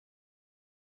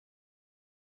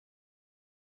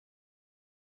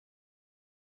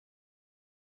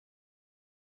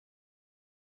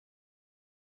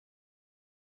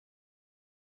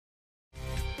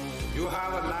You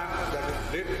have a lamp that is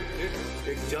lit.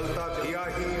 एक जलता दिया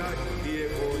ही दिए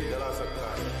को जला सकता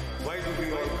है. Why do we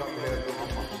all come here to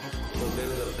Amma? Because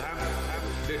there is a lamp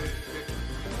lit.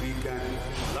 We can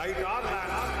light our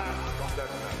lamp from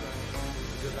that lamp.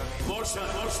 Motion,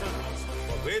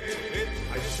 for which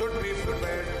I should be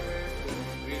prepared.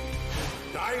 We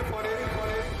die for it,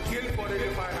 kill for it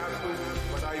if I have to,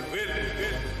 but I will.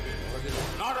 But it's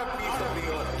not a piece of the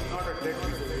earth, not a dead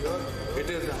piece of the earth.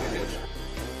 It is an illusion.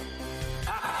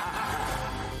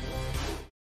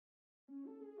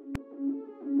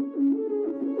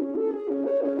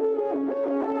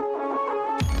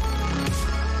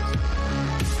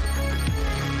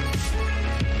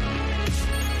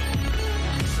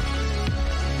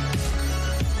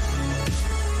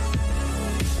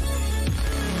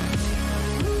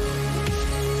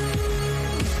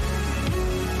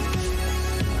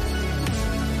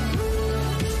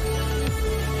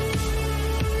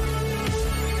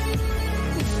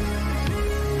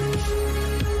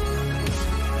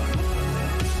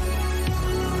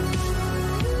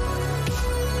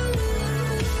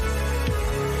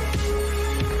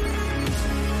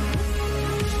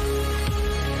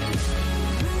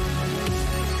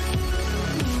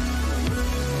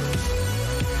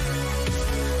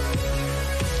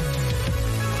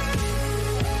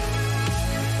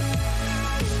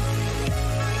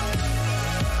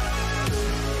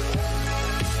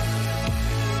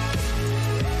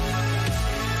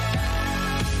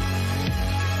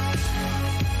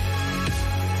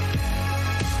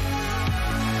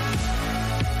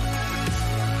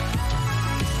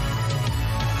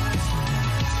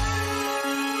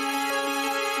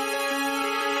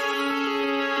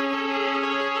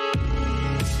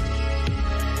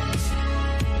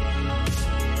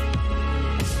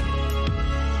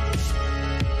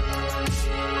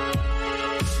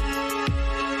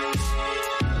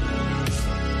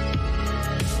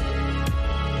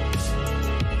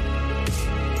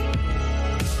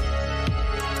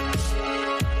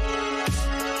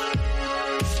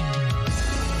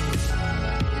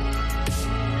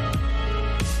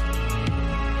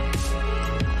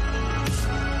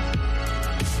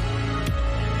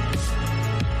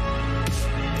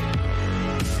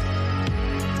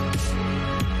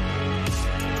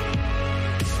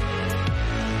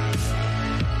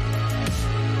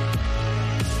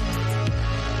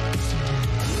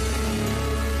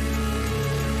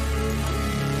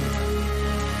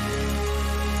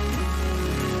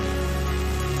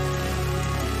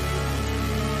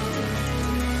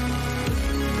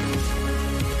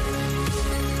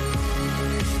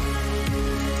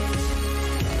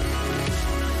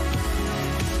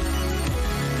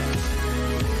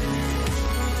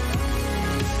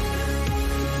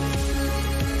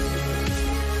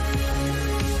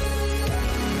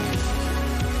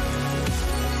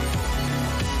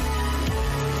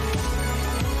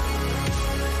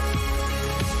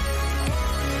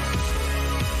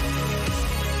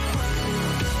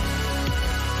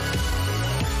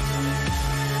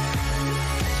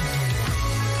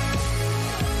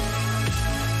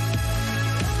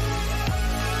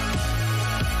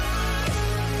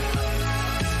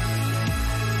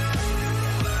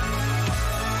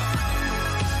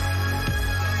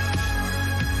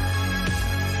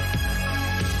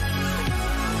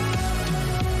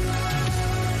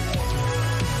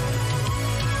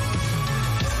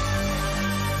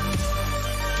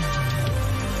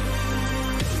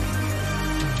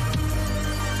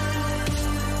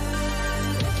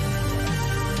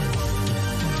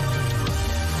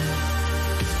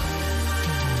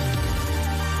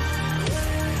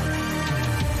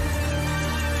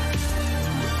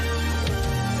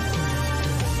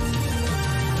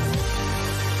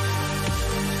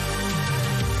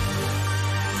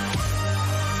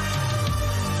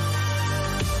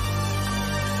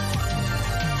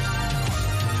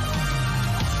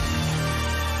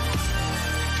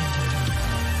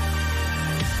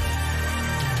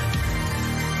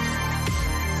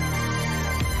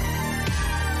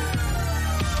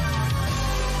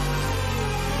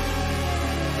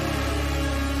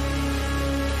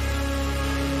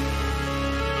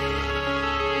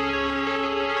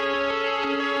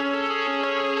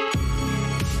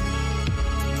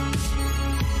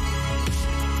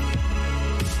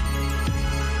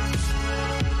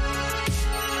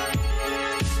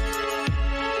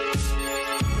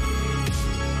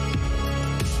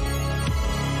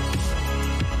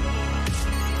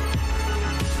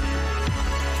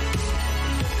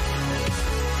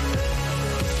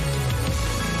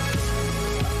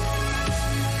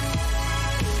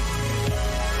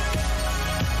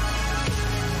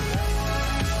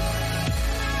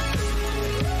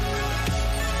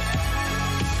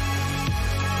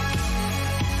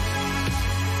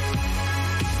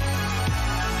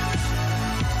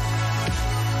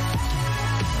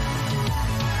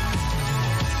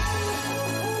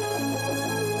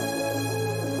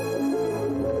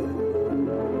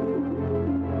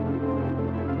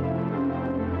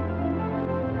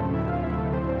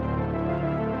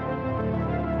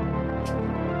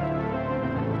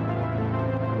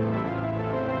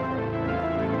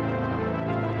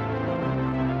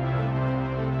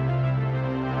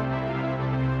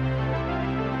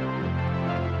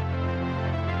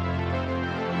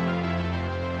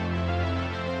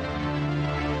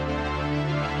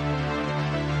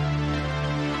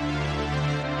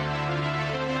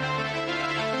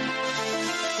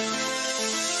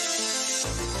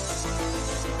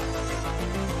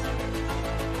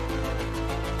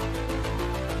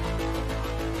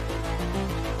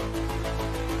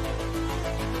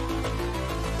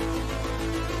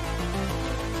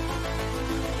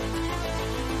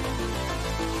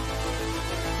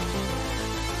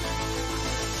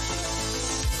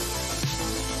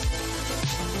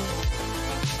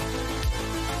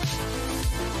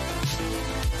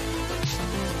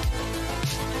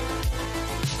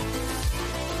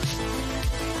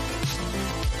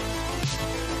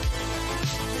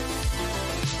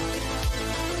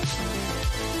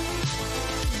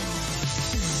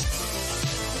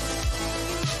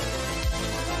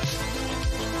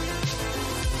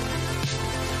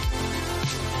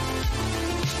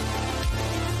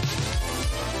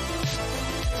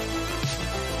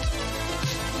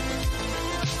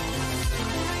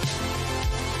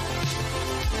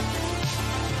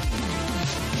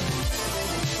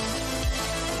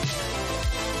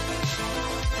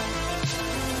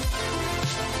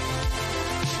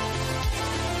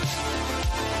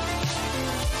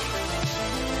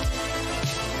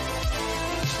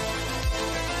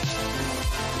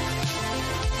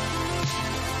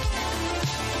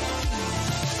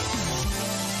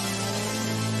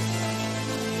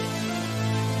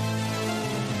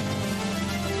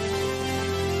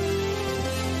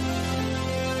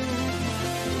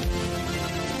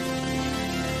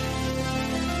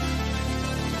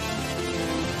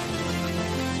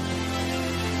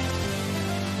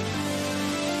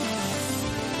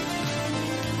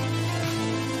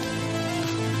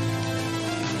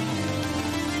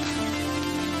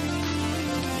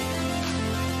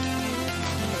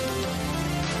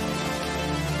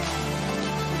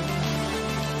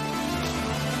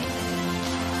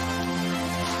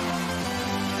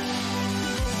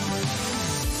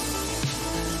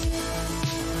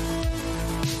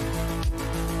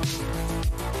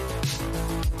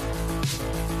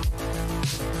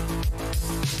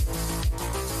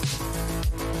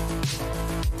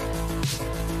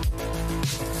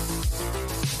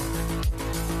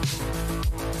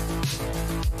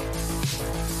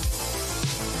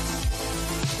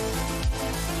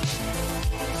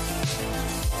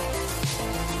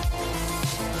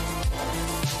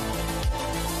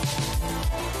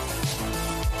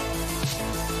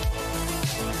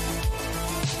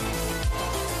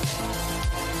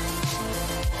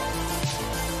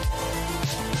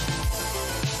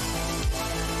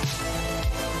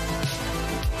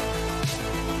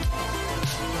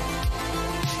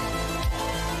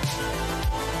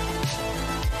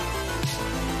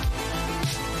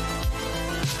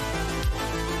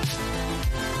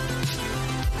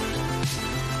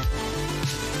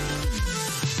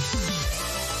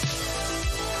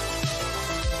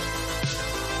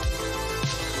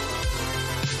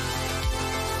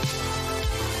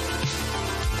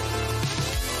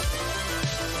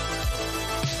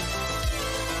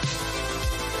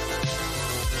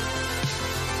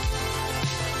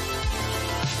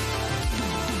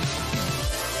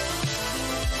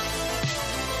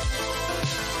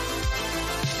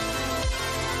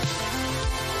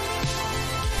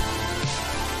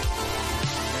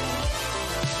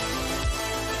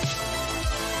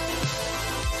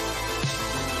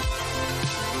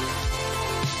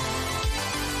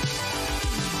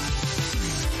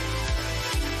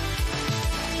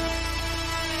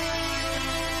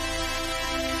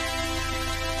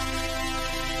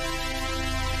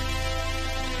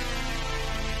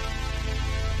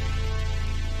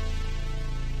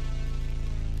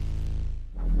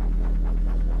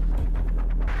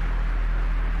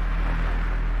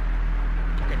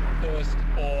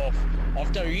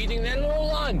 reading that little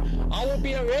line, I will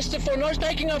be arrested for not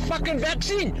taking a fucking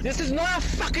vaccine. This is not a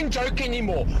fucking joke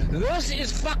anymore. This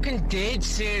is fucking dead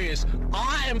serious.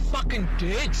 I am fucking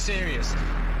dead serious.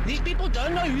 These people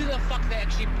don't know who the fuck they're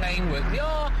actually playing with.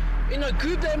 Yeah, in a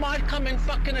group they might come and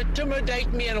fucking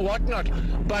intimidate me and whatnot,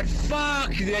 but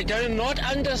fuck, they do not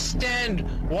understand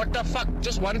what the fuck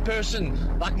just one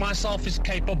person like myself is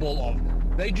capable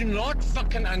of. They do not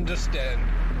fucking understand.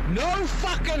 No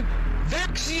fucking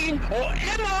vaccine or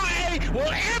mRNA will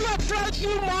ever flow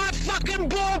through my fucking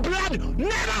blood.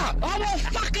 Never! I will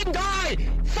fucking die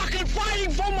fucking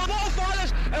fighting for my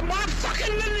forefathers and my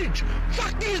fucking lineage.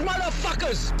 Fuck these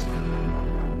motherfuckers!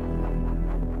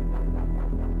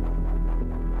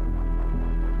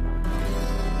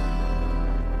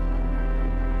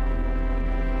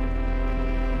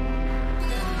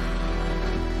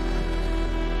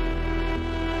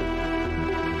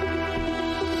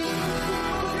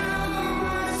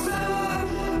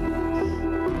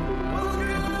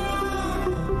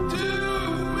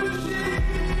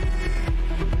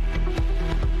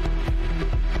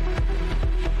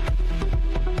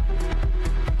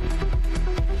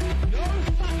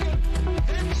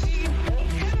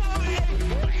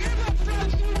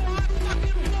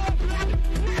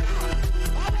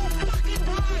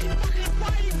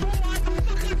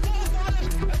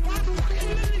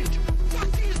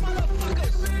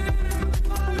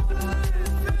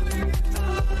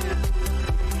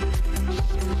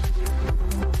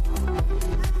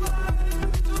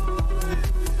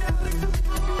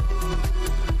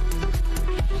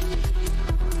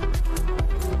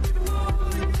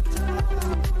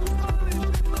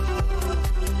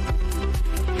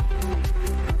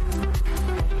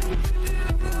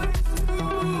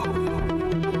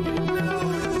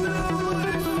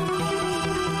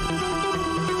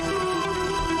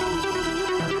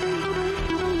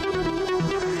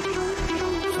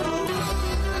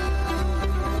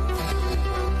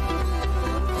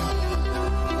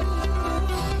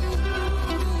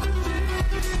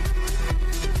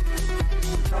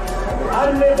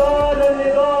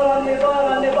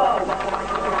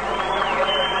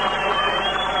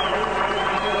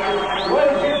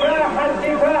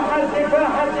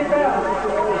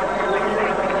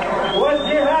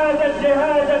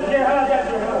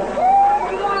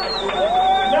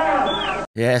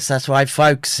 Yes, that's right,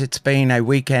 folks. It's been a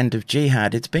weekend of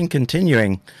jihad. It's been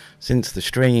continuing since the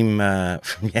stream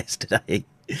from yesterday.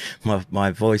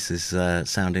 My voice is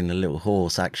sounding a little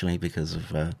hoarse, actually, because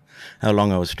of how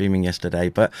long I was streaming yesterday.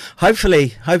 But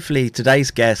hopefully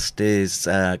today's guest is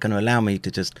going to allow me to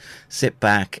just sit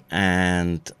back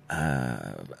and,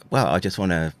 I just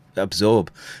want to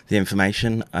absorb the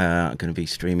information. I'm going to be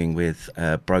streaming with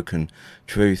Broken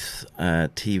Truth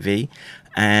TV,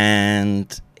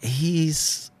 and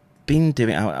he's been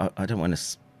doing, I don't want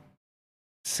to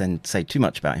say too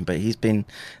much about him, but he's been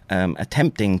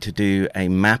attempting to do a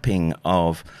mapping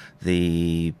of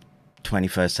the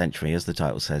 21st century, as the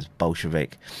title says,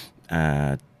 Bolshevik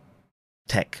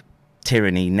tech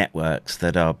tyranny networks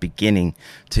that are beginning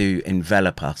to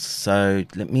envelop us. So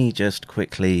let me just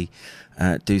quickly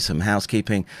do some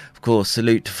housekeeping. Of course,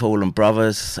 salute to fallen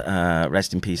brothers.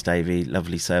 Rest in peace, Davey.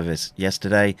 Lovely service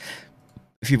yesterday.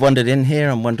 If you've wandered in here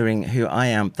and wondering who I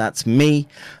am, that's me.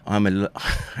 I'm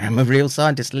a real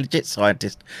scientist, legit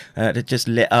scientist, that just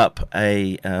lit up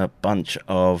a bunch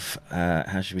of,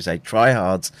 how should we say,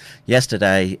 tryhards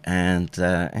yesterday. And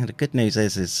the good news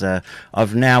is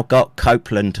I've now got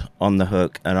Copeland on the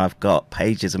hook, and I've got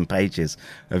pages and pages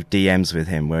of DMs with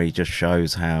him where he just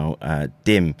shows how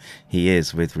dim he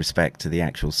is with respect to the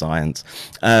actual science.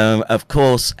 Of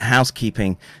course,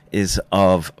 housekeeping is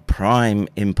of prime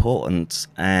importance,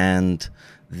 and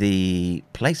the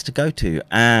place to go to,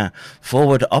 our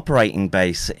forward operating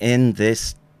base in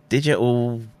this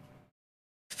digital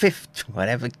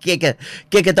giga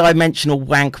dimensional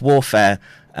wank warfare,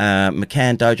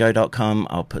 McCaindojo.com.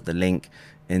 I'll put the link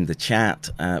in the chat.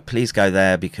 Please go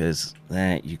there, because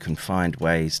there you can find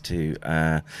ways to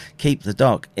keep the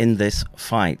doc in this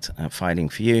fight, fighting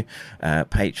for you.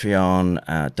 Patreon,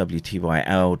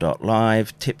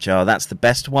 WTYL.live, tip jar, that's the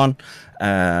best one.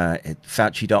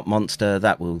 Fauci.monster,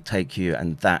 that will take you,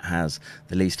 and that has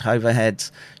the least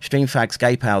overheads. Streamfags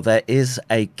Gay Pal, there is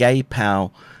a Gay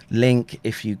Pal link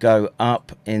if you go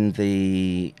up in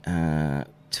the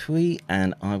tweet,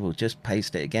 and I will just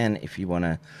paste it again if you want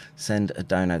to send a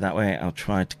dono that way. I'll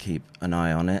try to keep an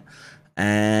eye on it,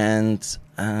 and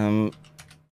I'm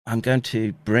going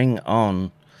to bring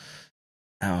on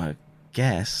our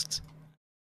guest.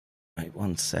 Wait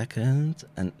 1 second,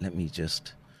 and let me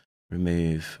just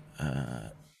remove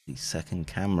the second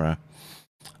camera.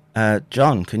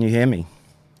 John, can you hear me?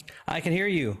 I can hear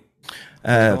you.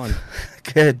 How's it going?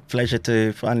 Good. Pleasure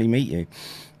to finally meet you.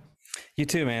 You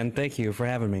too, man. Thank you for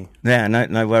having me. Yeah,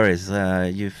 no worries.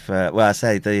 Well, I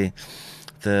say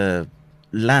the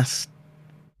last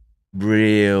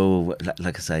real,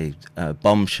 like I say,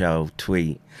 bombshell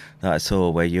tweet that I saw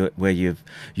where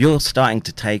you're starting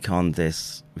to take on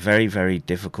this very, very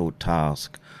difficult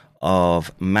task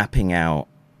of mapping out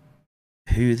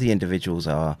who the individuals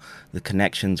are, the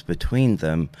connections between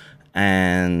them,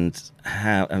 and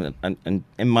how. And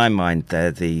in my mind,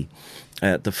 they're the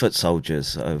foot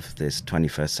soldiers of this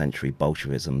 21st century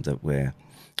Bolshevism that we're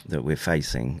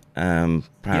facing.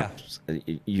 Perhaps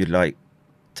you'd like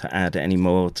to add any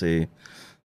more to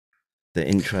the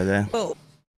intro there? Well,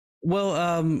 we've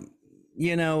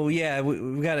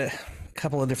got a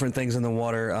couple of different things in the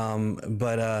water,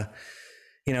 but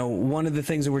one of the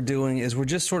things that we're doing is we're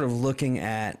just sort of looking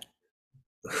at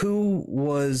who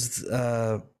was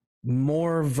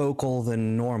more vocal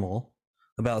than normal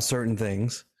about certain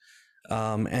things,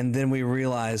 and then we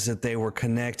realized that they were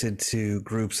connected to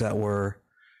groups that were,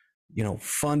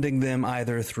 funding them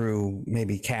either through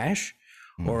maybe cash,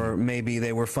 or maybe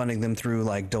they were funding them through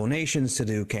like donations to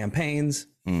do campaigns,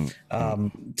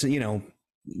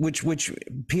 which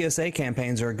PSA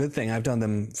campaigns are a good thing. I've done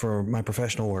them for my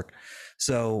professional work.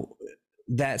 So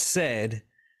that said,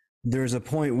 there's a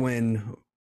point when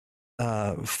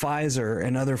Pfizer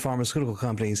and other pharmaceutical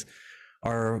companies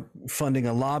are funding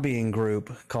a lobbying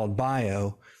group called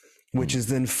BIO, which is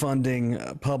then funding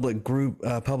public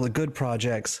good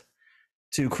projects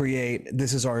to create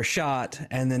 "This Is Our Shot,"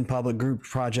 and then Public Group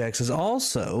Projects is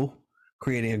also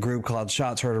creating a group called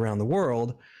Shots Heard Around the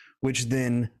World, which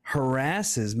then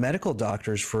harasses medical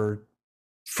doctors for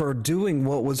doing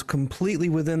what was completely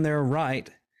within their right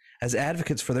as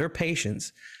advocates for their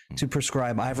patients to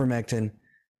prescribe ivermectin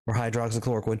or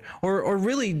hydroxychloroquine, or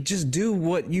really just do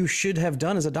what you should have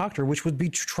done as a doctor, which would be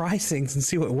try things and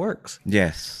see what works.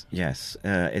 Yes.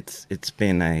 It's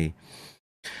been a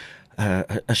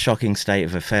shocking state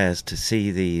of affairs to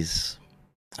see these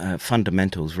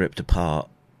fundamentals ripped apart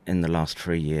in the last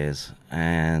 3 years,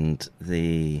 and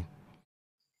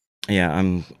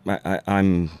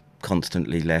I'm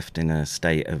constantly left in a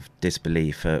state of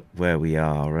disbelief at where we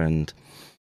are, and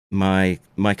my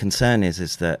concern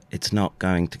is that it's not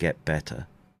going to get better,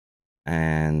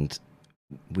 and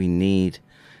we need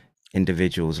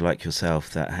individuals like yourself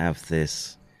that have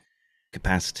this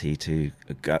capacity to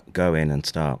go in and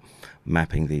start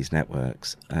mapping these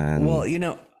networks. And well,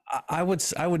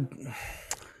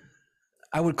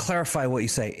 I would clarify what you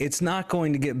say. It's not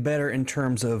going to get better in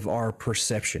terms of our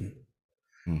perception.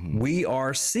 We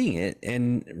are seeing it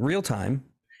in real time,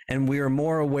 and we are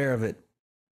more aware of it.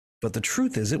 But the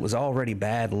truth is, it was already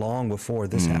bad long before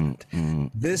this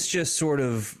happened. This just sort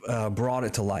of brought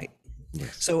it to light.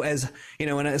 Yes. So as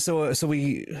so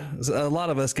we, a lot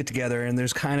of us get together, and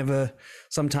there's kind of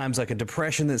sometimes like a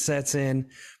depression that sets in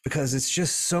because it's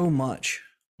just so much.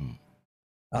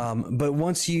 But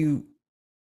once you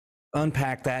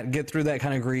unpack that, get through that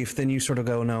kind of grief, then you sort of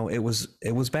go, no, it was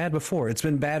bad before. It's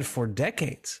been bad for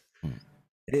decades,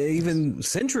 even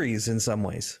centuries in some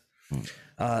ways.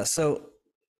 So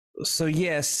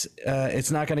yes,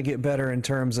 it's not going to get better in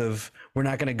terms of we're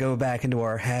not going to go back into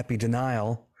our happy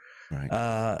denial,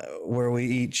 right? Where we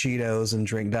eat Cheetos and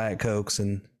drink Diet Cokes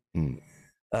and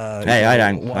hey, I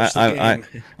don't.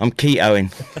 I'm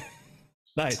ketoing.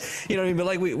 Nice. You know what I mean? But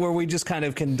like where we just kind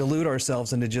of can delude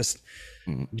ourselves into just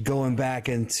going back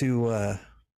into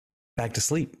back to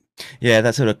sleep. Yeah,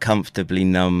 that sort of comfortably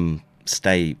numb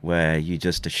state where you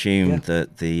just assume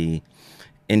that the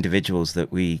individuals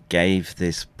that we gave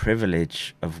this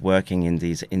privilege of working in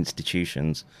these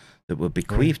institutions that were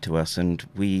bequeathed to us, and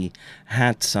we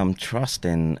had some trust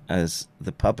in as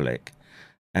the public.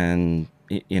 And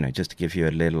just to give you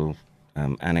a little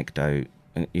anecdote,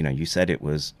 you said it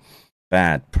was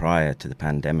bad prior to the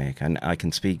pandemic, and I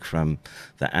can speak from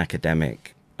the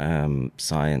academic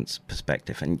science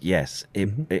perspective, and yes,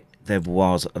 there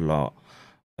was a lot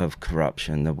of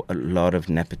corruption, there were a lot of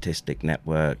nepotistic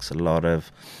networks, a lot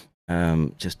of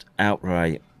just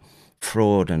outright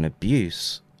fraud and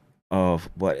abuse of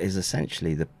what is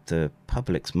essentially the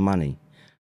public's money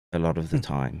a lot of the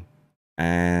time.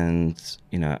 And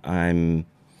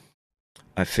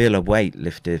I feel a weight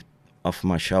lifted off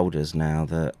my shoulders now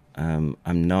that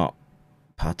I'm not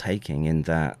partaking in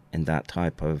that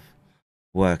type of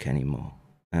work anymore.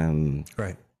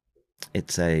 Right.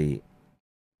 It's a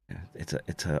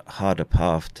harder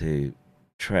path to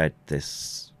tread,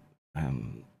 this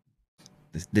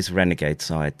renegade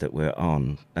side that we're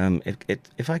on.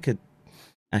 If I could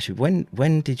actually,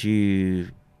 when did you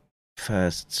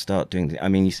first start doing I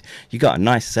mean, you got a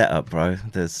nice setup, bro.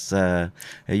 There's are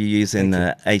you using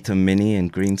the Atom Mini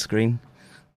and green screen?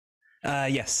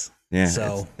 Yes. Yeah.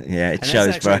 So it and shows,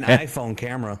 that's bro. actually an iPhone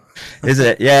camera. Is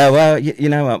it? Yeah. Well, you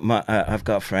know what? I've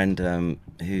got a friend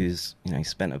who's he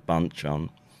spent a bunch on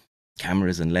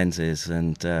cameras and lenses,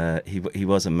 and he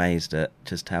was amazed at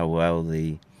just how well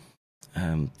the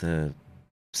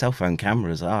cell phone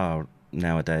cameras are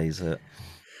nowadays.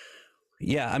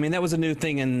 Yeah, I mean that was a new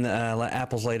thing in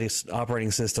Apple's latest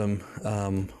operating system,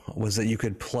 was that you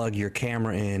could plug your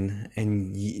camera in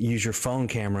and use your phone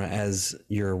camera as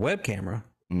your web camera,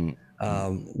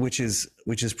 which is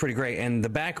pretty great. And the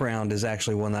background is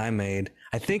actually one that I made.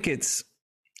 I think it's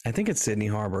Sydney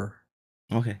Harbor.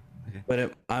 Okay.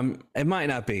 But it might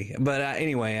not be. But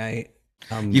anyway,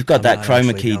 you've got that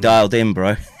chroma key dialed in,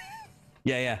 bro.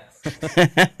 Yeah.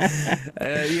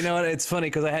 You know what? It's funny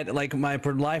because I had my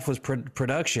life was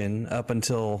production up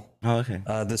until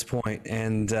this point,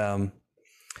 and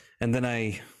then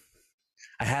I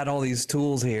had all these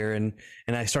tools here, and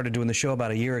I started doing the show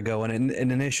about a year ago, and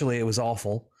initially it was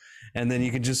awful, and then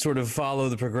you could just sort of follow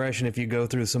the progression if you go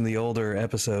through some of the older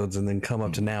episodes, and then come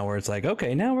up to now where it's like,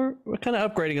 okay, now we're kind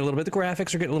of upgrading a little bit. The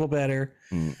graphics are getting a little better.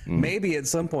 Maybe at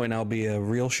some point I'll be a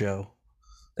real show.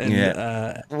 And,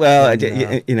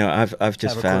 I've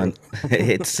just found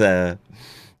it's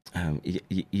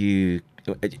you've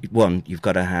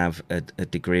got to have a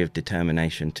degree of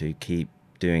determination to keep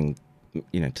doing,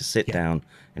 to sit down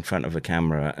in front of a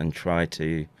camera and try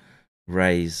to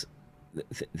raise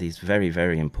these very,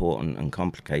 very important and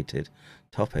complicated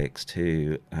topics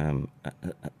to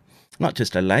not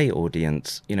just a lay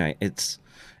audience. It's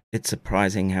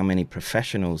surprising how many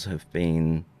professionals have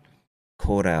been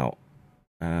caught out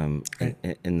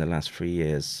in the last 3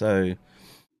 years. So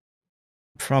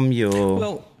from your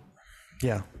go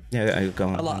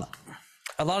on.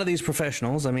 A lot of these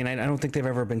professionals, I mean, I don't think they've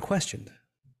ever been questioned,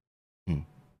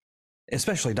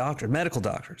 especially medical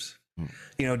doctors.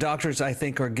 Doctors, I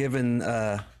think, are given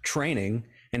training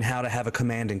in how to have a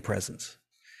commanding presence,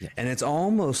 and it's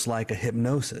almost like a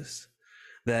hypnosis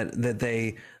that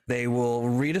they will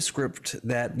read a script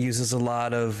that uses a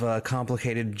lot of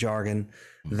complicated jargon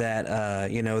that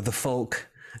the folk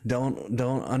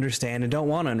don't understand and don't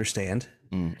want to understand,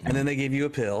 and then they give you a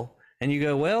pill and you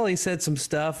go, well, he said some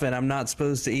stuff and I'm not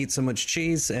supposed to eat so much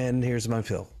cheese, and here's my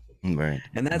pill. Right.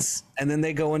 And then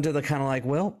they go into the kind of like,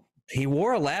 well, he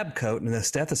wore a lab coat and a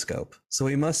stethoscope, so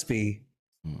he must be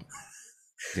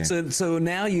so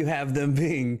now you have them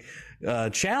being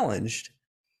challenged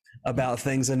about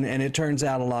things, and it turns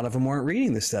out a lot of them weren't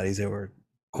reading the studies they were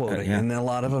quoting, and a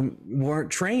lot of them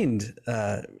weren't trained.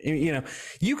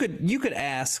 You could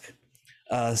ask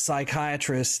a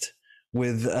psychiatrist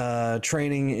with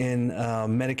training in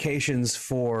medications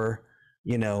for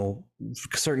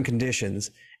certain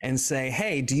conditions and say,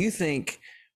 hey, do you think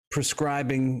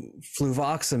prescribing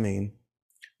fluvoxamine,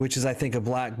 which is I think a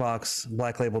black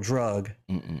label drug,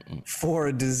 for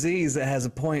a disease that has a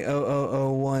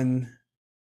 0.0001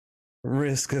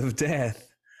 risk of death,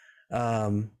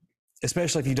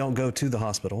 especially if you don't go to the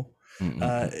hospital, do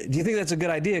you think that's a good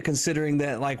idea, considering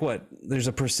that there's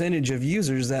a percentage of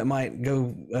users that might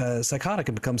go psychotic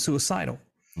and become suicidal?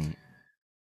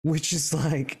 Which is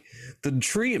like, the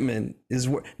treatment is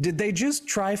did they just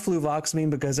try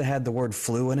fluvoxamine because it had the word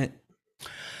flu in it?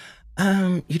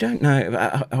 You don't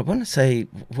know. I want to say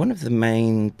one of the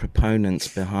main proponents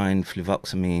behind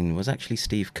fluvoxamine was actually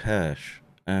Steve Kirsch.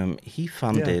 He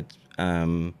funded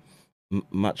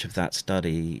much of that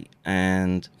study,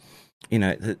 and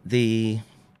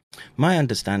my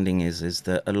understanding is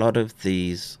that a lot of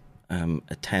these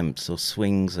attempts or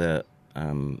swings at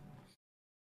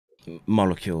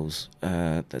molecules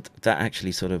that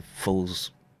actually sort of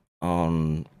falls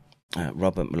on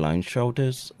Robert Malone's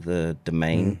shoulders, the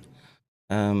domain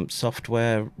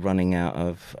software running out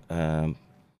of I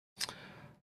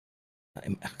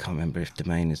can't remember if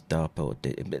domain is DARPA or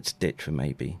it's DITRA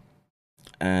maybe,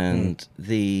 and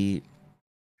this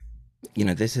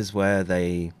is where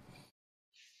they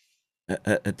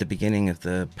at the beginning of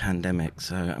the pandemic.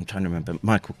 So I'm trying to remember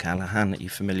Michael Callahan. Are you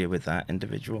familiar with that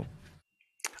individual?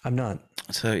 I'm not.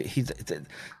 So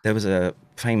there was a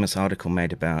famous article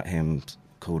made about him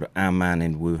called Our Man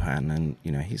in Wuhan, and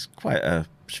he's quite a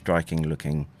striking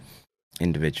looking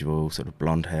individual, sort of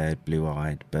blonde haired, blue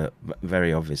eyed, but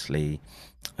very obviously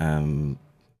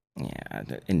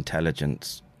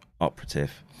intelligence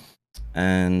operative.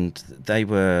 And they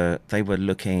were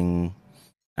looking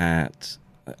at,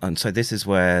 and so this is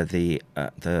where the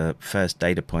first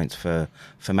data points for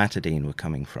formatidine were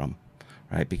coming from,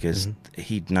 right? Because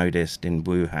he'd noticed in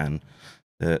Wuhan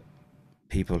that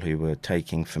people who were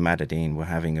taking famotidine were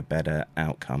having a better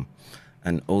outcome.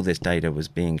 And all this data was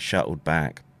being shuttled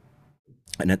back.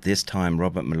 And at this time,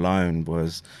 Robert Malone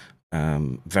was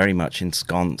very much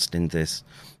ensconced in this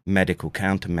medical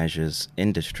countermeasures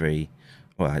industry.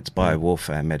 Well, it's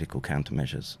biowarfare medical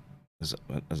countermeasures, as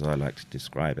I like to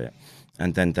describe it.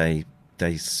 And then they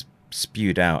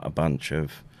spewed out a bunch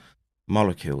of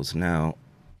molecules. Now,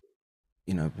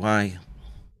 you know, why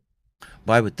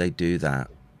would they do that?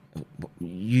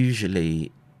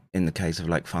 Usually, in the case of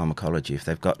like pharmacology, if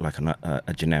they've got like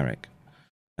a generic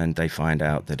and they find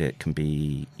out that it can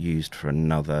be used for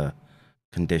another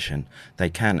condition, they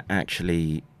can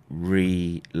actually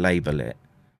relabel it,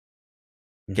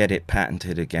 get it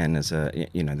patented again as a,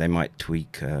 you know, they might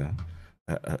tweak a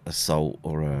salt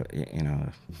or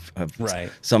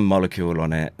some molecule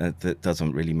on it that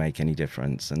doesn't really make any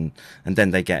difference, and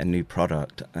then they get a new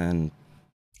product, and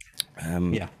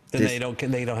then they don't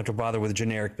have to bother with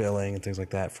generic billing and things like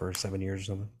that for 7 years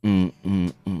or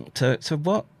something. So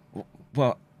what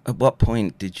at what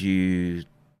point did you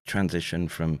transition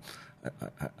from?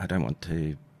 I don't want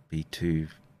to be too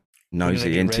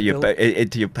nosy into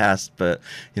your past, but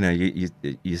you know,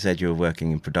 you said you were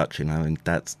working in production. I mean,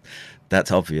 that's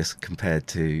obvious compared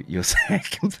to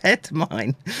compared to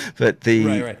mine. But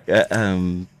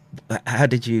how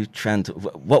did you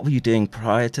what were you doing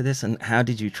prior to this, and how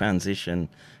did you transition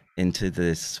into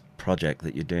this project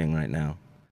that you're doing right now?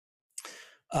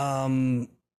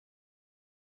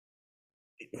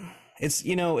 It's,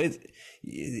 you know,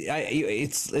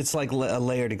 it's like a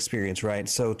layered experience, right?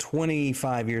 So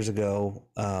 25 years ago,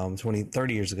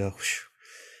 30 years ago,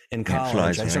 in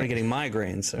college, I started getting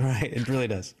migraines. Right, it really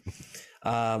does.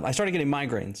 I started getting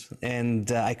migraines,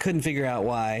 and I couldn't figure out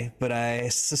why, but I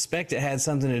suspect it had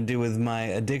something to do with my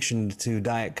addiction to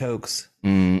Diet Cokes.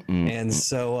 And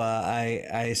so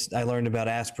I learned about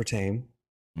aspartame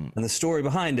and the story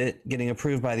behind it getting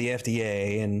approved by the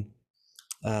FDA. And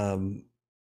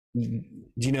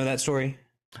do you know that story?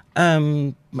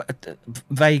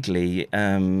 Vaguely,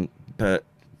 but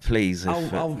please.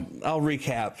 I'll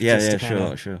recap.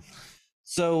 Yeah, sure.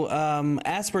 So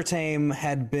aspartame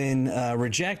had been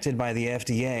rejected by the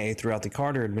FDA throughout the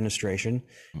Carter administration,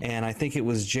 and I think it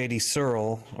was J.D.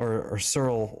 Searle or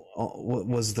Searle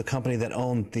was the company that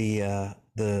owned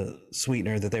the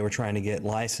sweetener that they were trying to get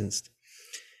licensed,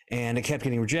 and it kept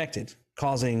getting rejected,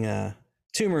 causing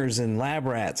tumors in lab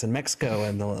rats in Mexico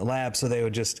and the lab, so they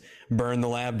would just burn the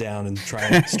lab down and try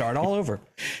to start all over.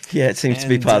 Yeah, it seems to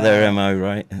be part of their MO,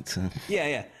 right?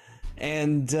 Yeah.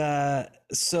 And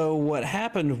so what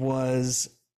happened was,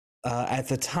 at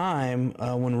the time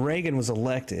when Reagan was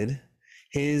elected,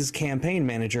 his campaign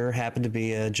manager happened to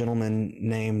be a gentleman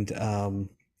named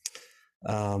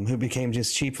who became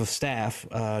his chief of staff,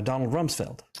 Donald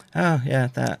Rumsfeld. Oh, yeah,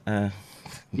 that.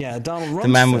 Donald Rumsfeld. The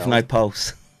man with no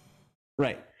pulse.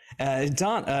 Right.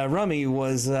 Rummy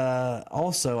was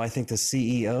also, I think, the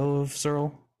CEO of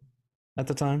Searle at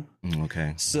the time.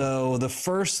 Okay. So the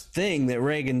first thing that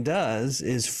Reagan does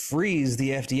is freeze the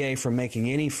FDA from making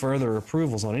any further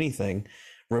approvals on anything,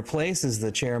 replaces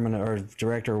the chairman or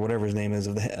director or whatever his name is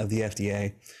of the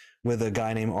FDA with a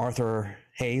guy named Arthur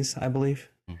Hayes, I believe.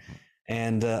 Mm-hmm.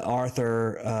 And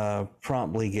Arthur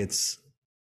promptly gets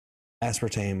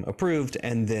aspartame approved,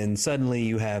 and then suddenly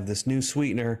you have this new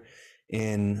sweetener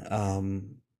in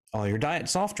all your diet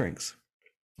soft drinks.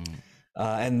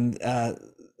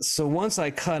 So once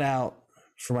I cut out,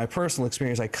 for my personal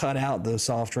experience, I cut out those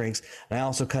soft drinks, and I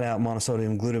also cut out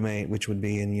monosodium glutamate, which would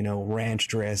be in, ranch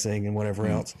dressing and whatever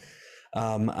else.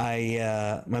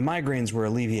 My migraines were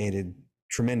alleviated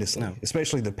tremendously,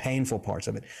 especially the painful parts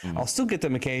of it. I'll still get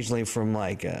them occasionally from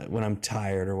when I'm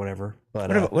tired or whatever.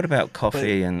 But what about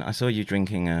coffee? And I saw you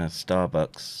drinking a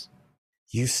Starbucks.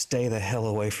 You stay the hell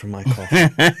away from my coffee.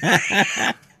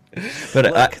 But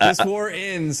look, this war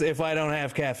ends if I don't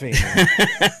have caffeine.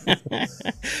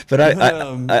 But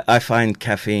I find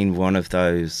caffeine one of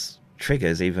those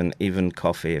triggers. Even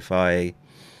coffee. If I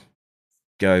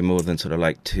go more than sort of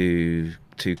like two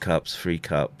cups, 3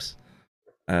 cups.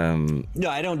 No,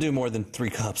 I don't do more than 3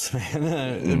 cups,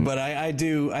 man. But I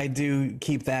do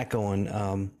keep that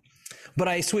going. But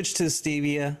I switched to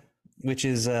stevia, which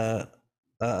is a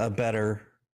better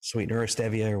sweetener, or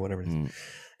stevia or whatever it is.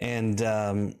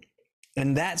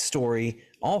 And that story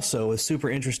also is super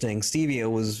interesting.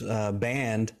 Stevia was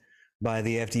banned by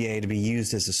the FDA to be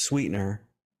used as a sweetener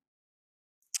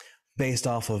based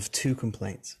off of 2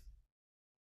 complaints.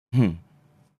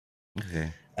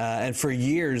 Okay. And for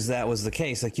years that was the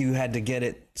case. Like, you had to get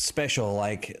it special,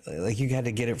 like you had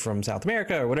to get it from South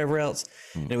America or whatever else.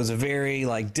 It was a very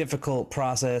difficult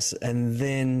process. And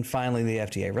then finally the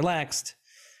FDA relaxed.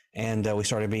 and we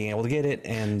started being able to get it.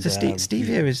 And So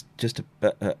stevia is just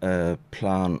a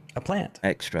plant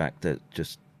extract that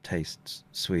just tastes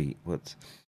sweet. What's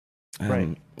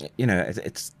right.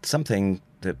 It's something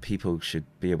that people should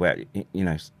be aware.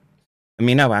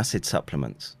 Amino acid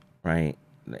supplements, right?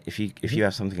 If you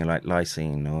have something like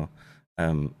lysine or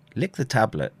lick the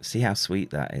tablet, see how sweet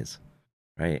that is,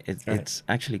 right? It's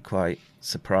actually quite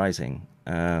surprising.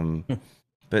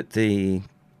 But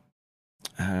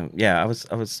I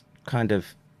was kind of,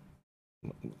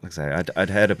 like I say, I'd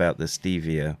heard about the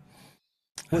stevia.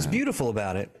 What's beautiful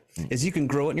about it is you can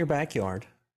grow it in your backyard.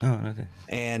 Oh, okay.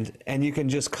 And you can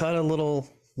just cut a little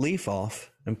leaf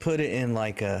off and put it in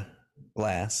like a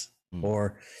glass,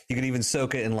 or you can even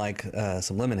soak it in like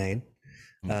some lemonade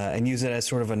and use it as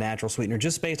sort of a natural sweetener,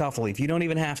 just based off the leaf. You don't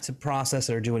even have to process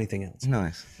it or do anything else.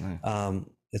 Nice.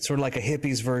 It's sort of like a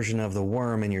hippie's version of the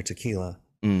worm in your tequila.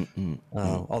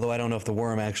 Although I don't know if the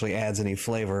worm actually adds any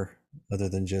flavor other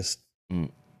than just I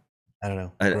don't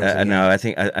know. No, I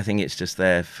think it's just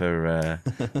there for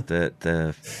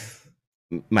the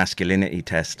masculinity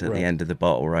test at the end of the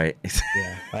bottle, right?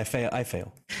 Yeah, I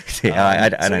fail. Yeah,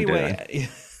 I don't do it.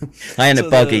 I ain't a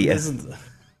bug eater.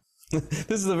 This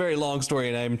is a very long story,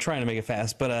 and I'm trying to make it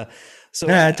fast. But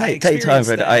take your time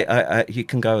for it. You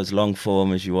can go as long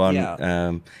form as you want.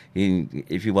 Yeah.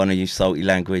 If you want to use salty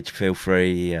language, feel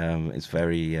free. It's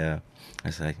very,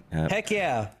 heck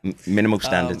yeah, minimal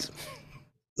standards.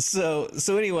 So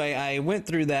anyway, I went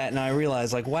through that, and I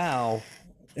realized, like, wow.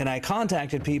 And I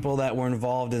contacted people that were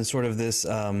involved in sort of this,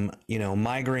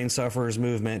 migraine sufferers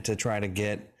movement to try to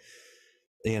get,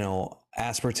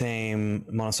 aspartame,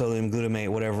 monosodium glutamate,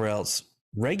 whatever else,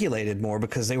 regulated more,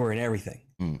 because they were in everything.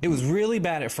 It was really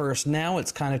bad at first. Now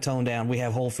it's kind of toned down. We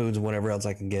have Whole Foods and whatever else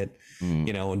I can get,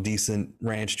 decent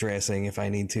ranch dressing if I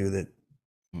need to.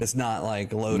 That's not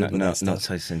like loaded with that stuff. Not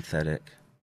so synthetic.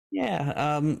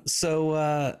 Yeah.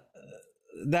 So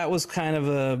that was kind of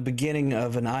a beginning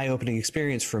of an eye-opening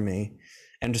experience for me,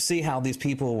 and to see how these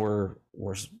people were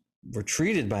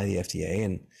treated by the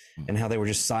FDA and how they were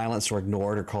just silenced or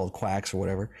ignored or called quacks or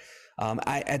whatever.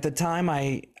 At the time,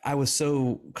 I was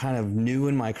so kind of new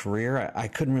in my career, I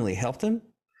couldn't really help them.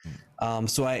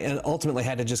 So I ultimately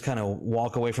had to just kind of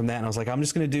walk away from that. And I was like, I'm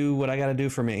just going to do what I got to do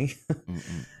for me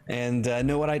and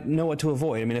know what to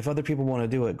avoid. I mean, if other people want to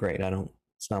do it, great.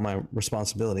 It's not my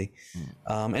responsibility.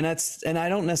 And I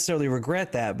don't necessarily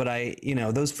regret that, but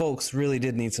those folks really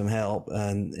did need some help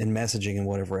in messaging and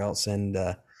whatever else. And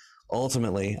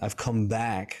ultimately I've come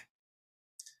back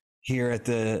here at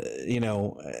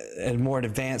a more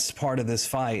advanced part of this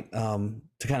fight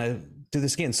to kind of do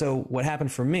this again. So what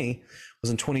happened for me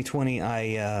was in 2020,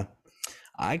 I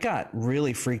got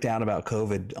really freaked out about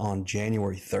COVID on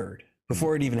January 3rd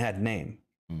before it even had a name.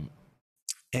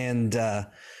 And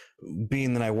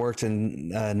being that I worked in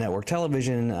network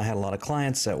television, I had a lot of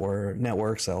clients that were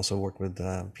networks. I also worked with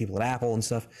people at Apple and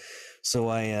stuff. So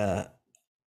I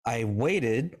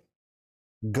waited,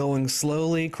 going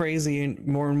slowly crazy and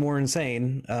more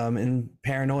insane in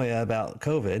paranoia about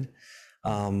COVID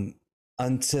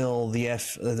until the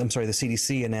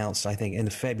CDC announced, I think, in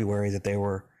February that there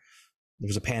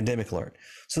was a pandemic alert.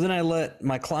 So then I let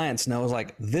my clients know, I was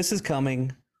like, this is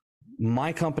coming.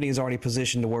 My company is already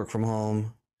positioned to work from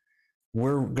home.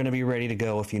 We're going to be ready to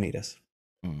go if you need us.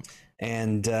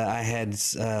 And I had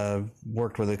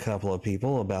worked with a couple of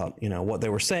people about, what they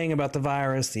were saying about the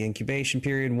virus, the incubation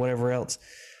period and whatever else.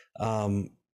 And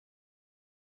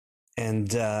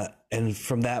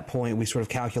from that point, we sort of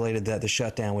calculated that the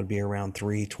shutdown would be around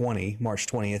March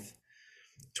 20th,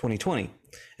 2020.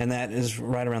 And that is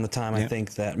right around the time, I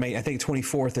think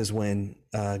 24th is when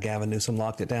Gavin Newsom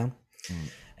locked it down.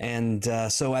 And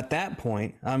so at that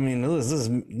point, I mean, this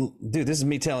is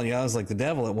me telling you, I was like the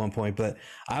devil at one point, but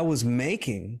I was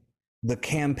making the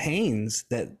campaigns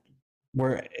that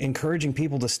were encouraging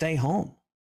people to stay home.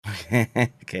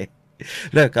 Okay.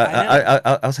 Look,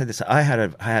 I'll say this. I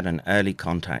had an early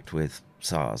contact with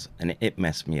SARS, and it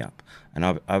messed me up.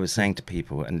 And I was saying to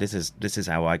people, and this is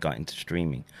how I got into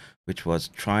streaming, which was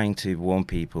trying to warn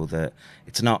people that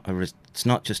it's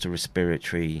not just a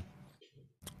respiratory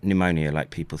pneumonia like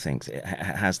people think. It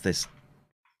has this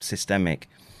systemic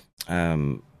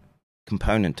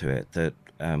component to it that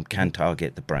can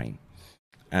target the brain.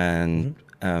 And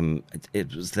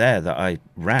it was there that I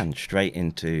ran straight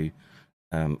into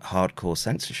hardcore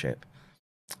censorship.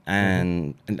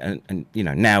 And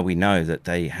now we know that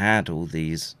they had all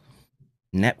these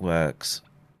networks,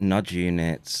 nudge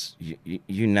units,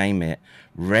 you name it,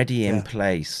 ready in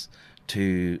place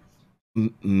to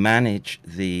manage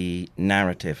the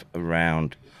narrative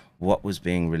around what was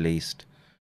being released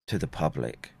to the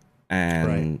public.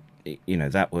 And, you know,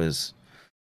 that was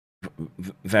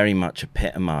very much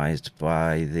epitomized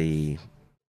by the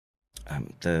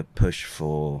push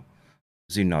for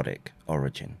zoonotic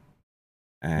origin.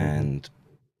 And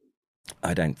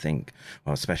I don't think,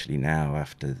 well, especially now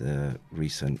after the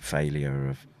recent failure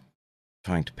of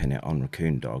trying to pin it on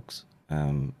raccoon dogs,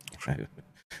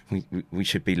 we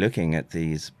should be looking at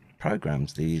these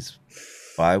programs, these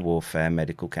biowarfare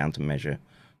medical countermeasure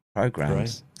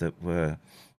programs that were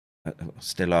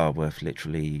still are worth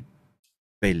literally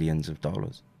billions of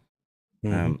dollars.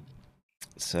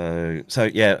 So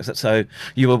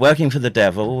you were working for the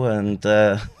devil, and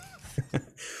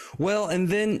well, and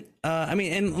then I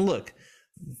mean, and look,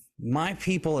 my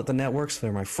people at the networks,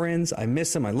 they're my friends. I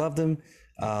miss them. I love them.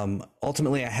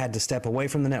 Ultimately, I had to step away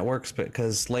from the networks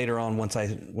because later on, once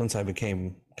I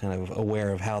became kind of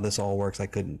aware of how this all works, I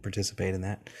couldn't participate in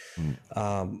that.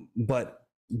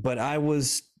 But I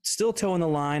was still toeing the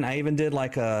line. I even did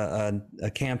like a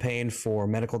campaign for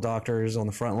medical doctors on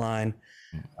the front line,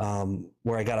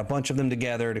 where I got a bunch of them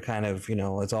together to kind of, you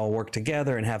know, let's all work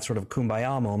together and have sort of a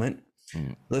kumbaya moment.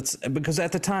 Because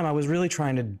at the time I was really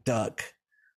trying to duck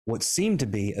what seemed to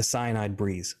be a cyanide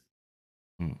breeze.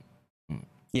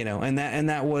 You know, and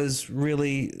that was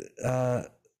really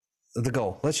the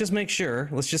goal. Let's just make sure.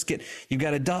 You've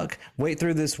got to duck, wait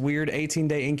through this weird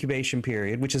 18-day incubation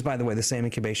period, which is, by the way, the same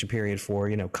incubation period for,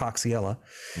 you know, Coxiella.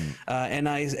 And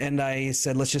I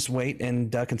said, let's just wait and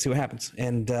duck and see what happens.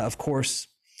 And of course,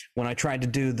 when I tried to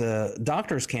do the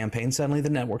doctors campaign, suddenly the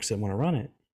networks didn't want to run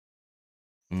it.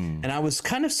 And I was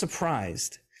kind of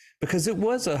surprised because it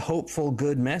was a hopeful,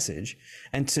 good message,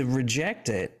 and to reject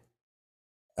it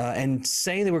and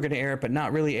say they were going to air it, but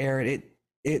not really air it,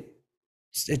 it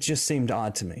just seemed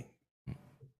odd to me.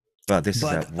 But this is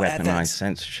a weaponized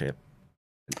censorship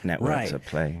networks at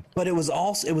play. But it was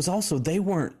also they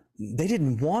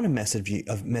didn't want a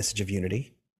message of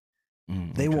unity.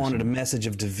 They wanted a message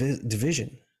of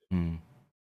division.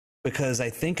 Because I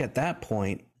think at that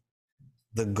point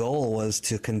the goal was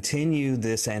to continue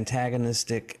this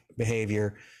antagonistic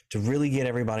behavior to really get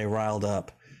everybody riled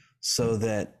up so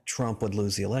that Trump would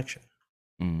lose the election.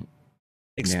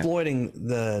 Exploiting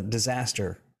the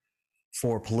disaster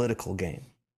for political gain.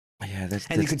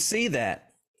 And you could see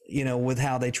that, you know, with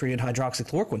how they treated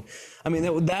hydroxychloroquine. I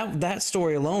mean, that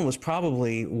story alone was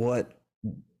probably what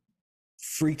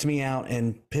freaked me out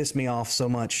and pissed me off so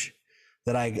much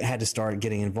that I had to start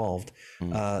getting involved. You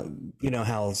know,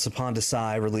 how Sapan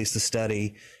Desai released a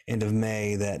study end of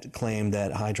May that claimed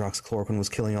that hydroxychloroquine was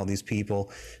killing all these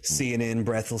people. CNN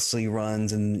breathlessly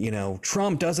runs and, you know,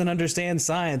 Trump doesn't understand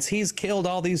science. He's killed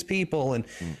all these people. And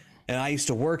I used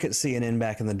to work at CNN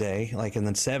back in the day, like in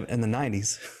the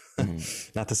 90s.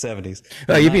 Not the 70s.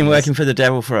 Well, you've been working for the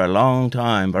devil for a long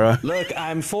time, bro. Look,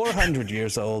 I'm 400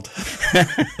 years old.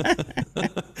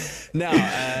 No,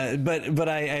 but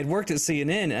I had worked at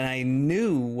CNN and I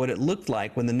knew what it looked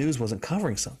like when the news wasn't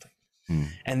covering something.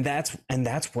 And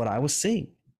that's what I was seeing.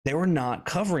 They were not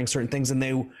covering certain things, and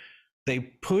they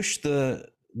pushed the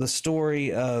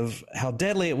story of how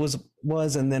deadly it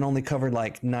was and then only covered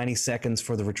like 90 seconds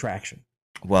for the retraction.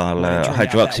 While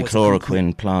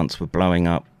hydroxychloroquine plants were blowing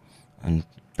up and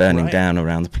burning down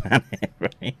around the planet,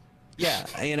 right?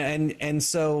 Yeah, you know, and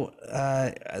so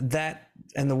that,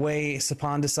 and the way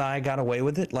Sapan Desai got away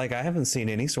with it, like I haven't seen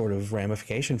any sort of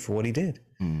ramification for what he did.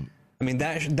 I mean,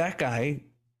 that guy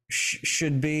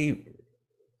should be,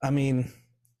 I mean,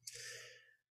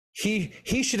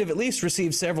 he should have at least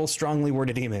received several strongly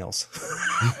worded emails.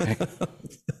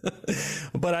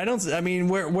 But I mean,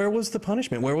 where was the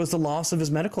punishment? Where was the loss of his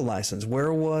medical license?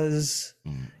 Where was,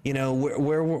 you know,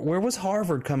 where was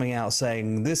Harvard coming out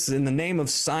saying this, in the name of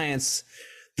science,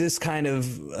 this kind of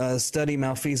study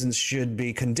malfeasance should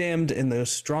be condemned in the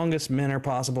strongest manner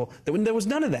possible? There was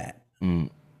none of that. You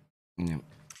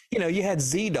know, you had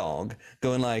Z-Dog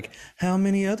going like, how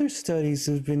many other studies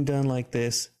have been done like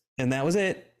this? And that was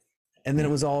it. And then it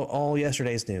was all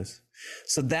yesterday's news.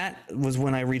 So that was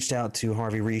when I reached out to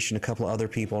Harvey Reish and a couple of other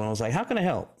people, and I was like, how can I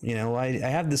help? You know, I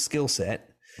have this skill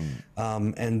set.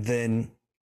 And then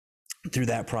through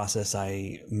that process,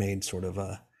 I made sort of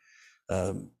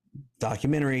a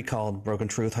documentary called Broken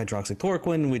Truth,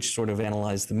 Hydroxychloroquine, which sort of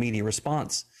analyzed the media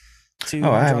response to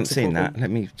I haven't seen that. Let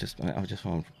me just, I just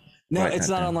want to... No, it's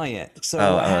not online yet. So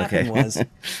what happened was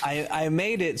I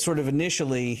made it sort of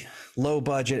initially low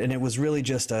budget, and it was really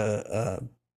just a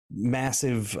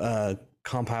massive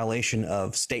compilation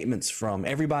of statements from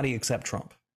everybody except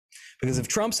Trump. Because if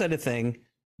Trump said a thing,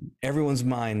 everyone's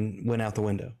mind went out the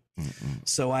window.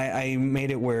 So I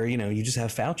made it where, you know, you just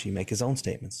have Fauci make his own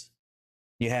statements.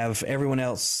 You have everyone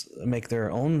else make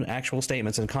their own actual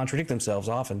statements and contradict themselves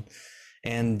often.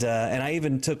 And I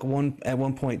even took at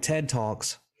one point TED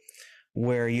Talks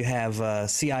where you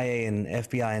have CIA and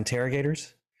FBI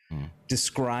interrogators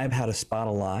describe how to spot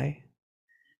a lie,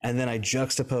 and then I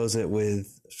juxtapose it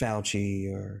with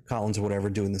Fauci or Collins or whatever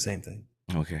doing the same thing.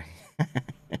 Okay.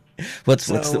 What's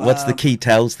the key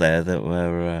tells there that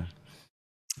were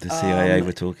the CIA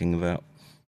were talking about?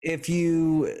 If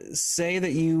you say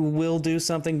that you will do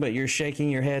something, but you're shaking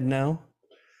your head no,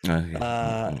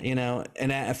 you know,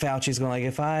 and Fauci's going like,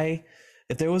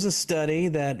 if there was a study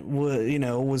that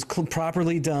was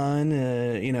properly done,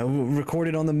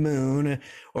 recorded on the moon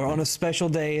or on a special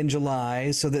day in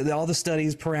July, so that all the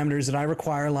studies parameters that I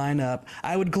require line up,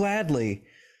 I would gladly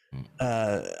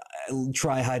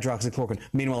try hydroxychloroquine.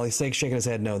 Meanwhile, he's shaking his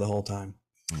head no the whole time.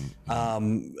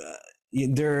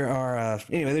 There are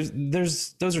anyway.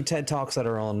 Those are TED Talks that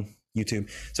are on YouTube.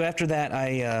 So after that,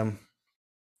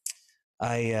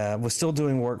 I was still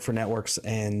doing work for networks,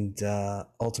 and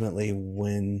ultimately,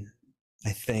 when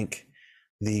I think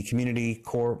the community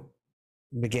core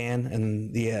began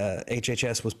and the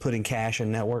HHS was putting cash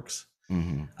in networks,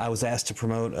 I was asked to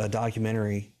promote a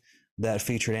documentary that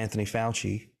featured Anthony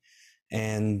Fauci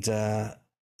and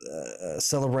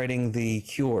celebrating the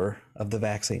cure of the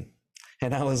vaccine.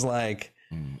 And I was like,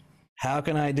 how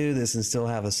can I do this and still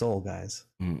have a soul, guys?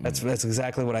 That's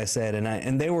exactly what I said.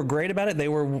 And they were great about it. They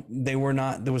were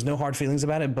not, there was no hard feelings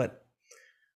about it, but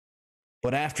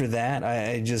after that,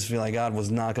 I just feel like God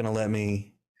was not going to let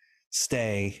me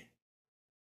stay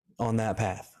on that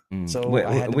path. So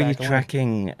were you away.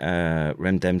 tracking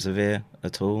remdesivir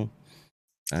at all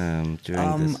during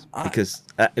this? Because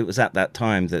it was at that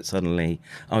time that suddenly,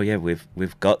 oh yeah,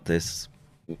 we've got this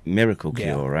miracle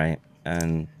cure, right?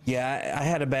 And yeah, I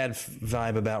had a bad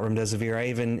vibe about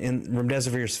remdesivir.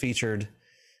 Remdesivir is featured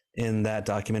in that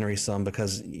documentary some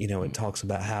because it talks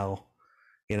about how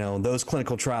those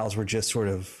clinical trials were just sort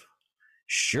of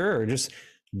just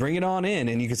bring it on in,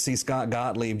 and you could see Scott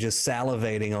Gottlieb just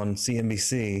salivating on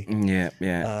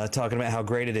CNBC. Talking about how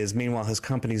great it is. Meanwhile, his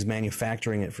company's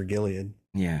manufacturing it for Gilead.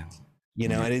 And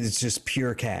it's just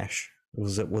pure cash.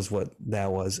 It was what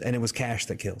that was, and it was cash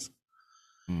that kills.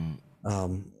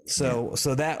 So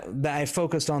that I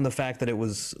focused on the fact that it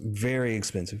was very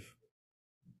expensive,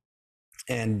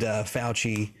 and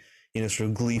Fauci, sort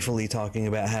of gleefully talking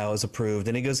about how it was approved,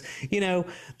 and he goes,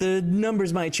 the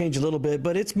numbers might change a little bit,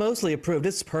 but it's mostly approved.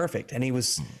 It's perfect. And he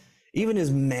was even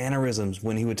his mannerisms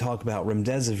when he would talk about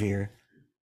remdesivir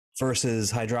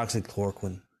versus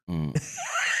hydroxychloroquine.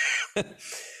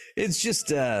 It's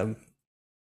just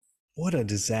what a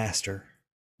disaster.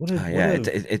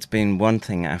 It's been one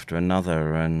thing after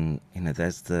another, and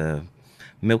there's the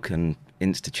Milken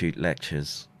Institute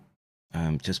lectures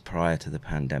just prior to the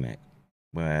pandemic,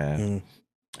 where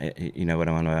what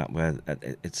I'm on about, where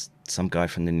it's some guy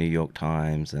from the New York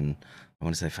Times, and I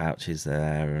want to say Fauci's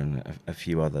there, and a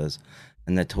few others,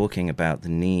 and they're talking about the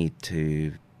need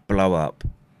to blow up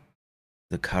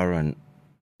the current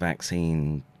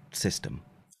vaccine system,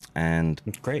 and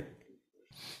it's great.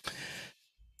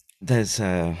 There's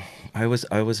I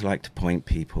always like to point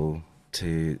people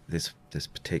to this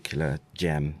particular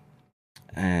gem,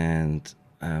 and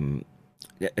are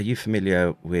you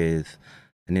familiar with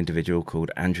an individual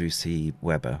called Andrew C.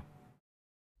 Weber?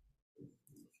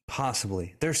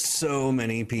 Possibly. There's so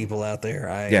many people out there.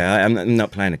 I'm not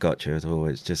playing a gotcha at all.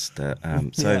 It's just he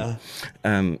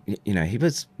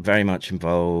was very much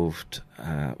involved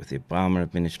with the Obama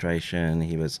administration.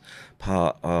 He was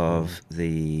part of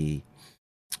the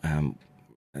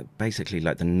basically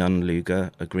like the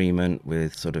non-Lugar agreement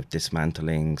with sort of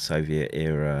dismantling Soviet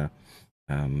era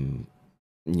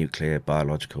nuclear,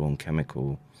 biological and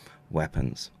chemical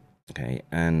weapons. Okay.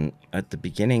 And at the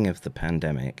beginning of the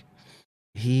pandemic,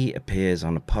 he appears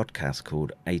on a podcast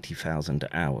called 80,000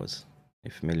 Hours. Are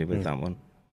you familiar with that one?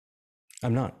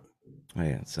 I'm not. Oh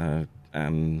yeah. So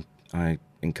I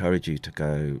encourage you to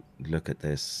go look at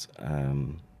this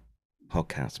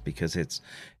podcast, because it's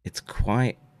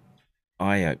quite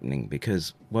eye-opening,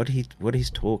 because what he's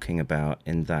talking about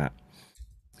in that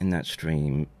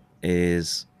stream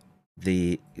is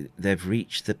they've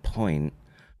reached the point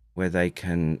where they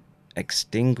can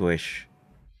extinguish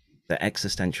the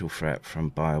existential threat from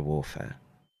biowarfare,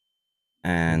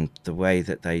 and the way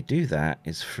that they do that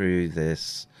is through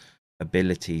this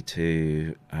ability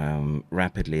to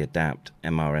rapidly adapt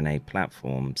mRNA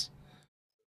platforms,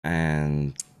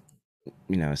 and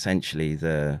essentially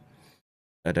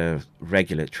at a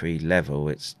regulatory level,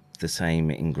 it's the same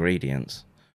ingredients,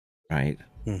 right?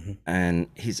 And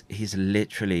he's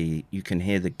literally, you can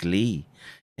hear the glee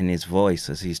in his voice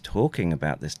as he's talking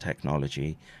about this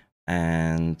technology,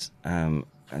 and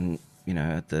you know,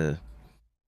 at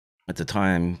the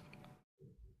time,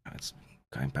 it's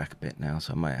going back a bit now,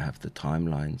 so I might have the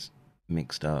timelines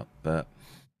mixed up, but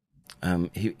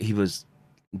he was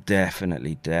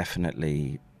definitely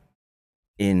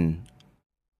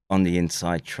on the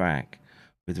inside track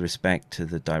with respect to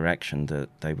the direction that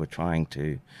they were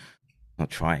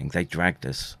they dragged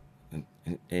us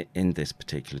in this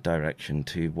particular direction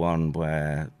to one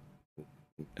where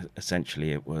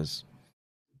essentially it was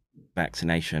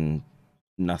vaccination,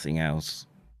 nothing else,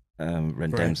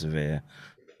 remdesivir,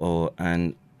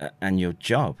 and your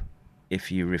job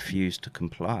if you refuse to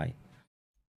comply.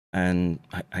 And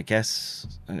I guess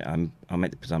I'll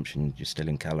make the presumption you're still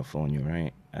in California,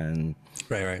 right? And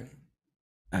right.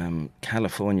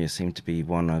 California seemed to be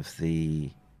one of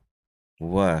the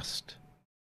worst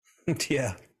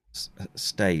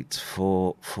states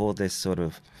for this sort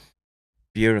of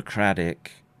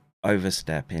bureaucratic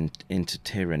overstep into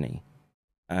tyranny.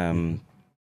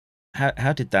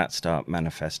 How did that start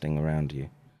manifesting around you?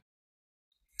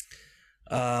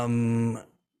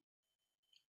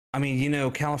 I mean, you know,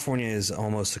 California is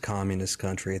almost a communist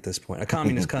country at this point. A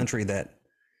communist country that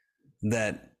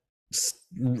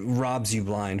robs you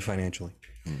blind financially.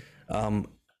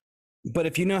 But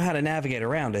if you know how to navigate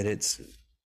around it, it's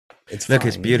look, fine.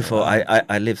 it's beautiful.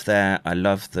 I live there. I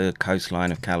love the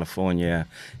coastline of California.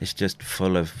 It's just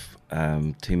full of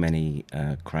too many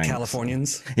cranks.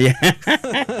 Californians.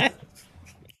 Yeah.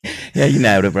 Yeah, you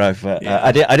nailed it, bro. But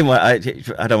I don't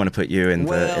want to put you in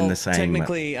the same.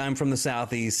 Technically, I'm from the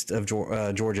southeast of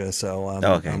Georgia, so I'm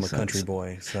a country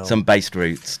boy. So some based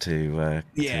roots to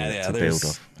build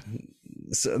off.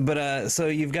 So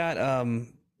you've got.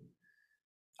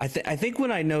 I think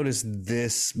when I noticed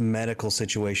this medical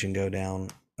situation go down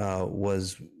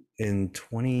was in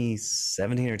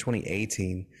 2017 or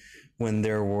 2018, when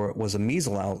there was a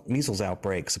measles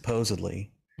outbreak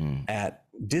supposedly at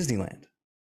Disneyland.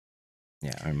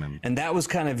 Yeah, I remember. And that was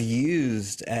kind of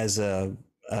used as a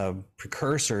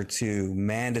precursor to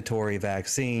mandatory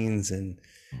vaccines and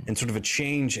sort of a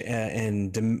change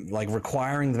in like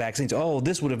requiring the vaccines. Oh,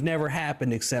 this would have never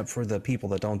happened except for the people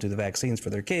that don't do the vaccines for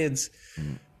their kids.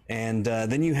 And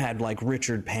then you had like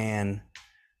Richard Pan,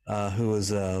 who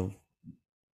was a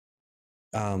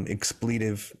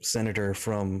expletive senator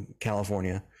from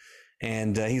California.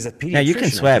 And he's a pediatrician. Yeah, you can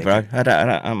swear, bro. I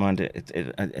don't mind it.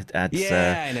 It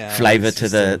adds flavor to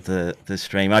the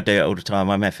stream. I do it all the time.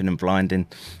 I'm effing and blinding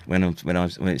when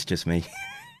it's just me.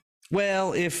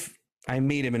 Well, if I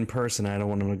meet him in person, I don't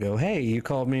want him to go, "Hey, you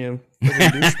called me a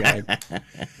douchebag,"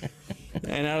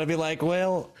 and I'll be like,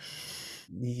 "Well,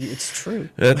 it's true."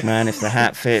 Look, man, if the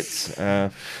hat fits.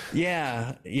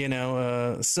 Yeah, you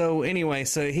know. So anyway,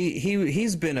 so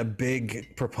he's been a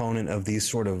big proponent of these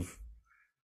sort of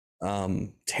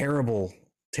terrible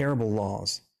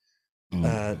laws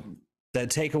that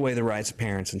take away the rights of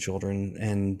parents and children.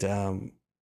 And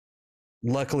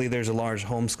luckily, there's a large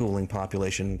homeschooling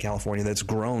population in California that's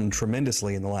grown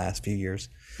tremendously in the last few years.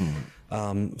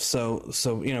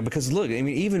 So you know, because look, I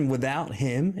mean, even without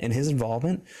him and his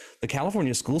involvement, the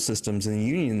California school systems and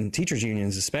the teachers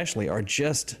unions especially, are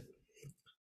just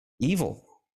evil.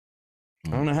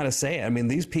 I don't know how to say it. I mean,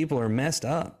 these people are messed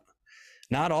up.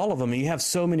 Not all of them. You have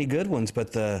so many good ones,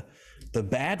 but the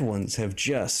bad ones have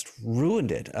just ruined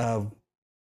it.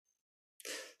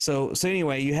 So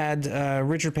anyway, you had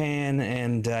Richard Pan,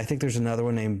 and I think there's another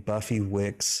one named Buffy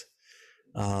Wicks,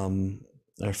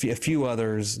 a few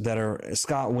others that are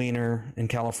Scott Wiener in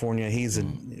California. He's a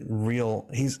real.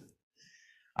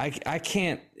 I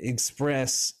can't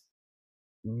express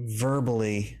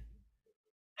verbally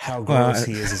how gross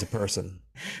he is as a person.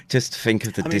 Just think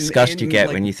of the disgust you get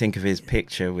when you think of his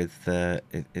picture with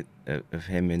of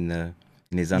him in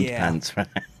his underpants, right?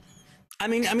 I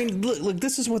mean, look,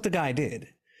 this is what the guy did.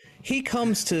 He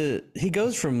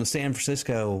goes from the San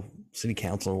Francisco City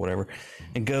Council or whatever,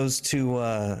 and goes to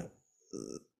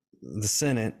the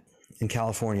Senate in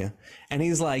California, and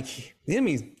he's like, let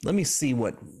me see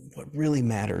what really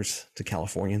matters to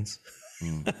Californians.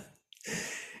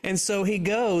 And so he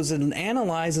goes and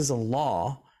analyzes a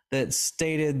law that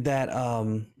stated that, I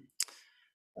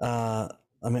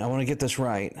want to get this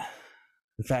right.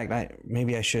 In fact,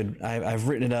 I've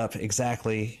written it up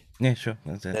exactly. Yeah, sure.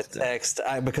 That text,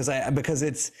 because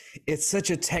it's such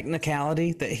a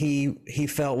technicality that he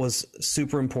felt was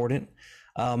super important.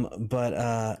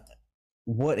 But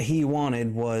what he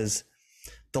wanted was,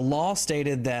 the law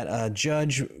stated that a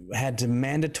judge had to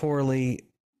mandatorily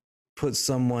put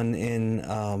someone in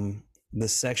the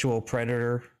sexual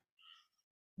predator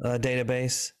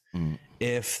database,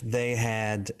 if they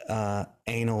had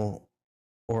anal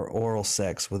or oral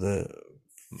sex with a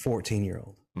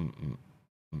 14-year-old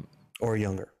or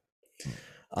younger.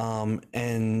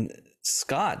 And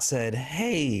Scott said,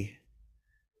 hey,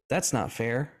 that's not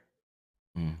fair,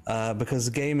 because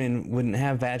gay men wouldn't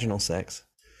have vaginal sex.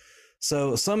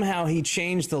 So somehow he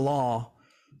changed the law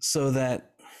so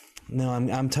that, no,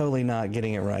 I'm totally not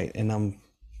getting it right, and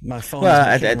my phone's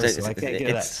on camera, so I can't get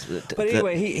it up. But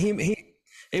anyway,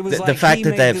 it was the fact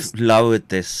that they've lowered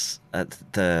this at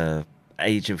the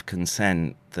age of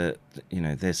consent, that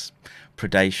this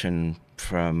predation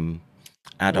from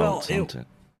adults onto.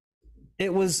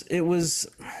 It was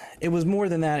more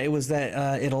than that. It was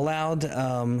that it allowed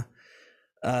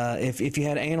if you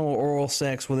had anal or oral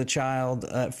sex with a child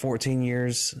at 14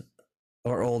 years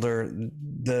or older,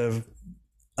 the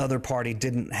other party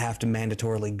didn't have to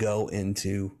mandatorily go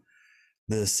into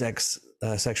the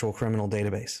sexual criminal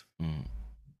database.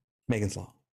 Megan's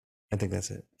Law. I think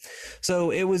that's it. So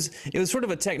it was sort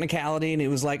of a technicality, and it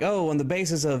was like, oh, on the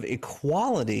basis of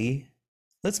equality,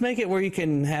 let's make it where you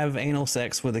can have anal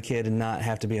sex with a kid and not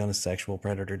have to be on a sexual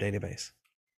predator database.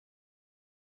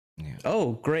 Yeah.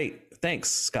 Oh, great.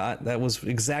 Thanks, Scott. That was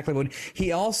exactly what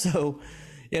he also,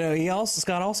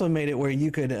 Scott also made it where you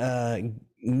could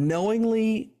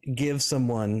knowingly give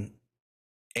someone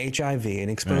HIV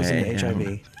and expose them to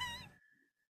HIV,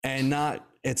 and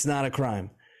it's not a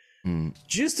crime.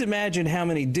 Just imagine how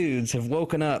many dudes have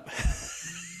woken up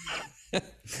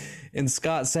in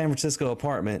Scott's San Francisco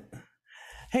apartment.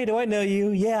 Hey, do I know you?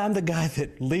 Yeah, I'm the guy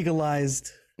that legalized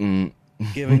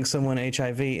giving someone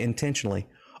HIV intentionally.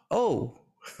 Oh,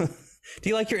 do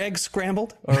you like your eggs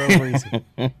scrambled or over easy?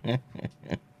 I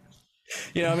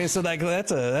mean, so like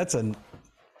that's a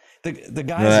the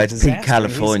guy's a disaster. It's Pete,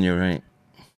 California, right?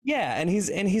 Yeah, and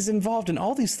he's involved in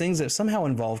all these things that somehow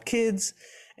involve kids,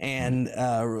 and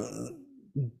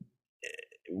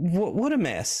what a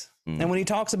mess. And when he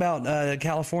talks about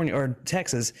California or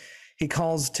Texas, he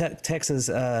calls Texas,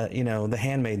 the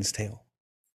Handmaid's Tale,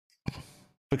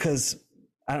 because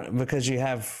you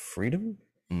have freedom.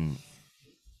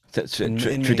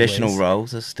 Traditional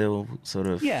roles are still sort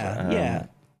of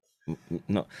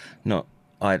not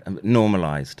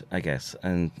normalized, I guess.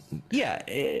 And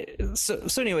so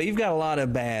anyway, you've got a lot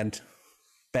of bad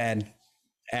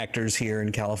actors here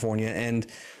in California, and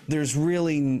there's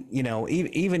really,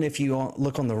 even if you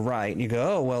look on the right, you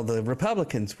go, oh well, the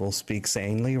Republicans will speak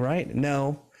sanely, right?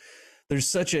 No, there's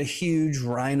such a huge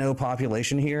rhino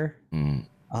population here.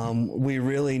 We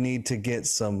really need to get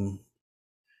some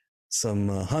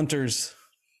hunters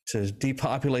to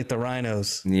depopulate the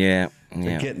rhinos. They're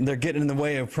getting in the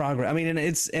way of progress. I mean, and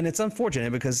it's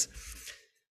unfortunate because,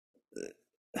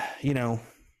 I don't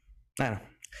know.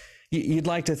 You'd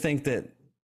like to think that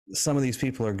some of these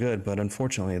people are good, but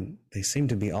unfortunately, they seem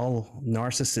to be all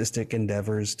narcissistic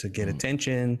endeavors to get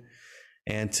attention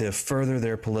and to further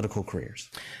their political careers.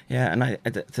 Yeah, and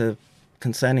the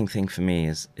concerning thing for me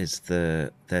is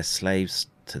they're slaves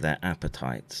to their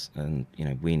appetites, and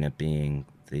Wiener being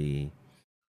the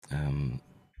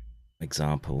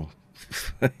example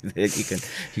that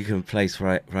you can place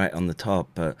right on the top,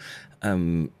 but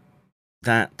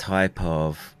that type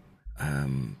of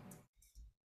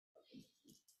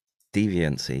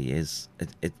deviancy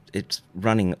it's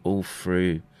running all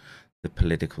through the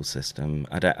political system.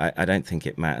 I don't think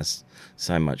it matters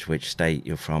so much which state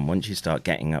you're from. Once you start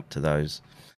getting up to those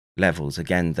levels,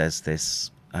 again, there's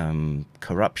this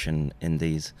corruption in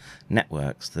these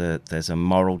networks. There's a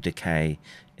moral decay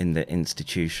in the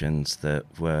institutions that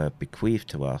were bequeathed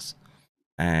to us,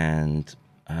 and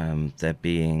they're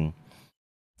being,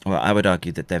 well, I would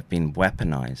argue that they've been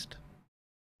weaponized.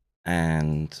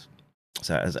 And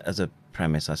so as a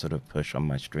premise I sort of push on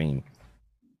my stream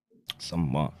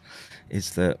somewhat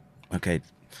is that, okay,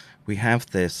 we have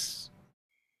this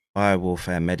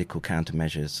biowarfare medical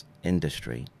countermeasures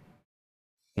industry,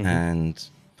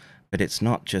 but it's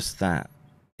not just that.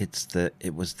 It's that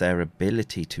it was their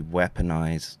ability to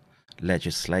weaponize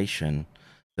legislation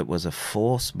that was a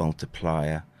force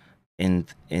multiplier in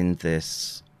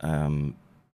this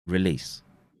release.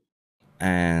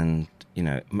 And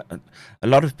a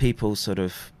lot of people sort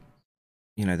of,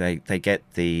 they get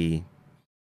the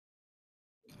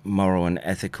moral and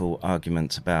ethical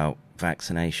arguments about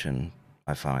vaccination.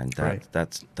 I find that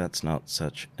that's not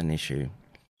such an issue.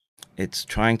 It's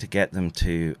trying to get them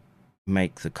to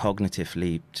make the cognitive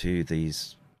leap to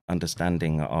these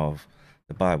understanding of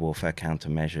the biowarfare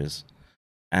countermeasures,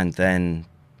 and then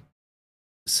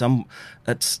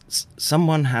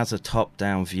someone has a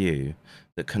top-down view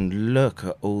that can look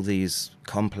at all these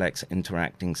complex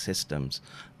interacting systems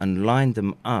and line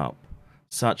them up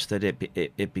such that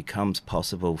it becomes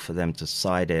possible for them to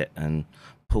side it and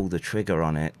pull the trigger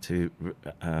on it to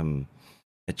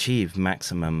achieve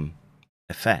maximum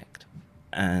effect.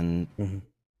 And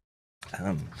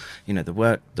you know, the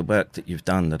work that you've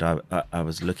done that I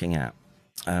was looking at,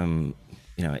 you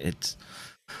know, it's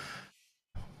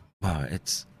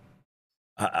it's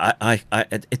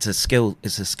a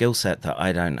skill set that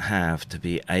I don't have to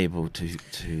be able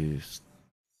to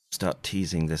start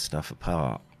teasing this stuff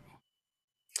apart.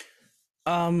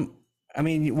 I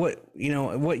mean, what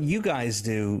you guys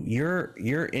do,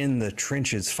 you're in the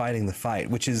trenches fighting the fight,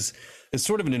 which is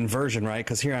sort of an inversion, right?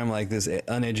 Because here I'm like this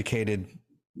uneducated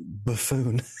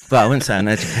buffoon. Well, I wouldn't say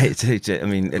uneducated. I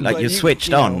mean, like you're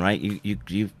switched on, right?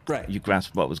 You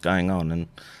grasped what was going on, and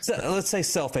so, let's say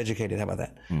self-educated. How about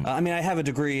that? I mean, I have a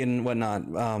degree in whatnot,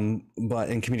 but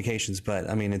in communications. But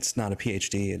I mean, it's not a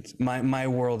PhD. It's my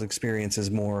world experience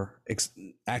is more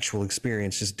actual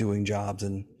experience, just doing jobs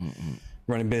and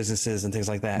running businesses and things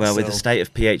like that. Well, with the state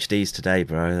of PhDs today,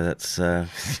 bro, that's.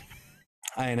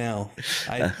 I know.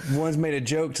 I once made a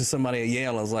joke to somebody at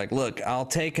Yale. I was like, look, I'll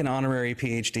take an honorary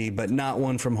PhD, but not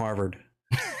one from Harvard.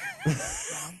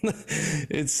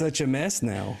 It's such a mess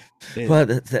now.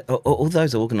 Well, all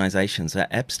those organizations are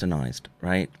Epsteinized,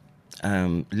 right?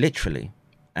 Literally.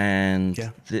 And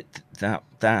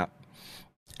that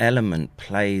element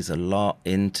plays a lot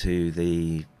into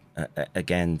the,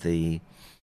 again, the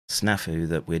snafu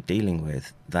that we're dealing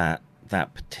with, that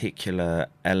particular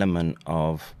element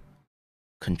of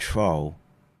control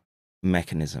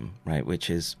mechanism, right, which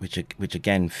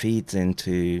again feeds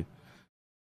into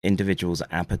individuals'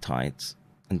 appetites,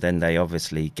 and then they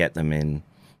obviously get them in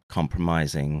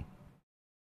compromising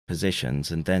positions,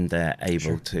 and then they're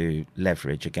able to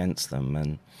leverage against them.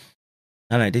 And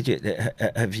I don't know,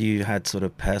 have you had sort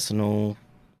of personal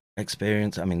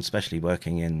experience? I mean, especially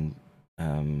working in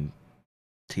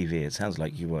TV, it sounds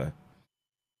like you were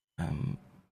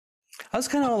I was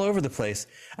kind of all over the place.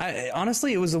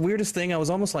 Honestly, it was the weirdest thing. I was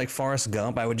almost like Forrest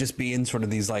Gump. I would just be in sort of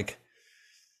these, like,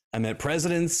 I met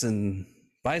presidents and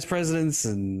vice presidents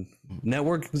and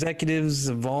network executives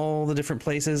of all the different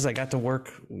places. I got to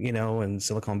work, you know, in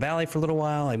Silicon Valley for a little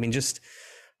while. I mean, just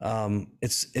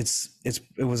it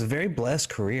was a very blessed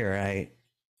career.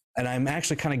 And I'm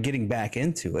actually kind of getting back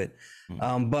into it.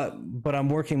 But I'm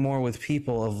working more with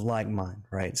people of like mind,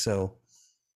 right? So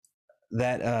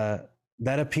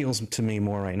that appeals to me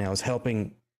more right now, is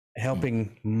helping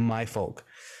my folk.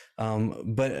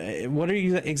 But what are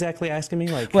you exactly asking me?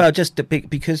 Like, well, just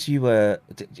because you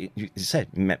said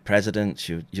you met presidents,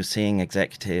 you're seeing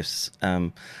executives.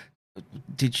 Were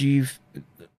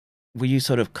you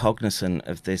sort of cognizant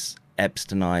of this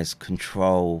Epsteinized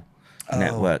control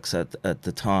networks at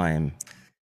the time?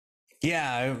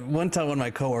 Yeah, one time one of my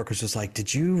coworkers was like,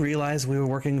 "Did you realize we were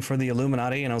working for the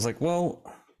Illuminati?" And I was like, "Well,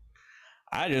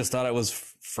 I just thought it was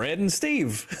Fred and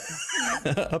Steve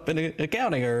up in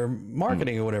accounting or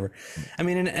marketing or whatever." I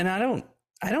mean, and I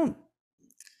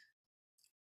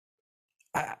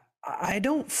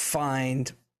don't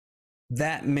find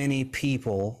that many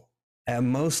people at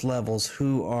most levels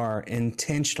who are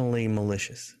intentionally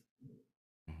malicious,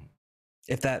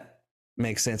 if that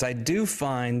makes sense. I do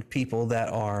find people that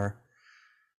are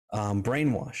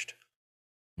brainwashed.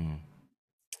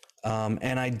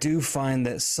 And I do find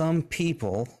that some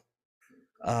people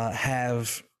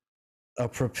have a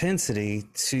propensity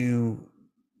to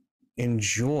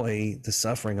enjoy the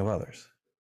suffering of others.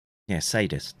 Yeah,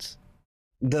 sadists.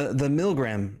 The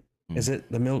Milgram, is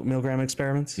it the Milgram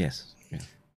experiments? Yes.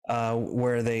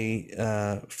 Where they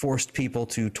forced people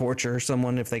to torture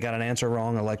someone if they got an answer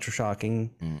wrong,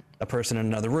 electroshocking a person in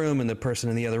another room, and the person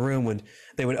in the other room would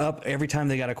up every time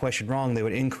they got a question wrong, they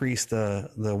would increase the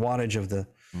wattage of the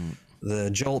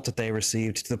jolt that they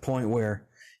received to the point where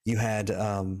you had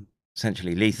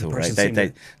essentially lethal, right?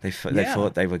 They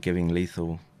thought they were giving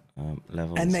lethal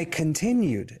levels, and they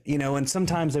continued, you know. And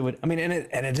sometimes they would, I mean, and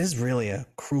it is really a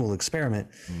cruel experiment.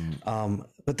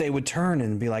 But they would turn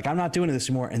and be like, "I'm not doing this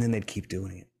anymore," and then they'd keep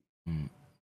doing it.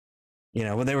 You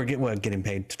know, well, they were getting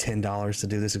paid $10 to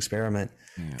do this experiment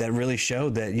that really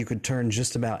showed that you could turn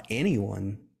just about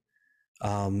anyone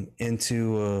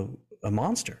into a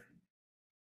monster.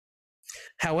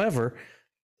 However,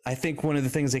 I think one of the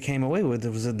things they came away with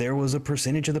was that there was a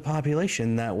percentage of the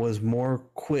population that was more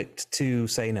quick to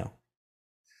say no.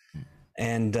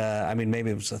 And I mean,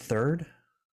 maybe it was a third.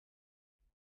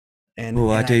 And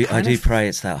I do pray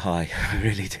it's that high. I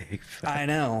really do. I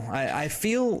know. I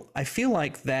feel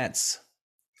like that's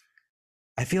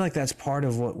part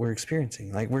of what we're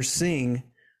experiencing. Like, we're seeing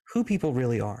who people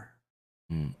really are.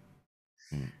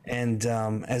 And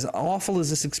as awful as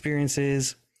this experience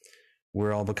is,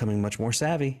 we're all becoming much more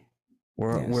savvy.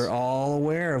 We're all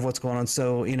aware of what's going on.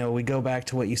 So, we go back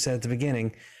to what you said at the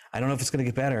beginning. I don't know if it's going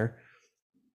to get better.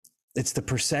 It's the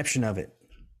perception of it.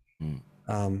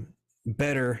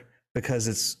 Better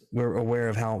because we're aware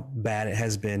of how bad it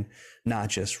has been, not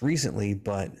just recently,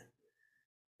 but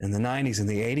in the 90s and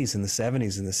the 80s and the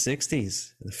 70s and the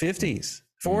 60s, the 50s,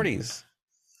 40s.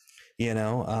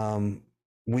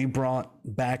 We brought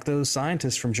back those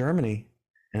scientists from Germany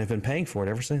and have been paying for it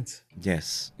ever since.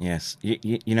 Yes.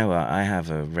 You know what? I have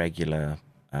a regular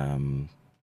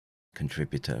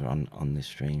contributor on this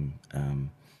stream.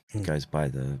 Goes by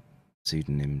the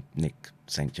pseudonym Nick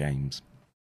St. James.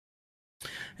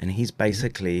 And he's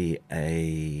basically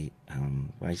he's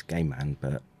a gay man,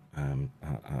 but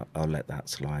I'll let that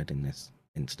slide in this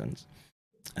instance.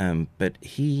 But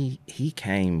he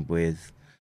came with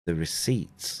the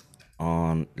receipts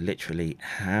on literally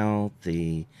how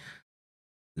the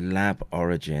lab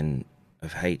origin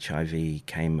of HIV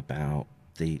came about,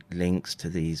 the links to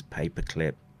these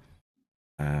paperclip.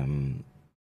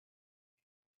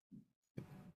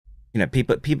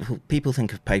 People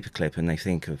think of paperclip and they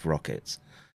think of rockets.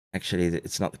 Actually,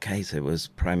 it's not the case. It was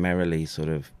primarily sort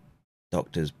of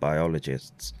doctors,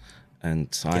 biologists, and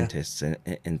scientists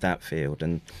in that field,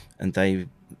 and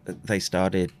they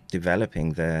started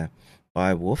developing their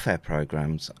biowarfare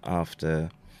programs after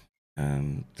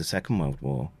the Second World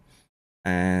War,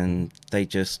 and they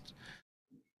just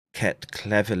kept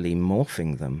cleverly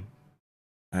morphing them.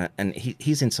 And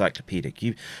he's encyclopedic.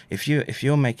 If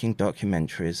you're making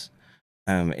documentaries,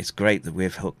 it's great that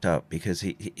we've hooked up, because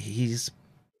he's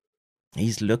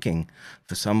looking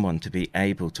for someone to be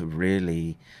able to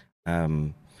really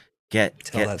get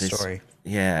that this story.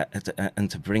 Yeah, and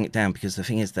to bring it down, because the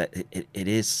thing is that it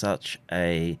is such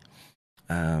a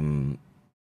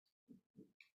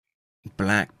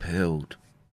black-pilled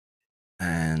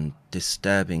and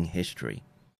disturbing history.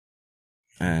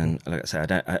 And like I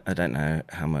said, I don't know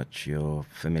how much you're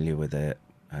familiar with it,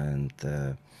 and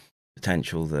the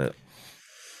potential that,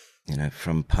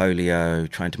 from polio,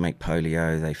 trying to make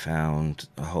polio, they found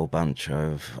a whole bunch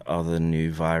of other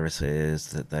new viruses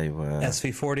that they were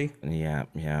SV40.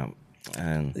 Yeah.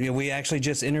 And we actually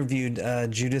just interviewed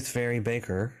Judith Ferry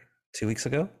Baker 2 weeks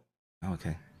ago.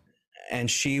 Okay. And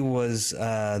she was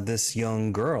this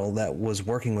young girl that was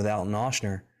working with Alton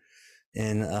Oshner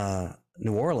in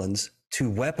New Orleans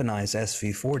to weaponize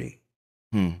SV40.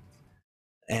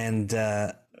 And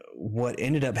what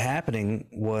ended up happening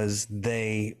was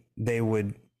they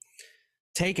would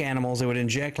take animals, they would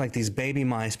inject like these baby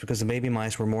mice, because the baby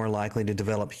mice were more likely to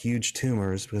develop huge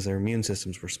tumors because their immune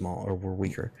systems were small or were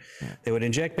weaker. They would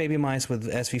inject baby mice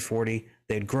with SV40.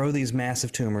 They'd grow these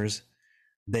massive tumors.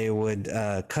 They would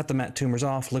cut the tumors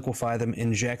off, liquefy them,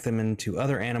 inject them into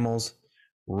other animals,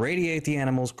 radiate the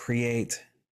animals, create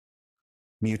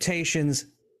mutations,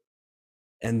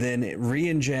 and then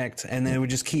re-inject, and then it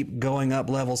would just keep going up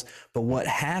levels. But what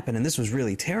happened, and this was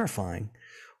really terrifying,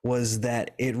 was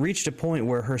that it reached a point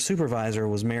where her supervisor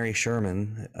was Mary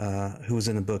Sherman, who was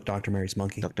in the book Dr. Mary's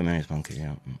Monkey. Dr. Mary's Monkey,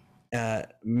 yeah.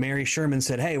 Mary Sherman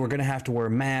said, hey, we're going to have to wear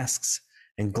masks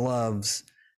and gloves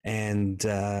and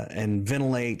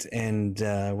ventilate, and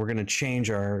we're going to change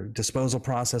our disposal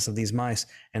process of these mice.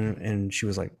 And she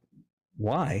was like,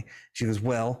 why? She goes,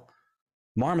 well,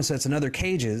 marmosets and other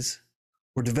cages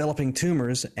were developing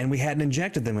tumors, and we hadn't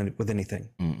injected them with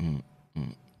anything.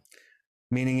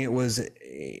 Meaning it was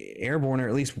airborne, or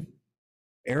at least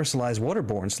aerosolized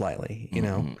waterborne slightly,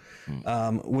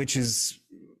 which is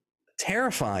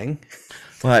terrifying.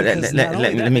 Well,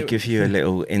 let me give you a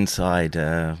little insight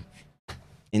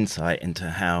into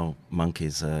how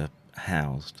monkeys are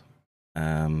housed.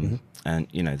 And,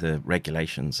 the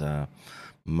regulations are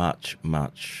much,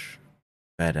 much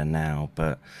better now,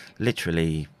 but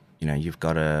literally, you've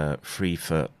got a 3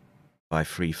 foot by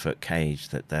 3 foot cage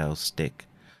that they'll stick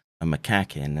a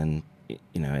macaque in, and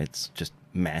it's just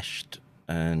meshed,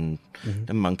 and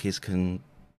the monkeys can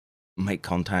make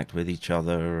contact with each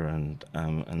other, and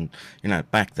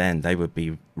back then they would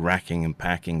be racking and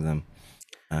packing them.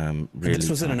 Really, this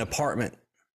was in an apartment,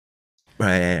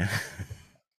 right?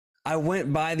 I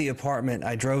went by the apartment.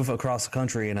 I drove across the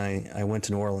country, and I went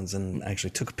to New Orleans and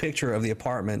actually took a picture of the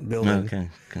apartment building. Okay.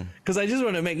 Because I just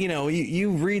want to make,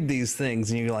 you read these things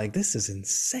and you're like, this is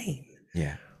insane.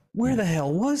 Yeah. Where the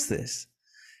hell was this?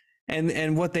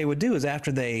 And what they would do is,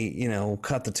 after they,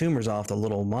 cut the tumors off the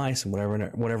little mice and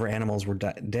whatever animals were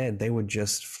dead, they would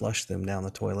just flush them down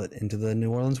the toilet into the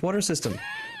New Orleans water system.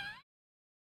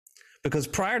 Because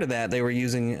prior to that, they were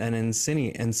using an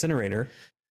incinerator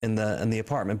in the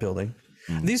apartment building,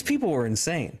 These people were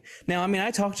insane. Now, I mean,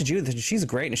 I talked to Judith, and she's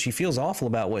great, and she feels awful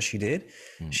about what she did.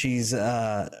 She's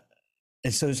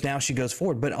and so now she goes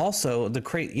forward. But also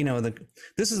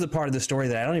this is the part of the story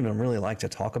that I don't even really like to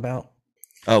talk about.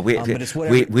 Oh, but it's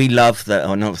whatever. we love that.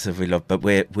 Oh, not that we love, but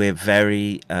we're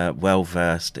very well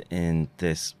versed in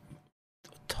this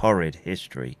torrid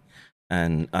history,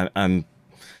 and I'm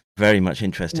very much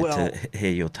interested to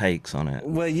hear your takes on it.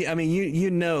 Well, I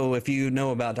mean, if you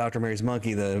know about Dr. Mary's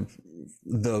monkey, the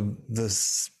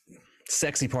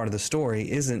sexy part of the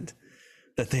story isn't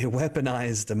that they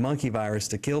weaponized the monkey virus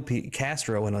to kill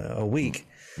Castro in a week,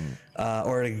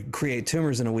 or to create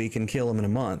tumors in a week and kill him in a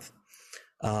month.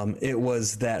 It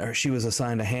was that she was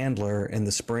assigned a handler in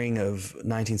the spring of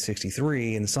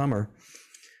 1963 in the summer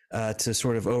to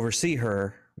sort of oversee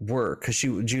her work, because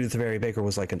Judith Vary Baker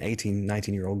was like an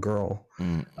 19-year-old girl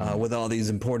with all these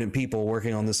important people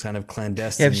working on this kind of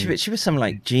clandestine. Yeah, she was some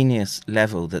like genius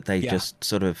level that they just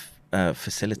sort of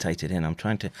facilitated in. I'm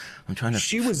trying to.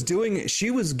 She was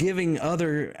giving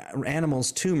other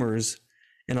animals tumors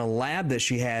in a lab that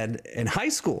she had in high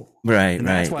school. Right, and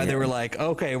that's why they were like,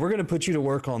 okay, we're going to put you to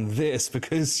work on this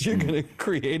because you're going to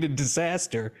create a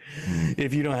disaster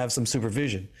if you don't have some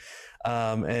supervision.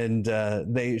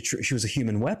 She was a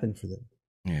human weapon for them.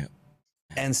 Yeah.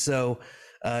 And so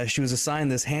she was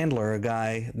assigned this handler, a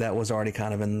guy that was already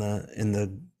kind of in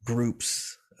the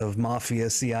groups of mafia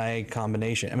CIA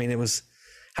combination. I mean, it was,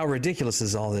 how ridiculous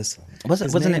is all this?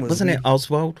 Wasn't it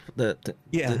Oswald? It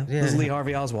was Lee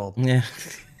Harvey Oswald. Yeah.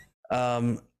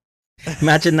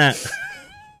 Imagine that.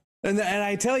 And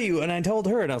I told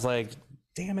her, and I was like,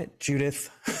 damn it,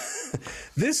 Judith.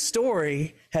 This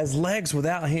story has legs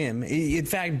without him. In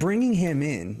fact, bringing him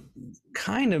in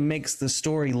kind of makes the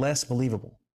story less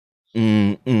believable.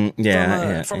 From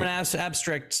an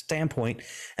abstract standpoint,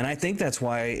 and I think that's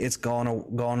why it's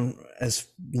gone as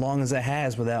long as it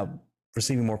has without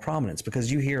receiving more prominence, because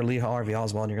you hear Lee Harvey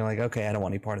Oswald and you're like, okay, I don't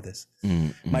want any part of this.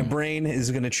 My brain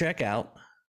is going to check out,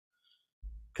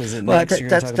 because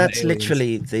that's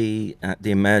literally the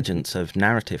emergence of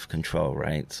narrative control,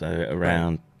 right? So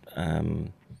around I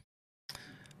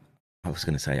was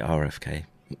going to say RFK,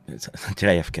 it's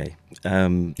JFK.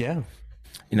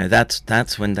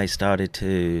 That's when they started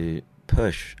to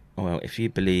push, well, if you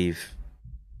believe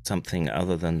something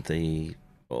other than the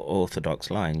orthodox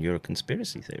line, you're a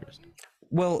conspiracy theorist.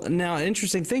 Well, now, an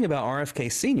interesting thing about RFK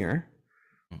Sr.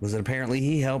 was that apparently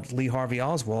he helped Lee Harvey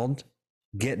Oswald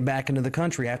get back into the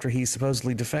country after he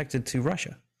supposedly defected to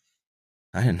Russia.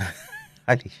 I don't know.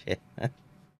 Holy shit.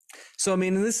 So, I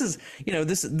mean, this is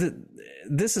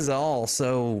all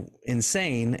so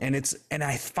insane, and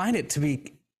I find it to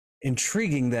be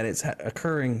intriguing that it's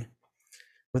occurring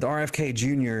with RFK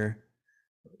Jr.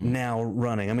 now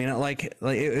running. I mean, like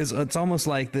it's almost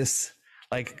like this,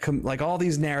 like all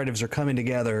these narratives are coming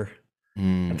together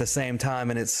at the same time,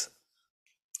 and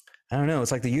I don't know,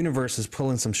 it's like the universe is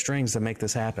pulling some strings to make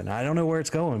this happen. I don't know where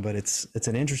it's going, but it's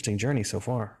an interesting journey so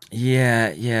far.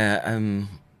 Yeah.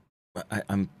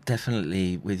 I'm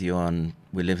definitely with you on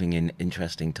we're living in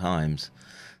interesting times.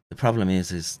 The problem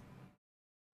is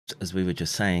as we were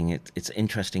just saying, it's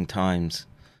interesting times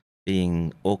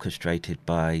being orchestrated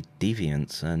by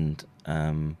deviants and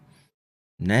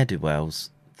ne'er-do-wells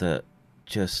that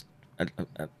just,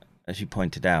 as you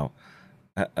pointed out,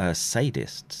 are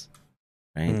sadists,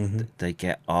 right? They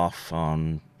get off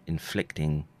on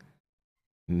inflicting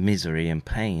misery and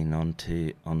pain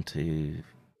onto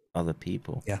other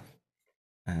people. Yeah.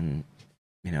 And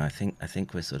I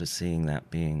think we're sort of seeing that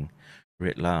being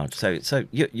writ large. So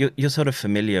you're sort of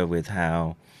familiar with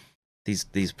how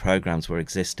these programs were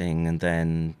existing, and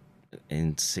then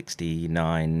in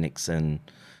 '69 Nixon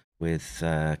with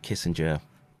Kissinger,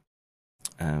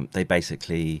 they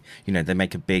basically they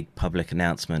make a big public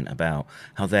announcement about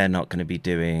how they're not going to be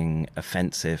doing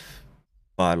offensive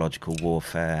biological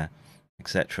warfare,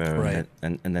 etc. Right.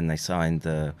 And then they signed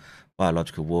the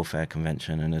Biological Warfare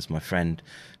Convention, and as my friend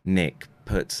Nick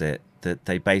puts it, that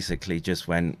they basically just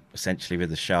went essentially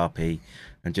with a Sharpie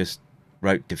and just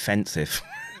wrote defensive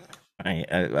right,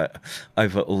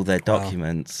 over all their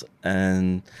documents.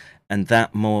 And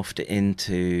that morphed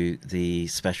into the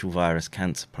Special Virus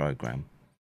Cancer Program.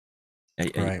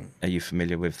 Are you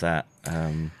familiar with that?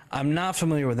 I'm not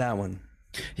familiar with that one.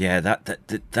 Yeah,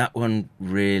 that one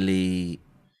really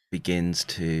begins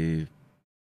to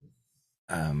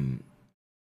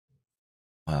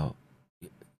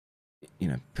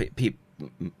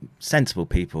sensible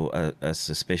people are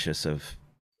suspicious of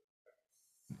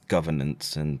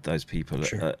governance, and those people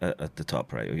are at the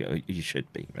top, right? You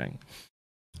should be, right?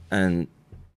 And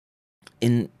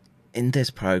in this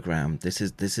program, this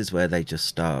is where they just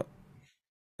start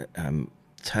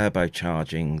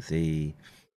turbocharging the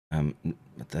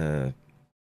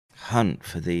hunt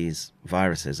for these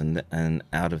viruses, and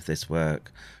out of this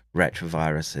work,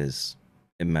 retroviruses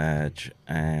emerge,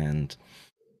 and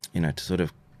to sort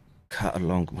of cut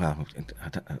along. Well,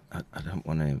 I don't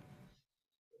want to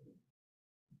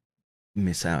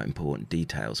miss out important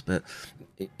details, but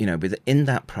within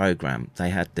that program, they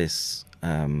had this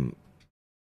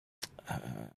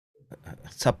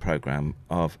sub-program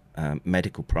of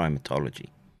medical primatology,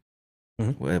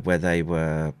 where they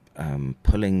were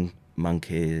pulling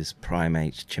monkeys,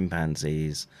 primates,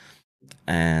 chimpanzees,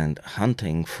 and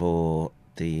hunting for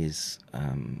these,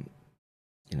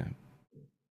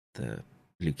 the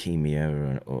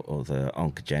leukemia or the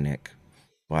oncogenic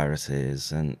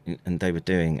viruses, and they were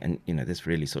doing, and this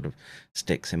really sort of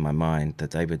sticks in my mind,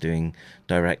 that they were doing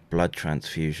direct blood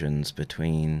transfusions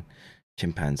between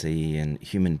chimpanzee and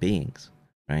human beings,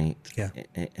 right? Yeah.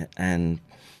 And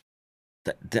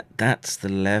that's the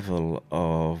level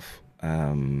of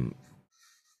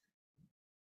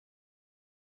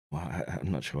well,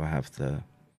 I'm not sure I have the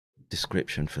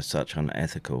description for such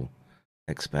unethical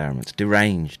experiments,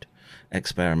 deranged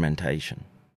experimentation.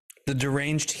 The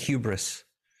deranged hubris.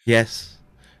 Yes,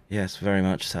 very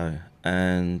much so.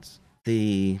 And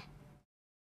the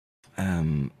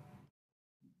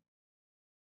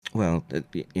well,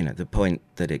 the point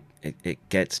that it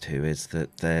gets to is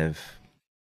that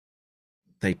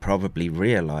they probably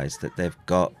realize that they've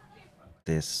got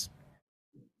this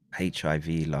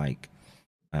HIV-like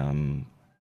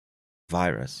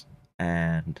virus,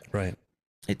 and Right.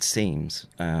 it seems,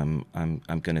 I'm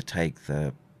going to take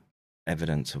the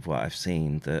evidence of what I've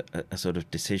seen, that a sort of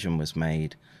decision was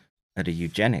made at a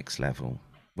eugenics level,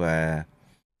 where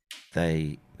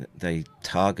they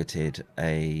targeted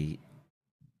a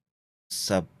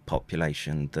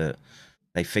subpopulation that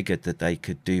they figured that they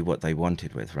could do what they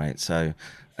wanted with, right? So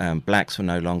blacks were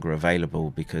no longer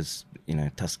available because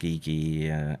Tuskegee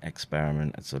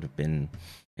experiment had sort of been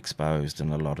exposed,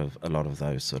 and a lot of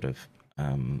those sort of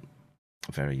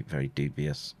very, very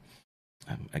dubious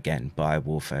again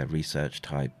biowarfare research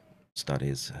type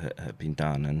studies have been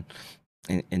done,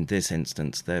 and in this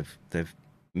instance they've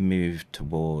moved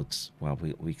towards, well,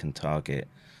 we can target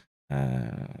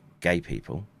gay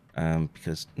people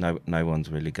because no one's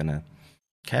really going to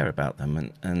care about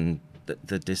them, and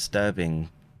the disturbing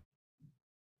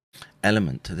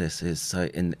element to this is, so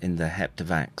in the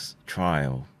Heptavax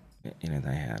trial,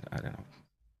 they had, I don't know,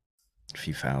 a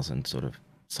few thousand sort of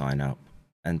sign up,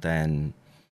 and then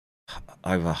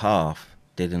over half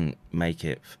didn't make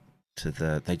it to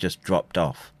they just dropped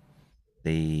off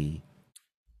the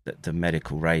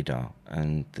medical radar,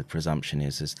 and the presumption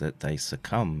is that they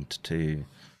succumbed to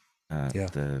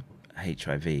the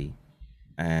HIV,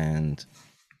 and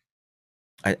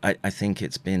I think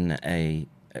it's been a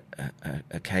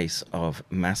case of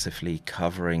massively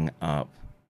covering up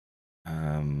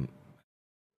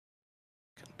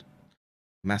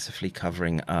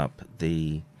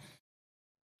the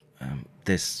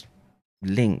this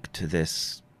link to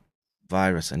this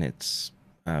virus and its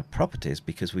properties,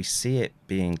 because we see it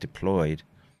being deployed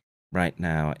right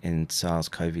now in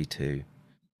SARS-CoV-2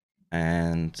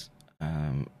 and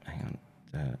hang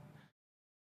on,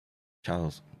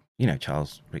 Charles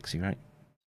Rixey, right?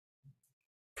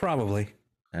 Probably.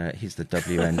 He's the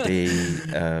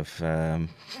WMD of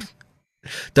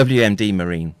WMD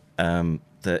Marine.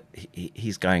 That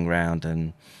he's going around,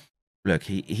 and look,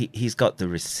 he's got the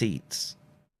receipts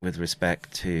with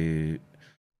respect to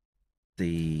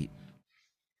the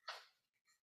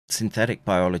synthetic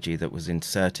biology that was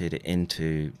inserted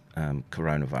into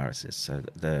coronaviruses, so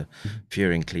the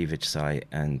furin cleavage site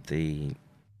and the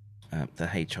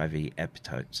HIV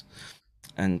epitopes.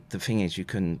 And the thing is,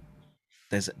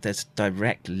 there's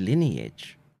direct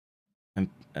lineage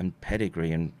and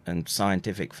pedigree and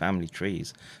scientific family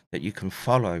trees that you can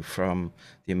follow from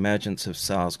the emergence of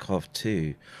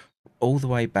SARS-CoV-2 all the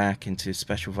way back into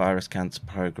Special Virus Cancer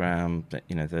Program,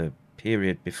 the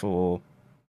period before,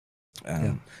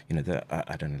 I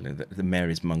don't know, the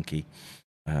Mary's monkey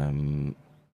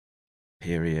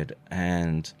period.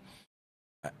 And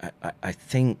I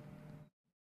think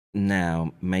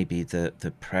now maybe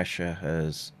the pressure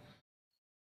has,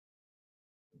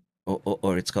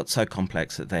 or it's got so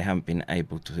complex that they haven't been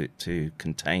able to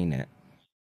contain it,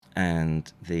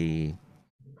 and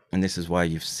this is why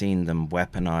you've seen them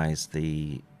weaponize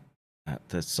the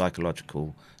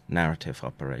psychological narrative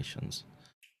operations.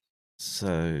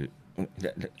 So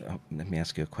let me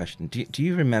ask you a question. Do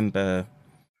you remember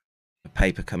a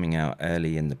paper coming out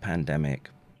early in the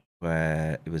pandemic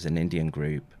where it was an Indian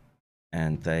group,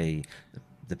 and the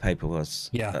paper was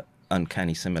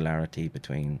uncanny similarity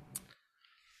between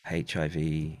HIV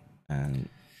and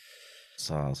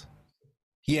SARS.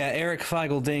 Yeah, Eric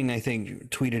Feigl-Ding, I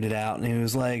think, tweeted it out, and he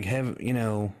was like,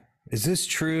 is this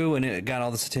true? And it got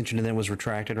all this attention, and then was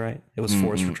retracted, right? It was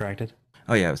forced retracted.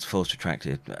 Oh yeah, it was forced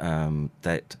retracted.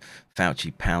 That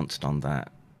Fauci pounced on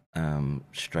that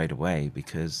straight away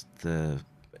because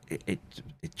it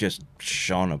just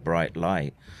shone a bright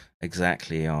light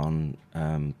exactly on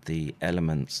the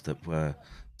elements that were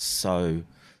so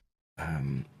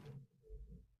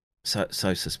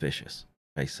suspicious,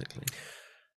 basically.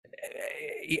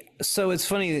 So it's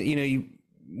funny that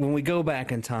when we go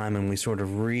back in time and we sort of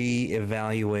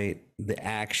reevaluate the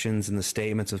actions and the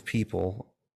statements of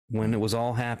people when it was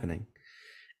all happening,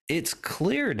 it's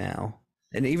clear now,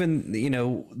 and even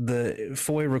the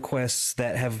FOIA requests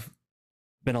that have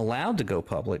been allowed to go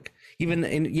public.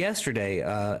 Even yesterday,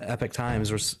 Epoch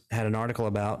Times had an article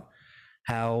about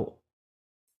how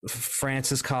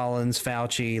Francis Collins,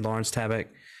 Fauci, Lawrence Tabak,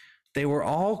 they were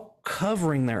all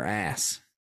covering their ass.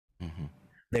 Mm-hmm.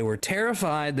 They were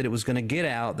terrified that it was going to get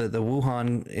out that the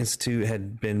Wuhan Institute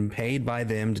had been paid by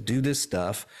them to do this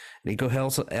stuff. And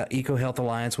EcoHealth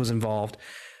Alliance was involved.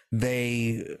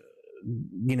 They,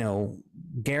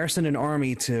 garrisoned an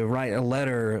army to write a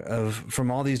letter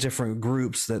from all these different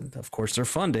groups that, of course, they're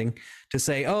funding to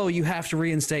say, oh, you have to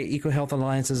reinstate EcoHealth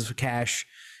Alliance's cash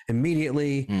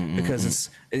immediately because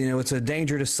it's a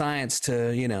danger to science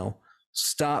to,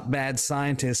 stop bad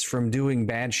scientists from doing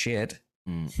bad shit.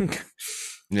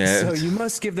 Yeah. So you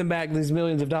must give them back these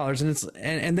millions of dollars,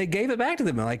 and they gave it back to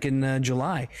them like in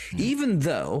July, even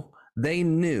though they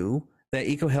knew that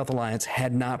EcoHealth Alliance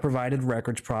had not provided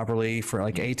records properly for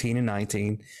like 18 and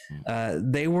 19.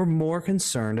 They were more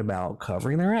concerned about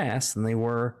covering their ass than they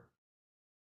were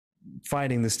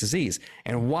fighting this disease.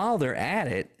 And while they're at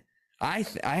it, I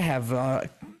have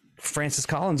Francis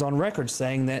Collins on record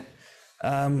saying that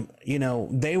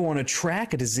they want to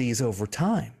track a disease over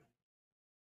time.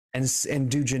 And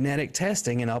do genetic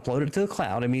testing and upload it to the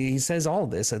cloud. I mean, he says all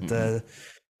of this at the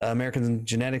American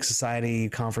Genetic Society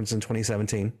conference in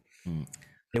 2017.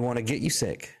 They want to get you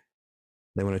sick.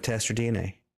 They want to test your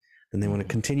DNA. And they want to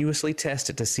continuously test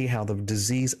it to see how the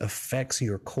disease affects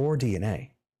your core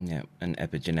DNA. Yeah, and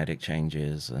epigenetic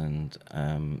changes. And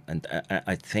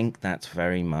I think that's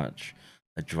very much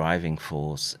a driving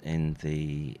force in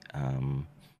the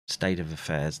state of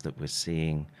affairs that we're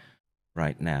seeing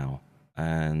right now.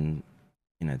 And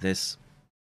this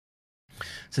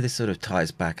sort of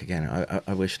ties back again.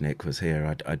 I wish Nick was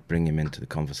here. I'd bring him into the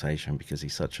conversation because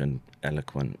he's such an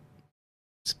eloquent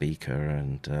speaker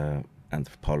and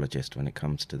anthropologist when it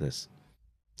comes to this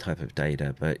type of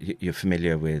data. But you're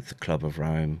familiar with the Club of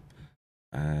Rome,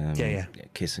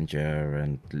 Kissinger,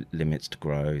 and limits to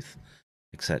growth,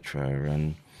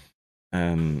 etc.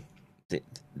 And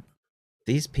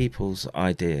these people's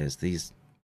ideas, these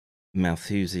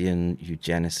Malthusian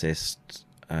eugenicist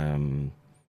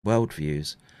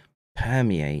worldviews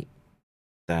permeate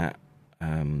that. I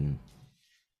don't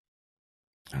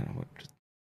know what.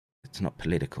 It's not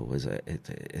political, is it?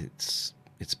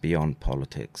 It's beyond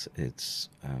politics. It's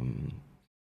I don't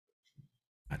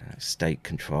know, state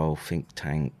control, think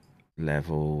tank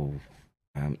level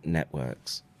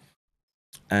networks.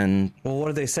 And what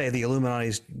do they say? The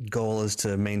Illuminati's goal is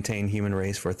to maintain human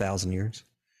race for 1,000 years.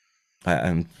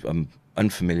 I'm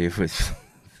unfamiliar with.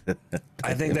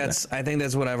 I think that's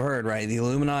what I've heard. Right, the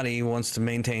Illuminati wants to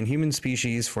maintain human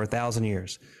species for 1,000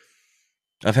 years.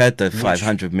 I've heard the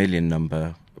 500 million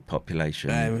number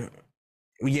population.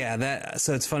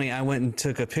 So it's funny. I went and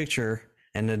took a picture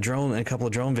and a couple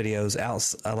of drone videos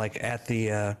out, like at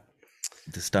the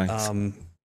stones,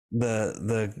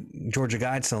 the Georgia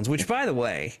Guidestones. Which, by the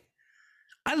way,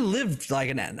 I lived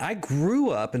I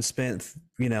grew up and spent,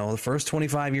 the first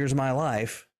 25 years of my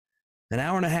life, an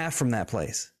hour and a half from that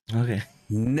place. Okay.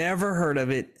 Never heard of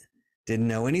it. Didn't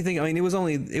know anything. I mean, it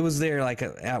was there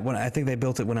when I think they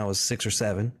built it when I was 6 or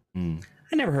 7.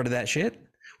 I never heard of that shit.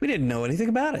 We didn't know anything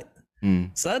about it.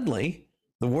 Suddenly,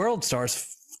 the world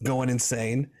starts going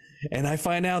insane. And I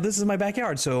find out this is my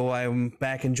backyard. So I'm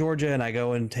back in Georgia and I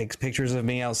go and take pictures of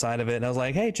me outside of it. And I was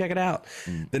like, hey, check it out.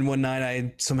 Then one night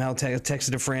I somehow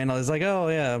texted a friend. I was like, oh,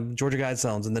 yeah, Georgia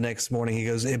Guidestones. And the next morning he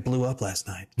goes, it blew up last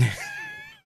night. And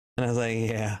I was like,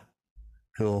 yeah,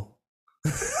 cool.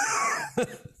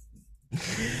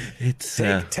 It's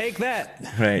take that,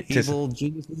 right? Evil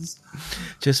geniuses.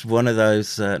 Just one of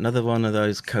those, another one of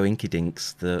those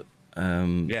coinkydinks that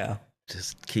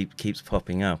just keeps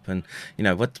popping up. And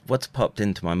what's popped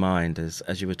into my mind is,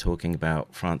 as you were talking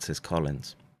about Francis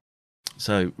Collins.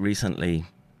 So recently,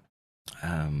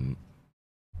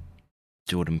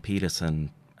 Jordan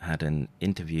Peterson had an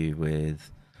interview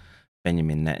with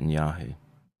Benjamin Netanyahu.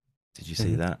 Did you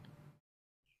see that?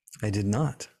 I did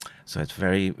not. So it's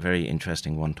very, very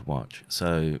interesting one to watch.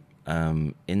 So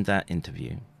in that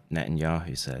interview,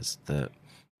 Netanyahu says that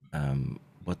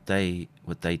what they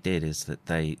did is that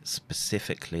they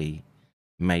specifically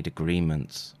made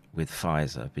agreements with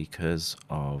Pfizer because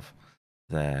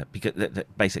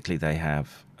basically they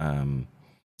have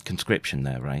conscription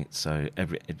there, right? So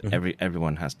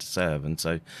everyone has to serve, and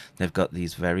so they've got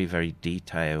these very, very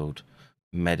detailed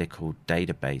medical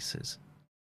databases,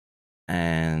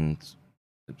 and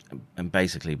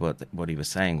basically what he was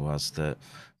saying was that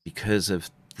because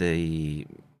of the,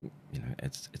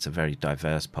 it's a very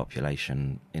diverse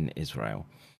population in Israel,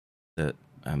 that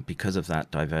because of that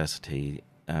diversity,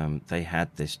 they had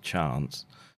this chance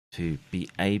to be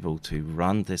able to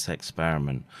run this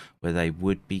experiment where they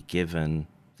would be given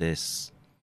this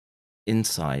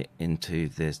insight into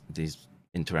these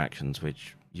interactions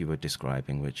which you were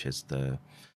describing, which is the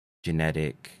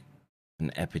genetic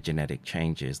and epigenetic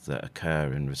changes that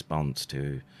occur in response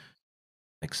to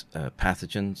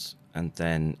pathogens and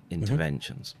then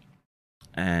interventions.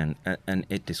 And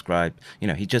it described,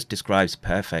 he just describes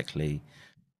perfectly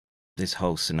this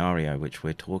whole scenario which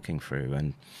we're talking through,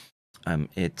 and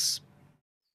it's,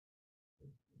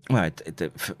 well,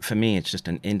 for me, it's just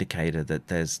an indicator that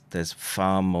there's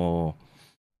far more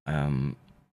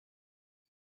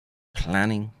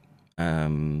planning,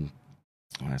 I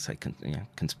say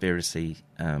conspiracy,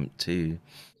 to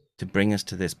bring us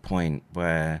to this point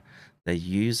where they're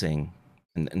using,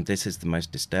 and this is the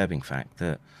most disturbing fact,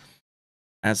 that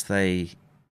as they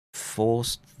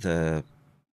forced the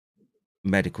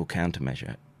medical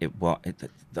countermeasure,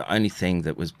 the only thing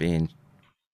that was being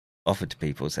offered to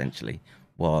people essentially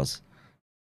was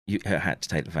you had to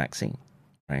take the vaccine,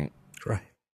 right? Right.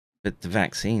 But the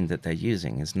vaccine that they're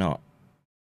using is not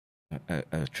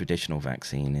a traditional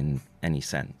vaccine in any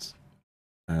sense.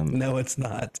 No, it's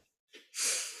not.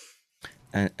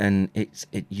 And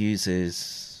it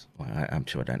uses, well, I'm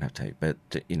sure I don't have to, but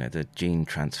the gene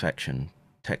transfection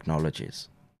technologies,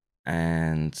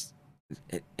 and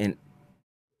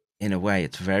in a way,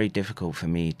 it's very difficult for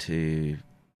me to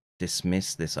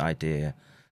dismiss this idea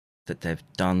that they've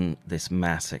done this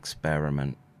mass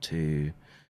experiment to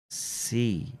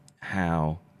see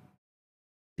how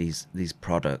these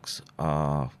products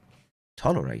are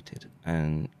tolerated,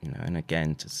 and and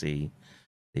again to see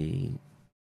the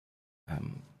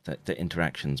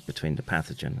interactions between the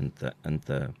pathogen and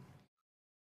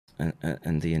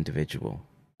the individual,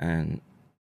 and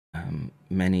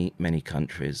many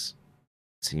countries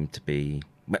seem to be,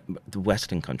 the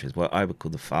Western countries, what I would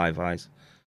call the Five Eyes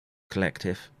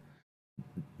collective.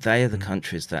 They are the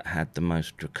countries that had the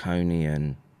most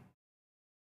draconian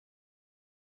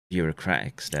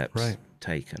bureaucratic steps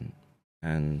taken,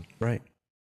 and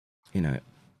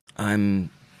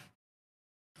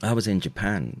I was in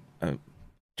Japan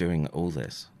during all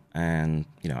this, and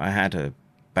I had a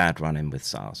bad run-in with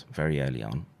SARS very early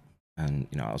on, and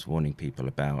I was warning people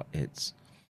about its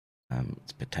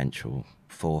potential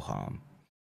for harm,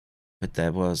 but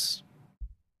there was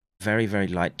very, very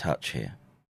light touch here.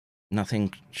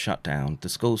 Nothing shut down. The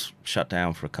schools shut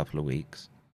down for a couple of weeks,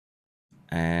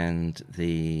 and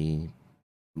the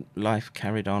life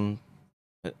carried on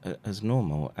as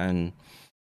normal. And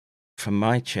from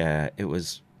my chair, it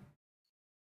was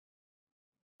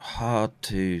hard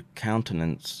to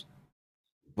countenance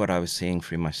what I was seeing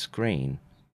through my screen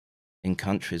in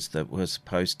countries that were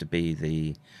supposed to be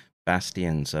the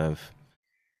bastions of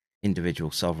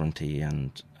individual sovereignty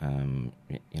and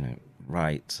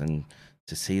rights, and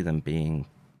to see them being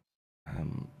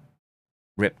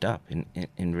ripped up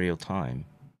in real time.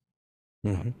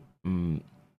 I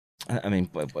mean,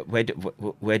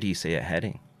 where do you see it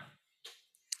heading?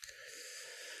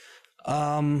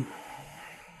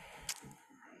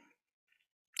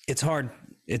 It's hard.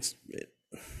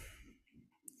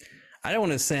 I don't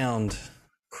want to sound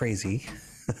crazy,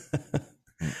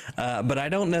 but I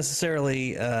don't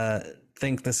necessarily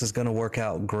think this is going to work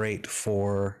out great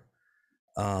for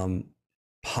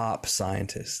pop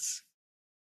scientists.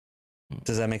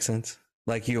 Does that make sense?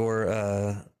 Like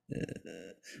the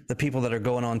people that are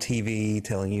going on TV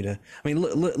telling you to, I mean,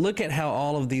 look at how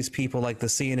all of these people, like the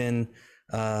CNN,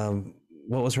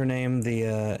 what was her name?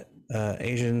 The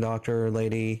Asian doctor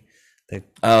lady.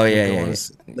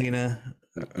 Lena.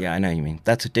 Yeah, I know you mean.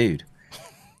 That's a dude.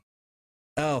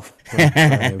 Oh,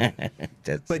 right.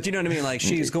 But you know what I mean? Like,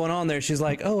 she's going on there. She's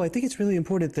like, "Oh, I think it's really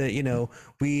important that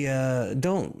we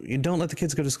don't let the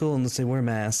kids go to school unless they wear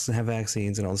masks and have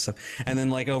vaccines and all this stuff." And then,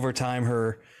 like, over time,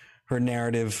 her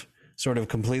narrative sort of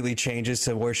completely changes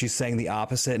to where she's saying the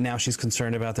opposite. Now she's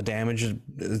concerned about the damage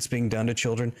that's being done to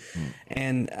children.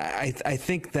 And I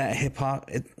think that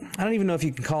I don't even know if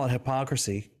you can call it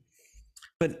hypocrisy,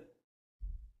 but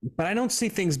I don't see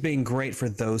things being great for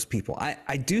those people.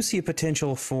 I do see a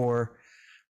potential for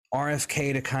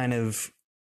RFK to kind of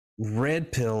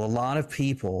red pill a lot of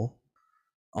people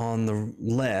on the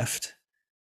left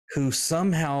who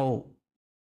somehow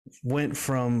went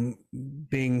from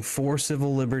being for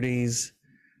civil liberties,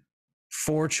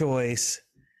 for choice,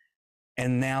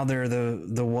 and now they're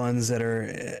the ones that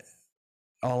are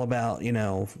all about,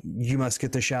 you must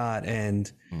get the shot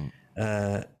and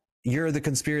you're the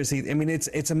conspiracy. I mean,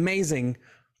 it's amazing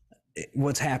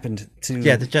what's happened to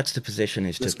the juxtaposition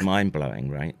is just mind-blowing,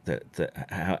 right? That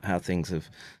how things have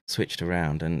switched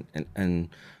around, and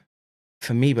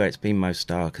for me where it's been most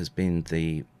stark has been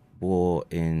the war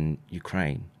in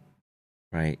Ukraine,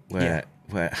 right? Where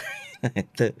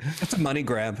it's a money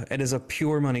grab. It is a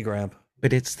pure money grab,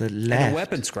 but it's the left and a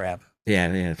weapons grab.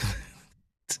 Well,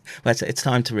 it's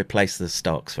time to replace the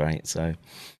stocks, right? So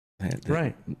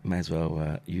right, may as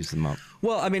well use them up.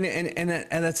 Well, I mean, and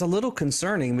that's a little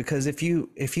concerning, because if you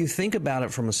think about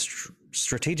it from a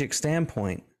strategic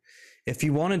standpoint, if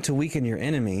you wanted to weaken your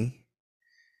enemy,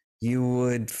 you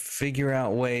would figure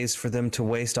out ways for them to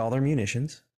waste all their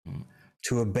munitions,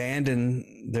 to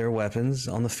abandon their weapons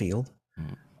on the field.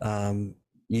 It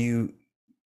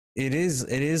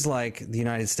is like the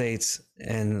United States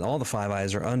and all the Five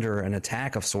Eyes are under an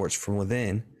attack of sorts from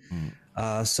within.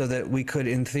 So that we could,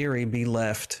 in theory, be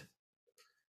left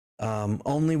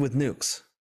only with nukes.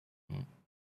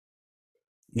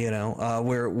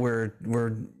 We're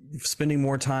spending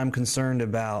more time concerned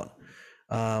about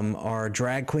are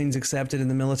drag queens accepted in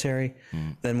the military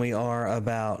than we are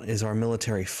about, is our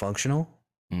military functional.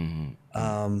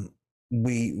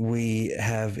 We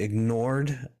have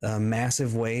ignored a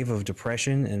massive wave of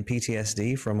depression and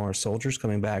PTSD from our soldiers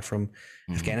coming back from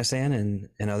Afghanistan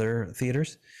and other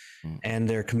theaters. And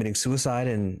they're committing suicide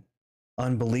in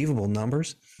unbelievable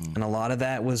numbers. And a lot of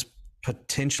that was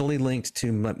potentially linked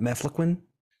to mefloquine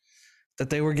that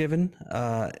they were given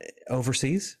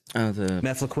overseas. The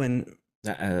mefloquine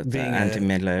being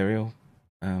anti-malarial.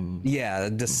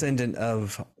 A descendant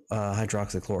of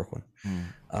hydroxychloroquine,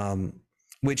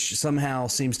 which somehow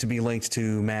seems to be linked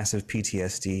to massive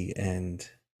PTSD. And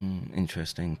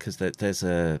interesting, because there's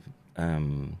a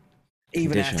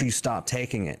even condition. After you stop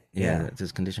taking it.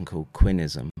 There's a condition called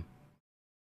quinism,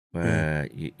 where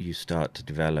you start to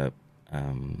develop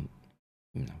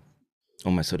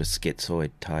almost sort of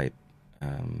schizoid type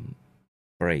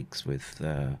breaks with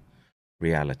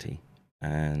reality,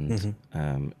 and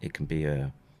it can be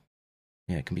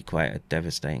quite a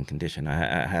devastating condition.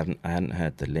 I hadn't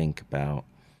heard the link about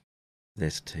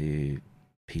this to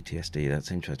PTSD.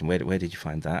 That's interesting. Where did you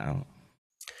find that out?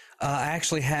 I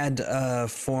actually had a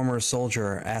former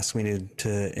soldier ask me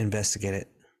to investigate it.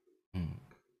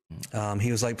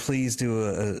 He was like, "Please do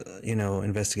a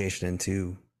investigation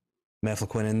into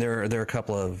mefloquine." And there are a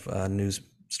couple of news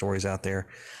stories out there.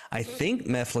 I think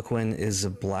mefloquine is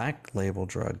a black label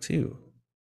drug too,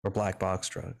 or black box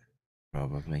drug.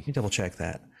 Probably. You double check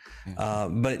that.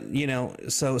 But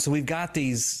so we've got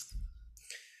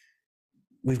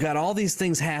all these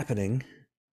things happening.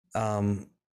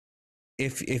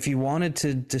 If you wanted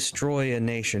to destroy a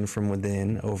nation from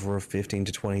within over a 15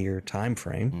 to 20 year time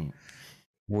frame,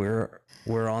 we're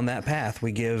on that path.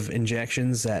 We give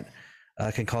injections that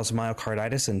can cause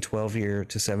myocarditis in 12-year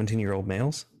to 17-year-old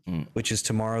males, which is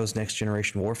tomorrow's next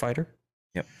generation warfighter.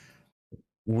 Yep.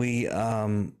 We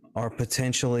are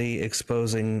potentially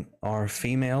exposing our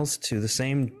females to the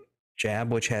same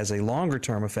jab, which has a longer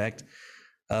term effect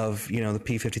of the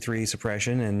P53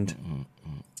 suppression and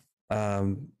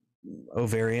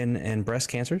ovarian and breast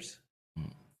cancers.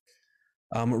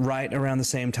 Right around the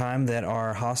same time that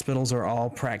our hospitals are all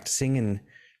practicing and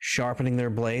sharpening their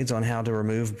blades on how to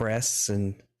remove breasts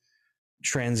and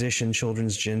transition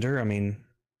children's gender. I mean,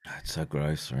 that's so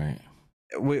gross, right?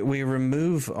 We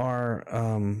remove our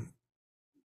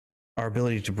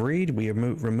ability to breed. We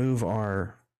remove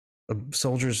our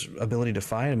soldiers' ability to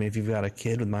fight. I mean, if you've got a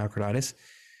kid with myocarditis,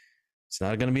 it's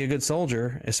not going to be a good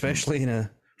soldier, especially in a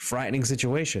frightening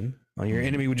situation. Your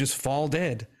enemy would just fall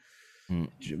dead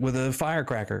with a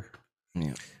firecracker.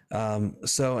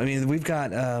 So I mean, we've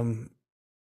got a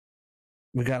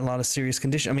lot of serious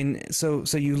condition. I mean, so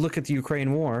you look at the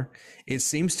Ukraine war, it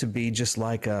seems to be just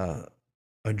like a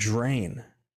drain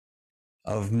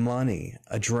of money,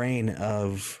 a drain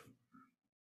of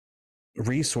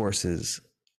resources,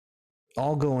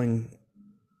 all going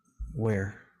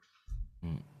where?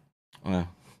 Well,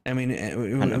 I mean,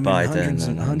 Biden hundreds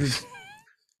and and hundreds.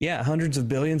 Yeah, hundreds of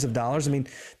billions of dollars. I mean,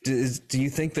 do you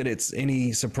think that it's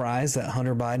any surprise that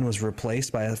Hunter Biden was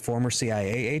replaced by a former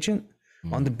CIA agent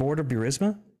on the board of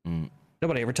Burisma?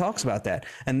 Nobody ever talks about that.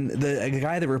 And the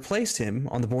guy that replaced him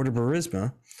on the board of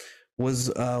Burisma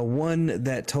was one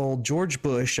that told George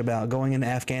Bush about going into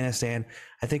Afghanistan.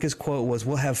 I think his quote was,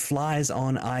 "We'll have flies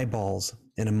on eyeballs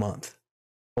in a month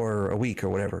or a week or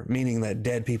whatever," meaning that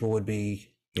dead people would be.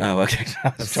 Oh, okay.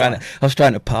 I was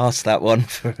trying to pass that one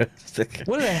for a second.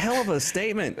 What a hell of a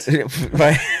statement!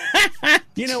 Right.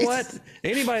 You know what?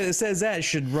 Anybody that says that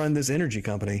should run this energy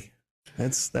company.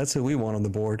 That's who we want on the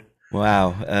board.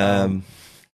 Wow.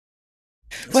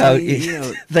 So,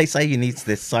 they say you need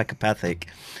this psychopathic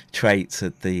traits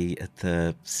at the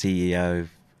CEO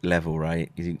level, right?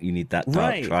 You need that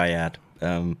dark triad.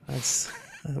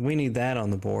 We need that on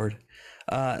the board.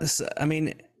 So, I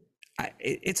mean,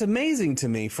 it's amazing to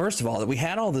me, first of all, that we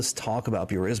had all this talk about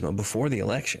Burisma before the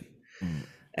election,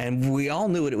 and we all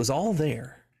knew it. It was all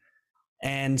there.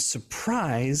 And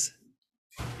surprise,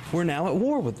 we're now at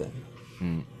war with them.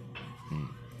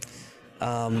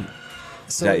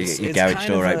 So your garage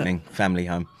door opening, family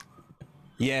home.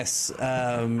 Yes,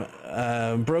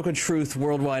 Broken Truth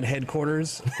Worldwide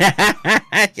Headquarters.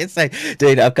 Yes,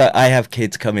 dude, I have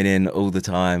kids coming in all the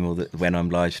time, when I'm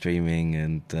live streaming,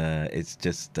 and it's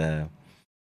just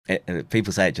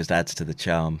people say it just adds to the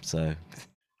charm. So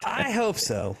I hope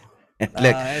so.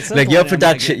 look, your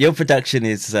production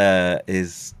is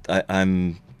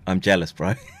I'm jealous,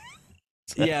 bro.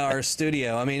 Yeah, our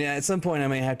studio. I mean, at some point I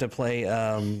may have to play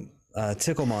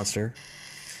Tickle Monster.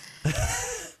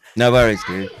 No worries,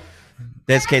 dude.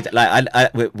 There's kids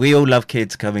we all love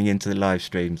kids coming into the live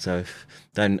stream, so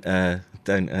don't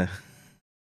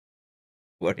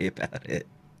worry about it.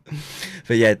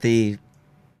 But yeah, the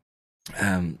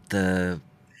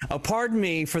oh, pardon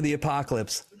me for the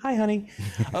apocalypse. Hi, honey.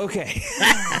 Okay,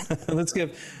 let's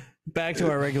get back to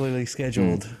our regularly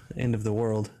scheduled end of the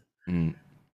world.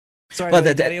 Sorry, well,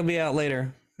 Daddy will be out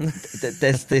later.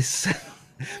 There's this,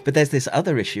 but there's this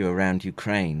other issue around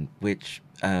Ukraine, which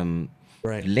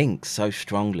links so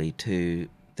strongly to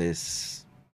this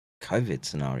COVID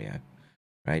scenario,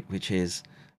 right? Which is,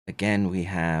 again, we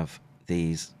have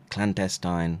these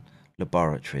clandestine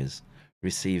laboratories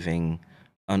receiving,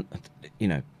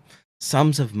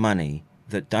 sums of money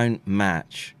that don't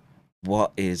match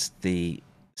what is the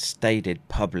stated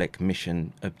public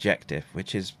mission objective,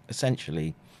 which is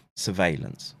essentially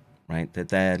surveillance, right? That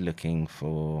they're looking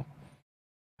for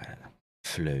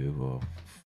flu or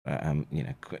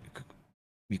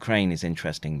Ukraine is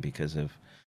interesting because of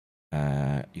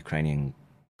Crimean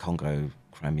Congo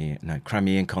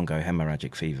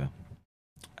hemorrhagic fever,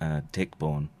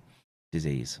 tick-borne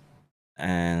disease.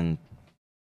 And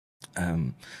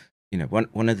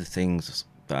one of the things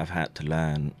that I've had to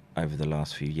learn over the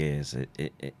last few years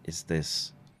is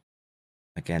this,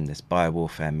 again, this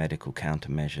biowarfare medical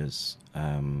countermeasures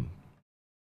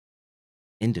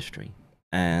industry.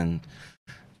 And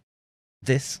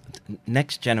this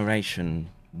next generation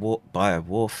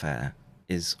biowarfare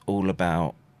is all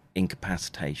about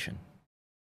incapacitation,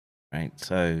 right?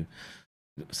 So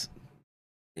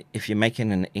if you're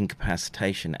making an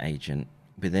incapacitation agent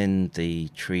within the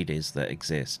treaties that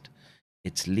exist,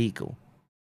 it's legal,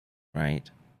 right?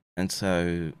 And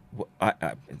so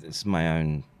this is my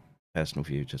own personal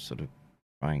view, just sort of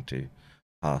trying to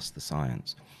pass the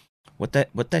science. What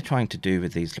they're trying to do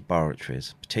with these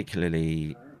laboratories,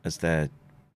 particularly as they're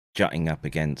jutting up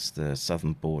against the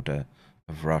southern border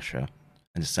of Russia,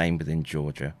 and the same within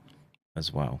Georgia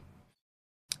as well,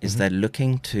 is they're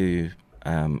looking to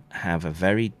have a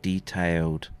very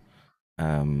detailed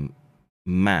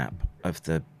map of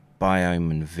the biome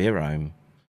and virome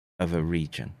of a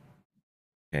region.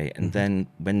 Okay, and then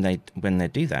when they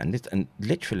do that, and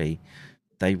literally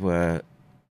they were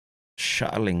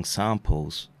shuttling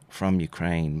samples from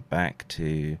Ukraine back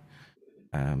to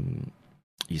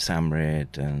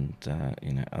USAMRIID and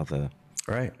other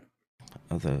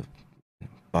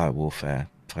biowarfare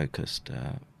focused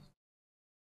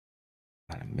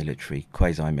military,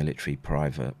 quasi-military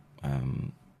private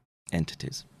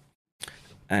entities.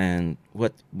 And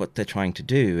what they're trying to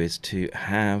do is to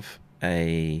have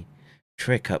a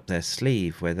trick up their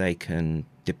sleeve where they can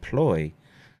deploy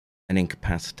an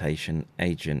incapacitation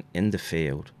agent in the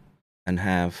field and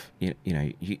have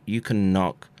you can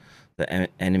knock the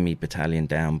enemy battalion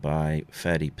down by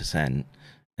 30%,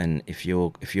 and if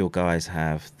your guys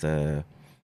have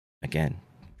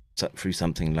through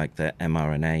something like the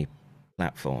mRNA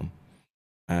platform,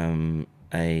 an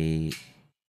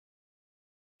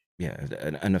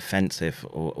offensive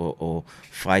or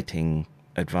fighting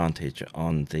advantage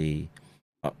on the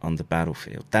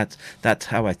battlefield. That's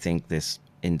how I think this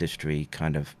industry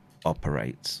kind of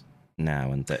operates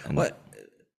now. But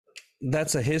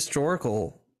that's a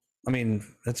historical. I mean,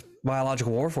 that's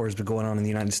biological warfare has been going on in the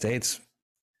United States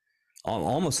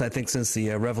almost, I think, since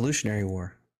the Revolutionary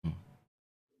War,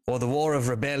 or the War of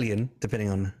Rebellion, depending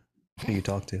on who you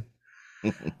talk to.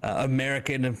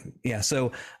 American, yeah.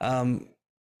 So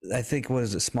I think,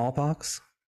 was it smallpox?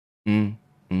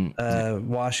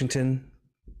 Washington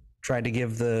tried to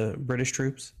give the British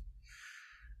troops.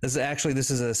 This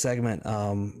is a segment.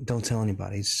 Don't tell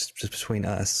anybody. It's just between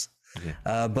us.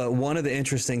 Yeah. But one of the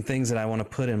interesting things that I want to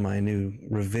put in my new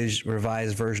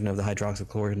revised version of the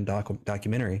hydroxychloroquine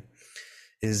documentary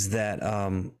is that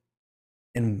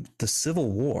in the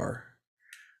Civil War,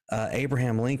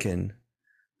 Abraham Lincoln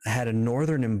had a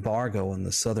northern embargo on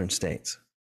the southern states.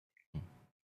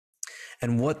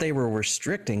 And what they were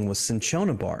restricting was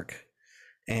cinchona bark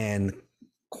and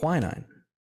quinine,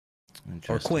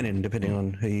 or quinine, depending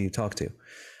on who you talk to,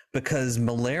 because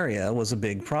malaria was a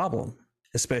big problem,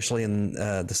 especially in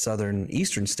the southern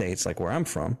eastern states, like where I'm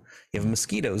from. You have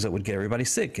mosquitoes that would get everybody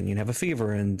sick, and you'd have a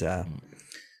fever, and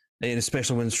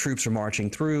especially when troops are marching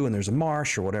through and there's a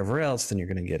marsh or whatever else, then you're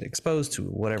going to get exposed to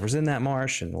whatever's in that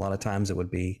marsh, and a lot of times it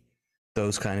would be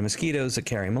those kind of mosquitoes that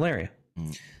carry malaria.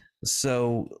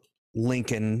 So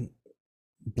Lincoln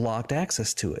blocked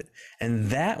access to it, and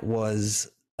that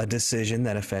was a decision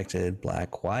that affected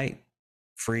black, white,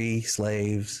 free,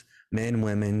 slaves, men,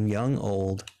 women, young,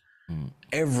 old.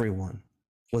 Everyone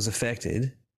was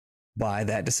affected by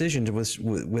that decision to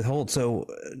withhold. So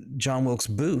John Wilkes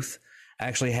Booth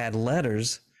actually had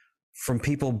letters from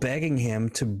people begging him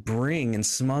to bring and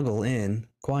smuggle in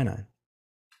quinine.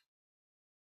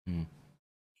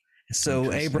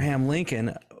 So Abraham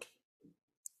Lincoln,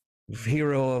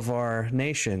 hero of our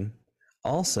nation,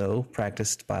 also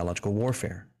practiced biological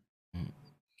warfare.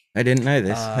 I didn't know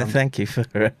this. Thank you for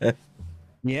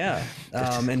yeah.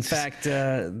 In fact,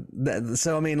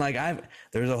 so I mean, like,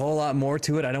 there's a whole lot more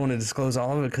to it. I don't want to disclose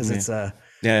all of it because it's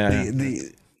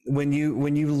when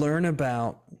you learn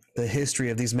about the history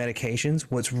of these medications,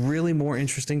 what's really more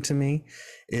interesting to me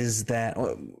is that,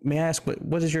 may I ask,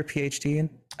 what is your PhD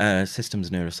in?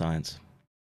 Systems neuroscience.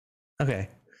 Okay.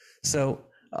 So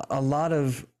a lot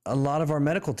of our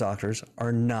medical doctors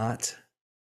are not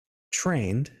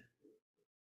trained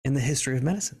in the history of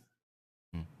medicine.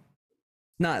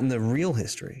 Not in the real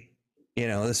history,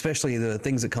 especially the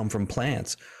things that come from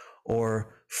plants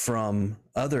or from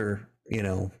other,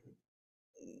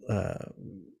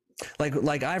 like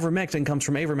ivermectin comes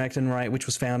from avermectin, right, which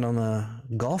was found on a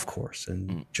golf course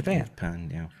in Japan.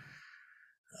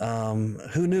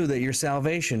 Who knew that your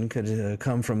salvation could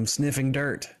come from sniffing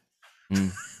dirt?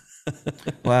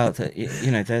 Well,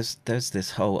 there's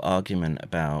this whole argument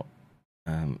about,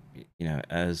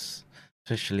 as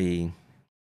especially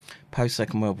post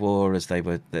Second World War, as they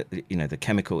were, the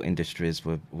chemical industries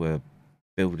were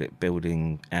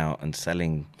building out and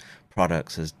selling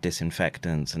products as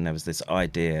disinfectants, and there was this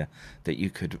idea that you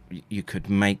could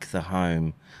make the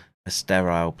home a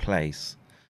sterile place.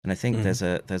 And I think there's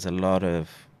a lot of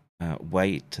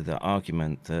weight to the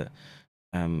argument that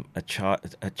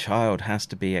a child has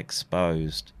to be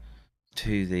exposed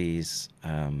to these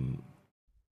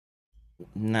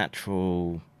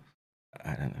natural,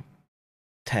 I don't know,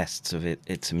 tests of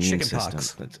its immune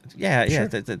system.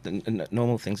 The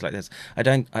normal things like this.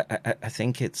 I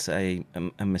think it's a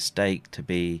mistake to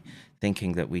be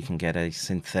thinking that we can get a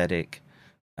synthetic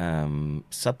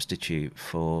substitute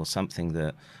for something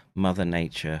that Mother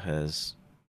Nature has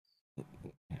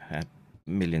had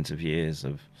millions of years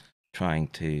of trying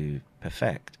to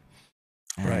perfect.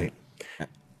 Right.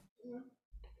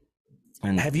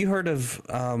 And have you heard of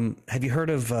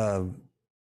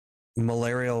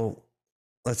malarial?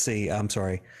 Let's see. I'm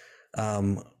sorry.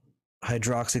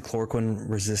 Hydroxychloroquine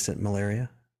resistant malaria,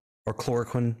 or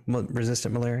chloroquine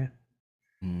resistant malaria?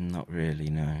 Not really,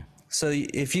 no. So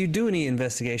if you do any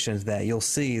investigations of that, you'll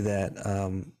see that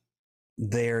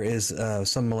there is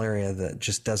some malaria that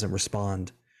just doesn't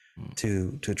respond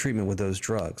to treatment with those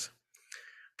drugs.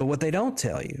 But what they don't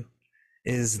tell you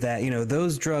is that,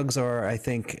 those drugs are, I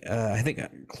think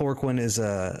chloroquine is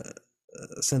a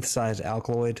synthesized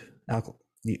alkaloid.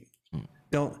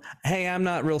 Hey, I'm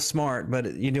not real smart,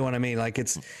 but you know what I mean? Like,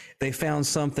 they found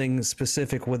something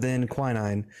specific within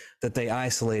quinine that they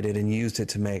isolated and used it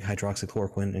to make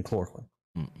hydroxychloroquine and chloroquine.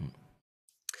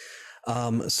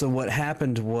 So what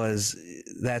happened was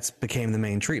that became the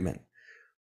main treatment.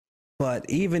 But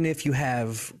even if you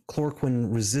have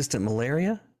chloroquine resistant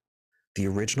malaria, the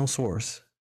original source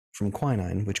from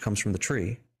quinine, which comes from the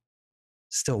tree,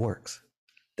 still works.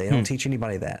 They don't teach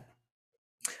anybody that.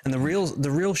 And the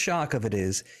real shock of it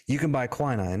is you can buy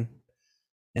quinine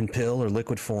in pill or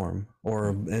liquid form or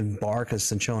in bark as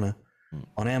cinchona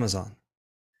on Amazon.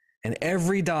 And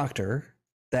every doctor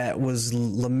that was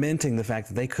lamenting the fact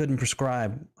that they couldn't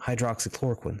prescribe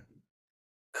hydroxychloroquine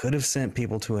could have sent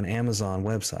people to an Amazon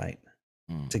website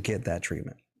to get that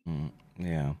treatment.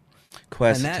 Yeah.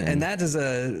 And that is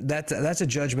that's a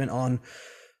judgment on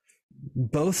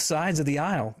both sides of the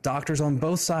aisle. Doctors on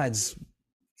both sides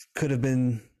could have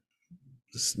been,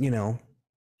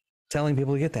 telling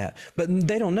people to get that, but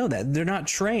they don't know that. They're not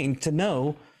trained to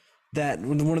know that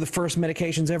one of the first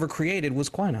medications ever created was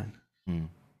quinine. Yeah.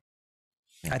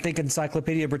 I think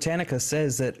Encyclopedia Britannica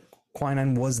says that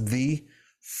quinine was the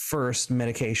first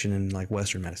medication in like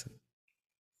Western medicine.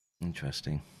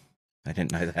 Interesting. I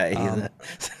didn't know that either.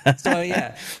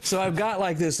 So I've got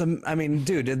like this. I mean,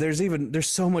 dude, there's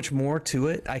so much more to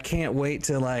it. I can't wait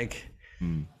to like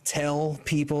tell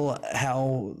people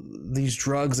how these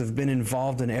drugs have been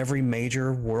involved in every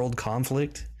major world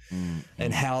conflict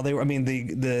and how they were. I mean,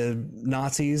 the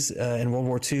Nazis in World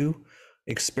War II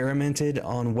experimented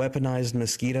on weaponized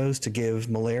mosquitoes to give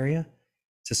malaria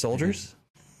to soldiers.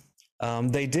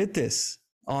 They did this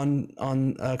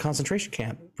on concentration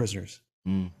camp prisoners.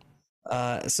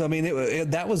 So I mean,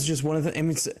 that was just one of the. I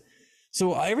mean,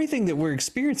 so everything that we're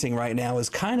experiencing right now is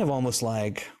kind of almost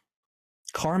like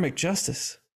karmic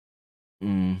justice.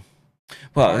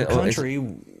 Well,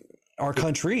 our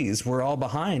countries were all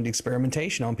behind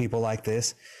experimentation on people like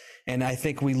this, and I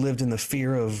think we lived in the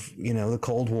fear of the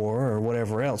Cold War or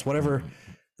whatever else, whatever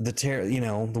the terror,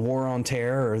 the war on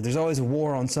terror. Or there's always a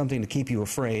war on something to keep you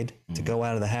afraid to go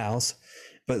out of the house.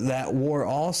 But that war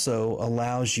also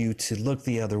allows you to look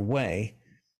the other way.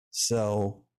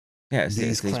 So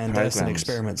these clandestine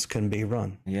experiments can be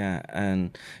run. Yeah.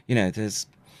 And, there's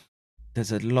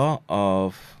a lot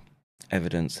of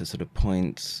evidence that sort of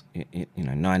points,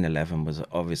 9/11 was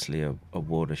obviously a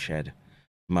watershed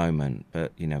moment.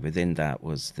 But, within that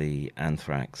was the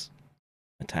anthrax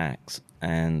attacks.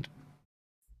 And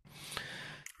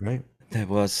there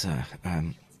was...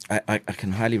 I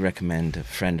can highly recommend a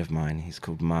friend of mine. He's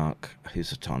called Mark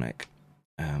Husatonic.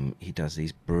 He does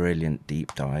these brilliant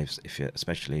deep dives,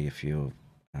 especially if you're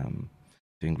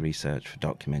doing research for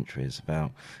documentaries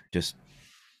about just,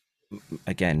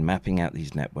 again, mapping out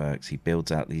these networks. He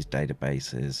builds out these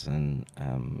databases and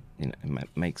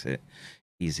makes it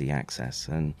easy access.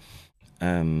 And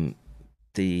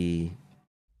there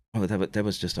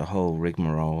was just a whole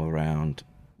rigmarole around,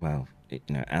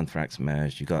 anthrax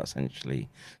emerged. You got essentially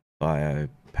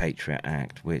Bio-Patriot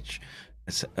Act, which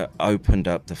opened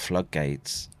up the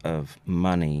floodgates of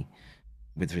money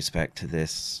with respect to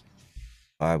this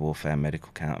biowarfare,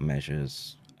 medical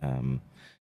countermeasures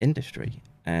industry.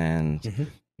 And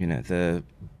the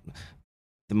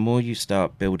more you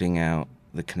start building out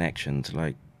the connections,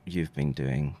 like you've been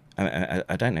doing,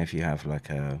 I don't know if you have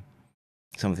like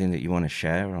something that you want to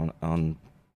share on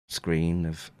screen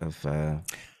of.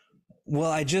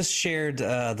 Well, I just shared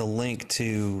the link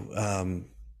to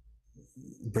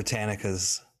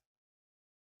Britannica's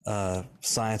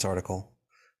science article,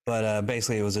 but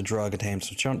basically it was a drug contained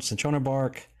cinchona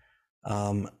bark.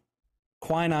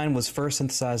 Quinine was first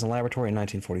synthesized in a laboratory in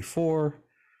 1944.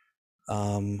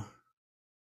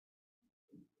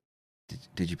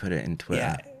 Did you put it in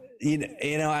Twitter?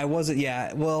 Yeah, I wasn't.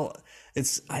 Yeah, well,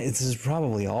 this is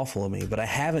probably awful of me, but I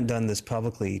haven't done this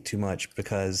publicly too much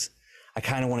because I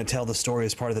kind of want to tell the story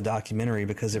as part of the documentary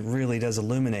because it really does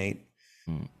illuminate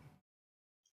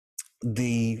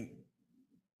the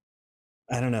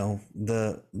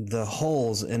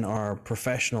holes in our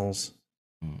professionals'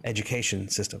 education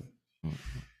system.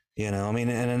 I mean,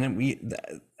 and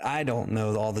I don't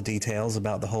know all the details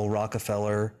about the whole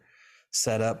Rockefeller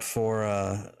setup for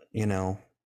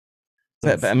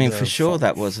but I mean, for sure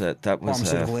that was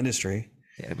pharmaceutical industry.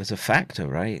 Yeah, it was a factor,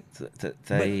 right? That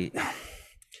they.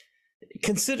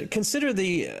 Consider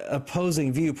the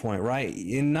opposing viewpoint, right?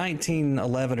 In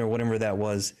 1911 or whatever that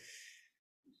was,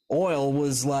 oil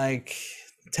was like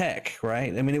tech,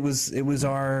 right? I mean, it was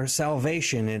our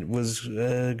salvation. It was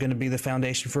going to be the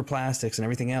foundation for plastics and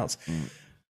everything else.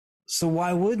 So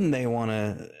why wouldn't they want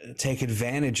to take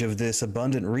advantage of this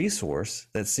abundant resource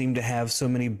that seemed to have so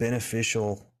many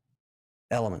beneficial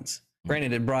elements?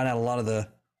 Granted, it brought out a lot of the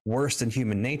worst in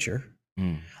human nature.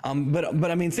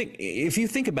 But I mean, if you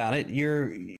think about it,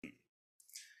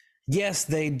 yes,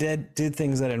 they did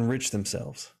things that enriched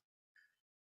themselves,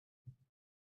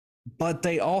 but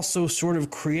they also sort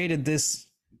of created this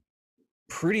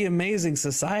pretty amazing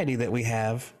society that we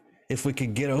have if we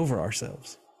could get over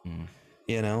ourselves.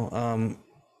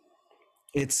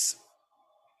 It's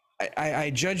I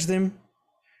judge them,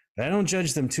 but I don't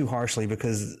judge them too harshly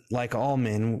because, like all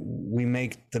men, we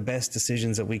make the best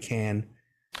decisions that we can.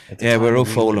 Yeah, we're all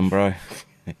fallen, bro.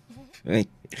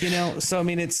 You know, so I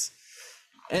mean, it's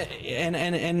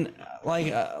and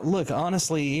like, look,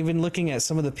 honestly, even looking at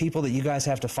some of the people that you guys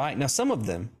have to fight now, some of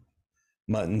them,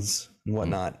 muttons and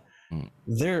whatnot,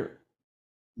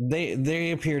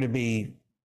 they appear to be,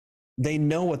 they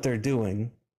know what they're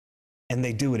doing, and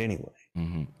they do it anyway.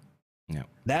 Yeah,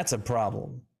 that's a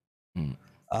problem.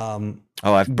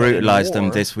 I've brutalized them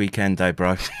this weekend, though,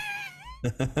 bro.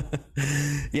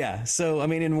 Yeah, so I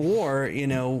mean, in war, you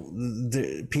know,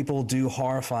 people do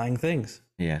horrifying things.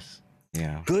 Yes,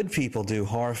 yeah. Good people do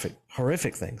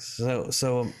horrific things.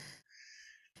 So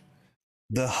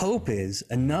the hope is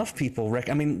enough people.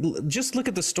 I mean, just look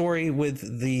at the story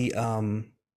with the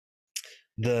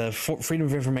Freedom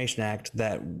of Information Act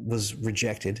that was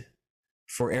rejected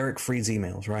for Eric Fried's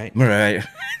emails, right? Right.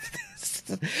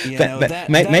 You know,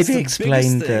 maybe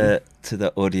explain to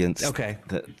the audience. Okay.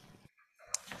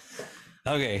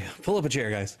 Okay, pull up a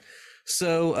chair, guys.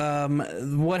 So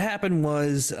what happened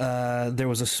was there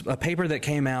was a paper that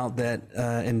came out that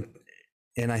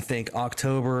in I think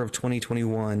October of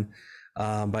 2021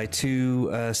 by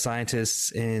two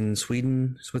scientists in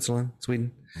Sweden,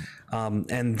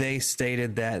 and they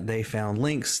stated that they found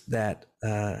links that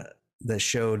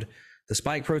showed the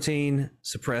spike protein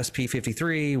suppressed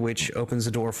p53, which opens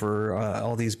the door for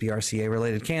all these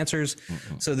BRCA-related cancers.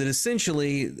 So that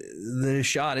essentially the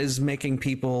shot is making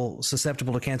people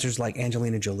susceptible to cancers like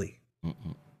Angelina Jolie. Is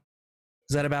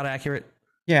that about accurate?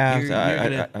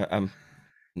 Yeah,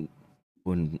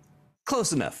 wouldn't.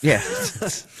 Close enough. Yeah.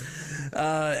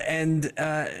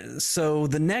 So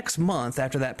the next month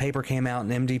after that paper came out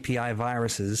in MDPI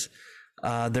viruses,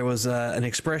 there was an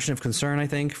expression of concern, I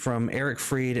think, from Eric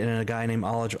Fried and a guy named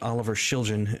Oliver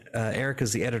Shilgen. Eric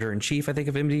is the editor-in-chief, I think,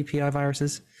 of MDPI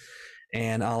viruses,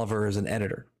 and Oliver is an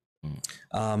editor.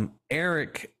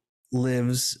 Eric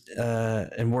lives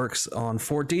and works on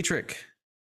Fort Detrick,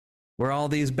 where all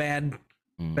these bad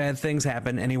things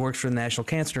happen, and he works for the National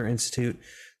Cancer Institute,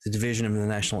 the division of the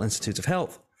National Institutes of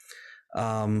Health.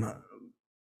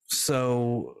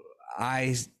 So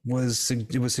it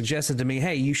was suggested to me,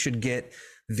 hey, you should get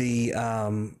the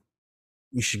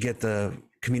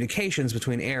communications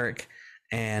between Eric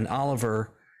and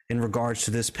Oliver in regards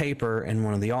to this paper and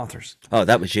one of the authors. Oh,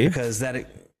 that was you? Because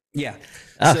yeah.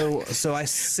 Oh. So I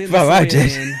sent well, I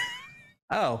did. in.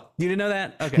 Oh, you didn't know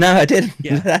that? Okay. No, I didn't.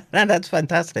 Yeah. That's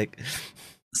fantastic.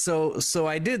 So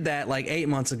I did that like 8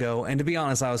 months ago, and to be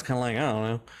honest, I was kind of like, I don't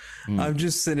know. I'm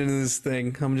just sitting in this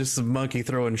thing. I'm just a monkey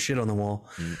throwing shit on the wall.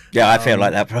 Yeah, I feel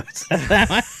like that, bro.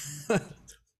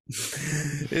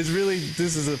 It's really,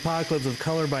 this is apocalypse of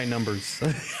color by numbers.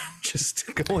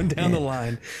 Just going down the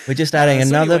line. We're just adding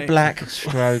another black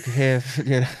stroke here.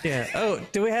 Yeah. Oh,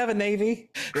 do we have a Navy?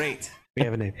 Great. We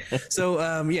have a Navy. So,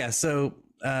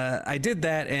 I did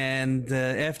that, and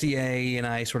the FDA and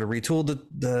I sort of retooled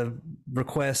the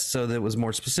request so that it was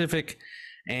more specific,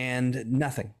 and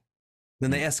nothing. Then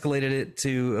they escalated it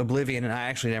to oblivion, and I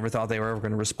actually never thought they were ever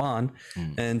going to respond.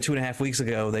 And 2.5 weeks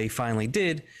ago, they finally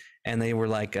did, and they were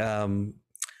like,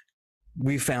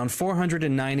 we found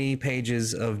 490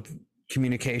 pages of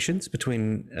communications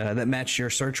between that match your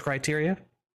search criteria,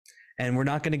 and we're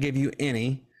not going to give you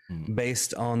any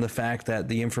based on the fact that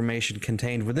the information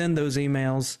contained within those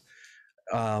emails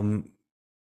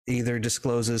either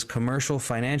discloses commercial,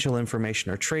 financial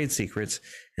information, or trade secrets.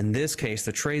 In this case,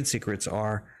 the trade secrets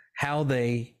are how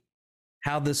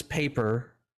this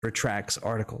paper retracts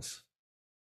articles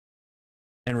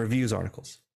and reviews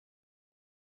articles.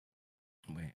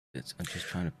 Wait, I'm just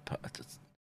trying to put this.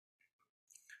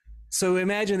 So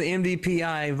imagine the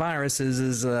MDPI viruses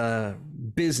is a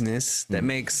business that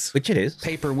makes, which it is,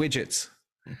 paper widgets.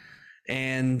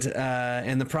 And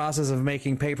in the process of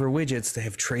making paper widgets, they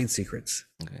have trade secrets.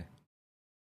 Okay.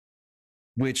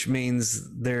 Which means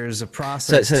there's a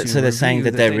process. So they're saying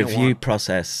that their review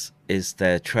process is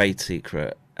their trade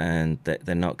secret, and that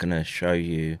they're not going to show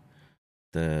you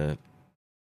the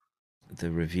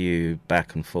review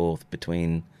back and forth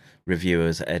between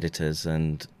reviewers, editors,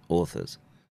 and authors.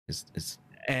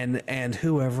 And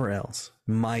whoever else.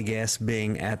 My guess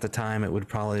being at the time it would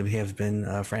probably have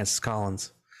been Francis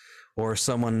Collins, or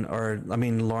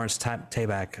Lawrence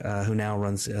Tabak, who now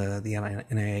runs the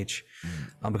NIH,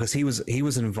 because he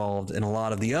was involved in a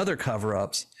lot of the other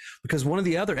cover-ups. Because one of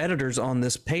the other editors on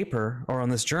this paper or on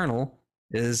this journal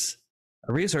is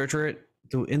a researcher at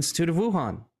the Institute of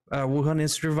Wuhan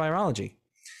Institute of Virology.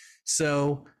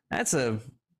 So that's a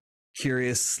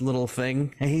curious little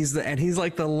thing, and he's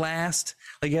like the last.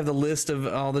 Like you have the list of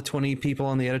all the 20 people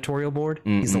on the editorial board.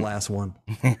 He's the last one.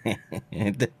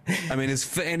 I mean,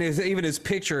 even his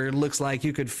picture looks like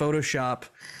you could Photoshop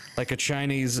like a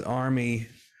Chinese army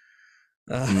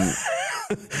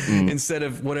instead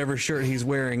of whatever shirt he's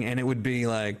wearing, and it would be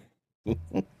like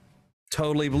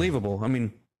totally believable. I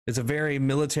mean, it's a very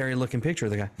military looking picture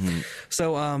of the guy.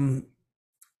 So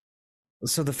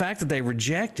the fact that they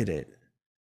rejected it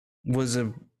was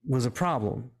a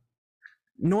problem.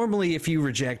 Normally, if you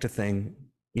reject a thing,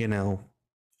 you know,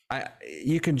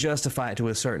 you can justify it to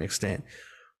a certain extent,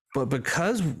 but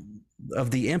because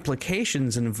of the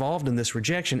implications involved in this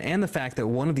rejection and the fact that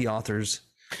one of the authors,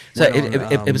 so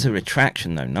it was a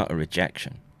retraction though, not a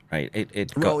rejection, right?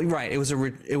 It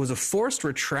was a forced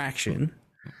retraction,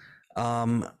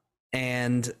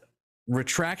 and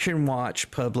Retraction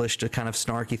Watch published a kind of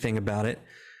snarky thing about it.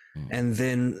 And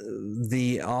then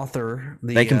the author,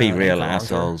 they can be real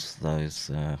assholes. Those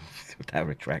that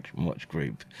Retraction Watch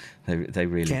group, they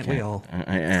really can't. We all?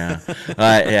 Yeah,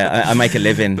 I make a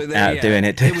living out doing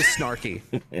it. It was snarky.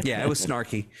 Yeah, it was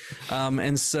snarky.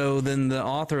 And so then the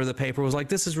author of the paper was like,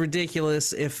 "This is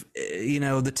ridiculous. If you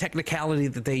know the technicality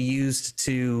that they used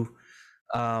to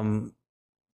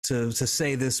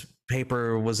say this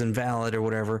paper was invalid or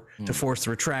whatever to force the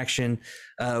retraction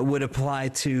would apply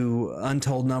to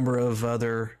untold number of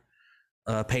other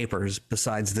papers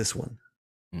besides this one."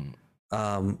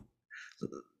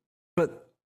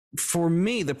 But for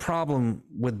me, the problem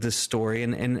with this story,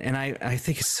 and I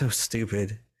think it's so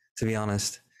stupid, to be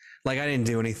honest. Like, I didn't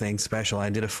do anything special. I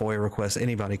did a FOIA request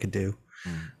anybody could do.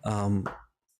 No,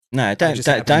 don't.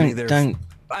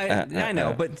 I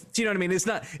know, but do you know what I mean?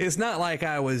 It's not like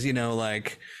I was, you know,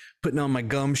 like putting on my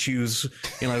gumshoes,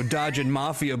 you know, dodging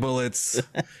mafia bullets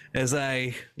as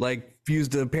I like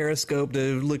used a periscope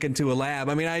to look into a lab.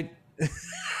 I mean,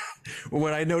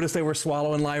 when I noticed they were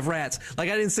swallowing live rats,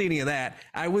 like I didn't see any of that.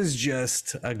 I was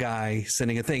just a guy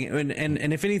sending a thing.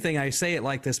 And if anything, I say it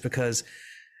like this because,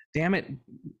 damn it,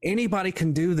 anybody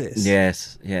can do this.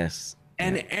 Yes.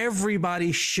 And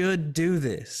everybody should do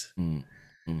this.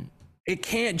 It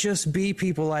can't just be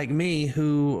people like me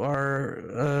who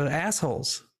are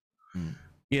assholes,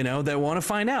 you know, that want to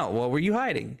find out, what were you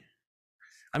hiding?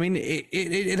 I mean,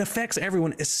 it affects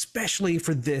everyone, especially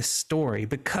for this story,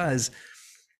 because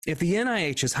if the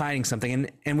NIH is hiding something,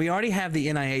 and we already have the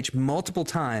NIH multiple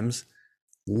times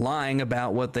lying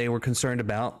about what they were concerned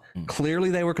about. Clearly,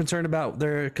 they were concerned about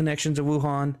their connection to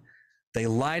Wuhan. They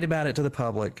lied about it to the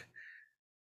public.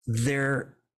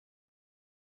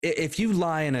 If you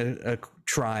lie in a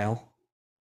trial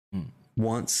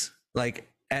once, like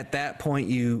at that point,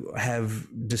 you have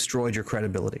destroyed your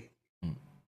credibility.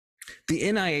 The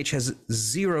NIH has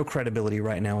zero credibility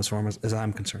right now, as far as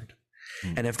I'm concerned.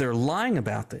 And if they're lying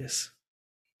about this,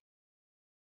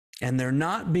 and they're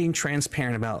not being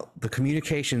transparent about the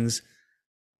communications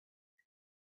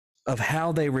of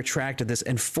how they retracted this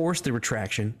and forced the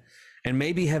retraction, and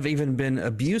maybe have even been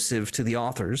abusive to the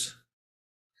authors,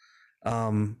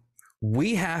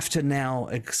 we have to now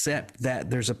accept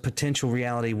that there's a potential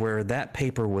reality where that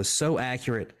paper was so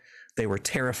accurate, they were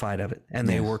terrified of it, and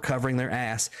they were covering their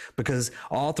ass, because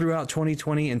all throughout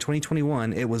 2020 and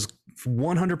 2021, it was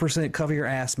 100% cover your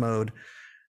ass mode.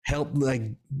 Help, like,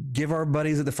 give our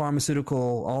buddies at the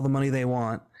pharmaceutical all the money they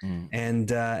want,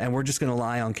 and we're just going to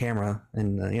lie on camera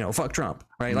and you know, fuck Trump,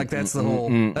 right? Like that's the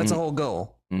whole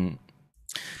goal.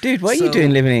 Dude, what are you doing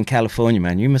living in California,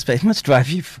 man? It must drive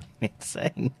you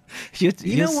insane. You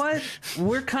know what?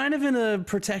 We're kind of in a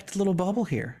protected little bubble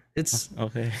here. It's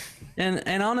okay.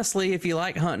 And honestly, if you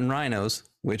like hunting rhinos,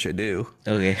 which I do,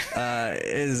 okay,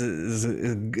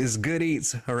 is good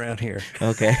eats around here.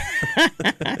 Okay.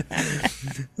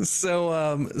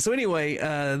 So anyway,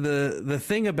 the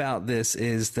thing about this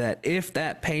is that if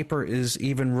that paper is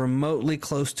even remotely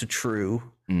close to true,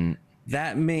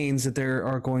 that means that there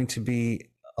are going to be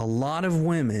a lot of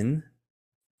women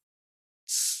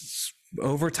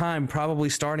over time, probably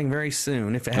starting very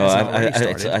soon, if it hasn't already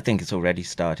started. I think it's already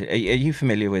started. Are you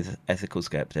familiar with Ethical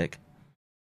Skeptic?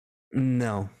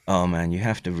 No. Oh man, you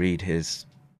have to read his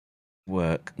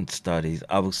work and studies.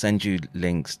 I will send you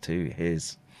links to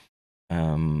his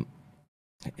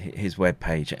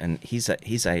webpage, and he's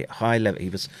a high level. He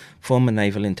was former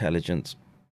naval intelligence,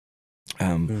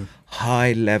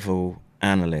 high level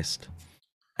analyst,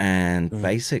 and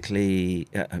basically,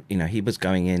 you know, he was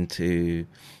going into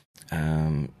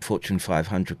Fortune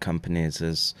 500 companies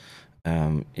as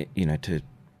you know, to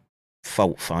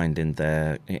fault find in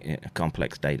their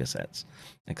complex data sets,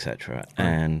 etc.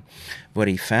 And what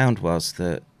he found was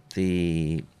that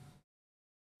the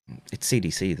it's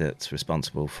CDC that's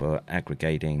responsible for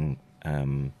aggregating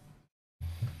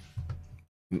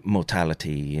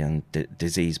mortality and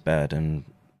disease burden,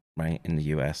 right, in the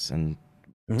US. And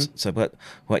so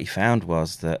what he found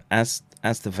was that as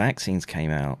the vaccines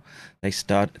came out,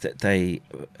 they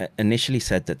initially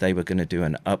said that they were going to do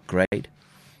an upgrade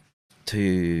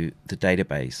to the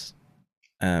database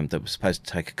that was supposed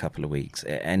to take a couple of weeks.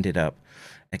 It ended up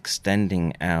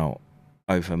extending out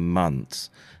over months,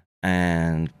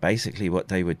 and basically what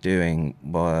they were doing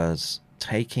was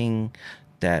taking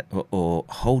death or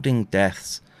holding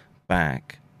deaths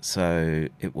back, so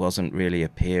it wasn't really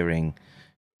appearing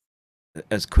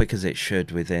as quick as it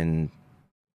should within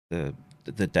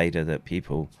the data that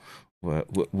people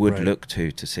would look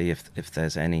to see if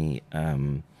there's any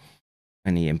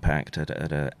impact at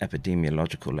a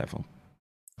epidemiological level.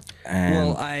 And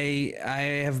well, I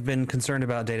have been concerned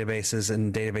about databases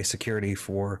and database security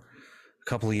for a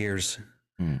couple of years.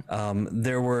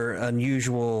 There were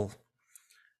unusual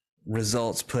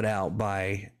results put out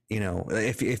by,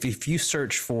 if you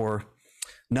search for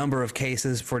number of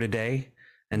cases for today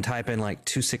and type in like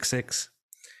 266,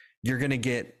 you're going to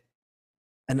get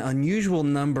an unusual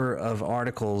number of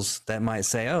articles that might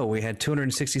say, oh, we had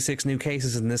 266 new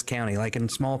cases in this county, like in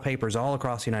small papers all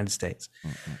across the United States.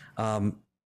 I'm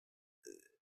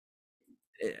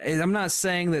not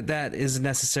saying that is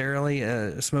necessarily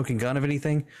a smoking gun of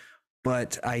anything,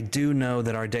 but I do know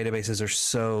that our databases are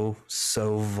so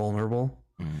vulnerable.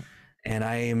 And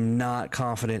I am not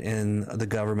confident in the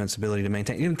government's ability to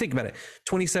maintain. You can think about it.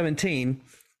 2017,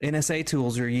 NSA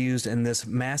tools are used in this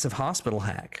massive hospital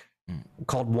hack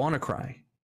called WannaCry.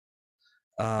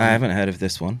 I haven't heard of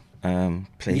this one.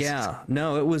 Please. Yeah,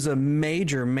 no, it was a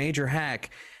major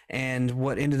hack. And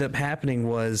what ended up happening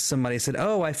was somebody said,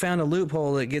 oh, I found a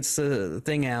loophole that gets the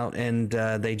thing out. And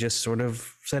they just sort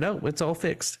of said, oh, it's all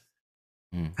fixed.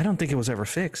 I don't think it was ever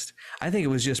fixed. I think it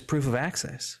was just proof of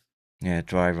access. Yeah,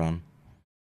 dry run.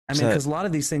 I mean, because a lot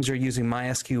of these things are using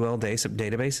MySQL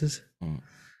databases.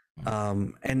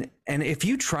 And if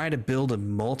you try to build a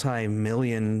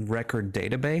multi-million record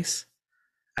database,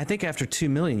 I think after 2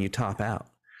 million, you top out.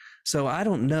 So I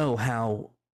don't know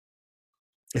how,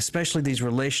 especially these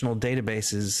relational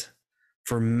databases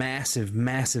for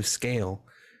massive scale,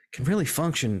 can really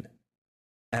function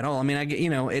at all. I mean,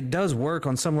 it does work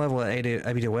on some level at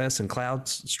AWS and cloud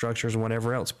structures and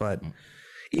whatever else, but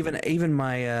even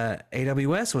my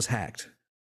AWS was hacked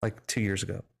like 2 years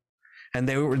ago. And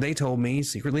they told me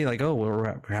secretly, like, oh, well,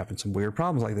 we're having some weird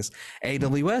problems like this.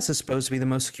 AWS is supposed to be the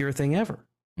most secure thing ever.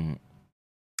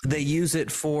 They use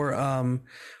it for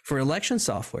election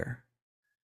software.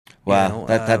 Wow,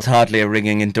 that's hardly a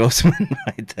ringing endorsement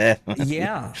right there.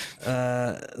 Yeah.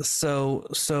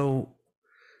 So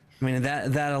I mean,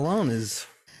 that alone is,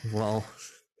 well,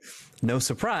 no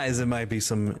surprise. There might be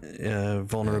some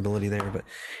vulnerability there, but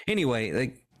anyway,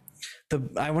 like.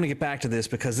 I want to get back to this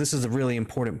because this is a really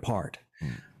important part.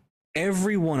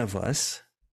 Every one of us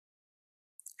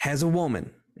has a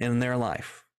woman in their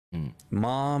life.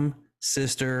 Mom,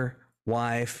 sister,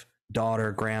 wife,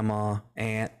 daughter, grandma,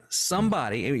 aunt,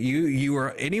 somebody. You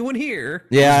or anyone here.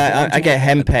 Yeah, I get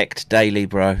henpecked daily,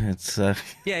 bro. It's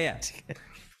yeah.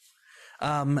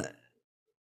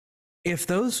 If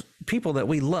those people that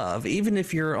we love, even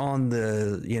if you're on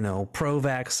the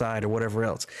pro-vax side or whatever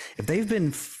else, if they've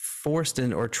been forced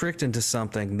in or tricked into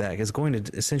something that is going to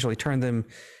essentially turn them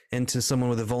into someone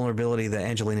with a vulnerability that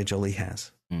Angelina Jolie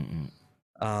has.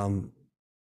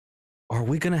 Are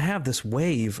we going to have this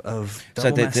wave of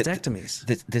double mastectomies?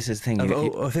 This is the thing. Of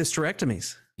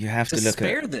hysterectomies. You have to look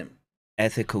spare at them.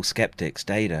 Ethical skeptics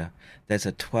data. There's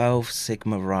a 12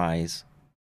 sigma rise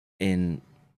in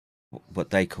what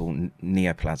they call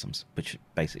neoplasms, which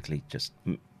basically just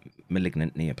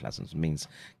malignant neoplasms, means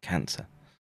cancer.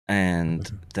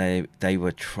 And they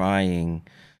were trying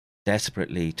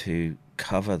desperately to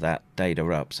cover that data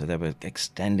up, so they were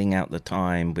extending out the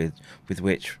time with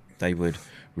which they would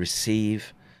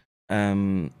receive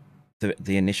the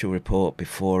initial report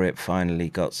before it finally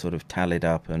got sort of tallied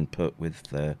up and put with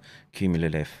the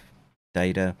cumulative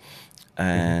data.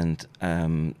 And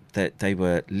that they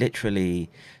were literally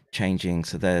changing.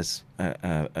 So there's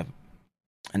an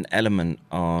element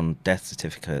on death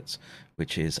certificates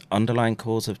which is underlying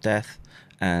cause of death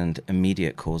and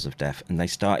immediate cause of death, and they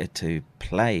started to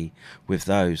play with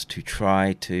those to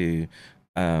try to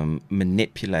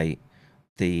manipulate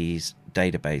these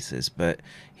databases. But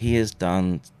he has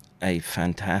done a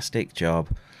fantastic job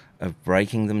of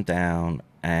breaking them down,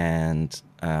 and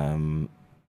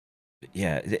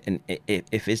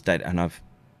if his data, and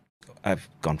I've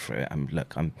gone through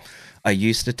it. I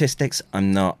use statistics.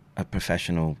 I'm not a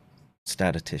professional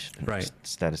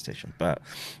statistician, but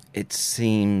it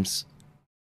seems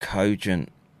cogent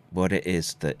what it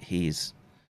is that he's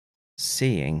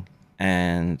seeing.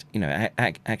 And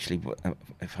actually,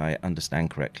 if I understand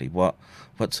correctly, what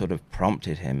sort of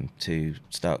prompted him to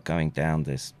start going down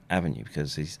this avenue?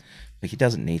 Because he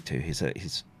doesn't need to.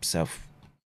 He's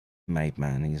self-made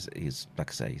man. He's like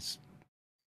I say, he's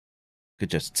could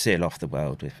just seal off the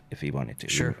world if he wanted to.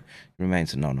 Sure, he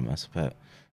remains anonymous, but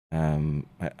I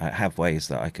have ways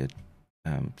that I could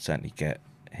certainly get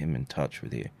him in touch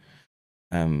with you.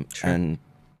 Sure. And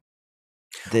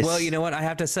this, well, you know what? I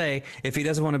have to say, if he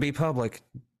doesn't want to be public,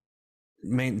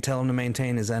 tell him to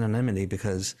maintain his anonymity,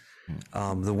 because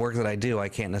the work that I do, I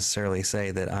can't necessarily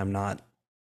say that I'm not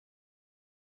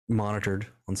monitored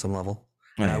on some level.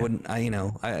 Oh, and yeah. I wouldn't,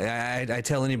 I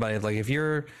tell anybody, like, if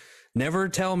you're, never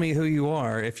tell me who you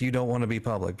are if you don't want to be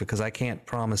public, because I can't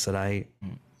promise that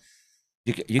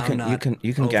you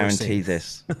can guarantee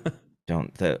this,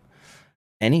 John, that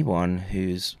anyone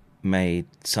who's made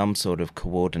some sort of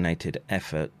coordinated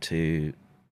effort to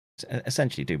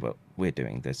essentially do what we're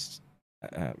doing, this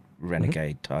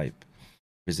renegade type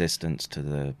resistance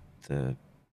to the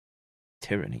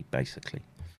tyranny, basically.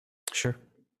 Sure.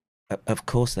 Of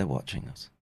course they're watching us,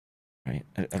 right?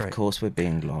 Of course we're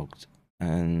being logged.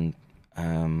 And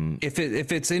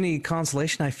if it's any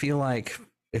consolation, I feel like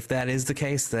if that is the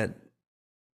case, that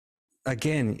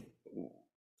again,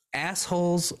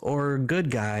 assholes or good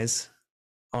guys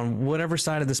on whatever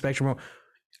side of the spectrum,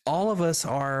 all of us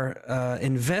are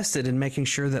invested in making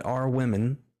sure that our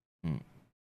women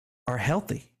are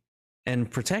healthy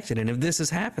and protected. And if this is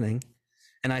happening,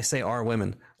 and I say our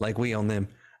women like we own them,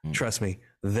 trust me,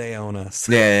 they own us.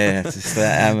 Yeah.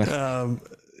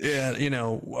 Yeah,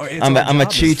 I'm a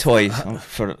chew toy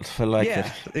for like.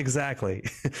 Yeah, exactly.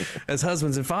 As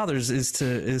husbands and fathers, is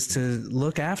to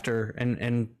look after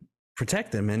and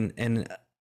protect them, and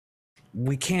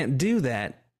we can't do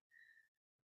that.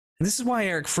 And this is why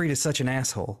Eric Fried is such an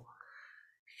asshole.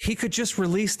 He could just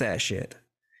release that shit.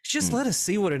 Just let us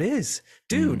see what it is,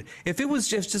 dude. If it was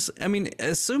just, I mean,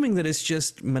 assuming that it's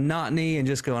just monotony and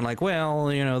just going like, well,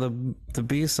 the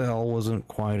B cell wasn't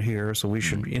quite here, so we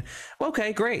should.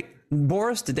 Okay, great. Bore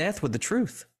us to death with the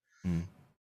truth.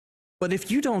 But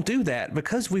if you don't do that,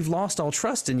 because we've lost all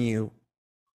trust in you,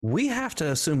 we have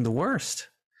to assume the worst.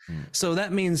 So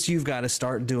that means you've got to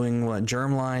start doing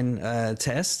germline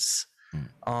tests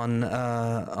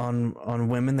on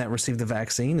women that receive the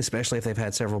vaccine, especially if they've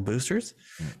had several boosters,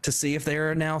 to see if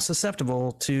they're now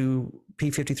susceptible to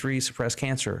P53 suppressed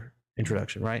cancer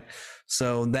introduction, right?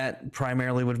 So that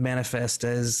primarily would manifest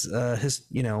as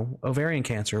ovarian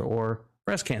cancer or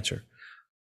breast cancer.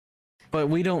 But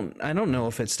I don't know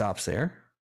if it stops there.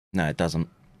 No, it doesn't.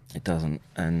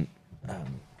 And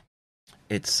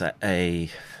it's the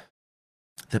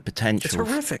potential. It's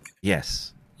horrific.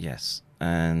 Yes.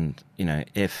 And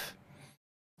if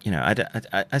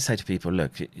I say to people,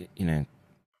 look,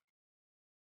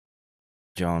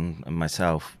 John and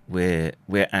myself, we're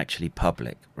actually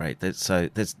public, right? So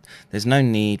there's no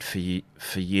need for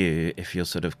you if you're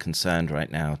sort of concerned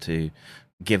right now to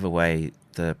give away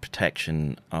the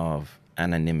protection of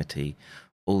anonymity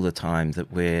all the time,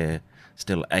 that we're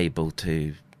still able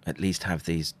to at least have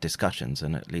these discussions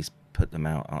and at least put them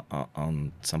out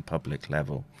on some public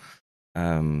level.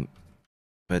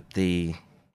 But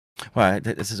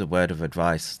this is a word of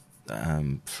advice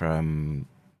from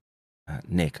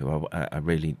Nick, who I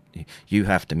really, you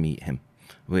have to meet him.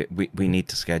 We need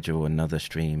to schedule another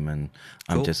stream, and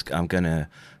Cool. I'm gonna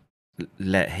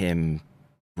let him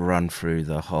run through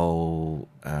the whole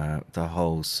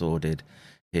sordid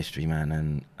history, man.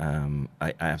 And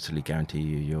I absolutely guarantee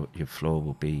you, your floor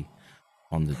will be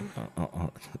on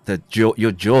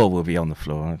your jaw will be on the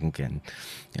floor. I'm getting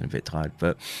a bit tired,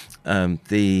 but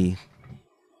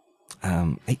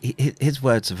his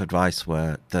words of advice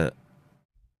were that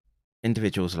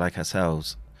individuals like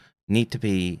ourselves need to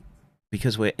be,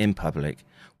 because we're in public,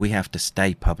 we have to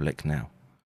stay public now,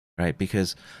 right?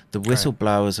 Because the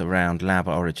whistleblowers around lab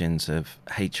origins of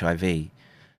HIV,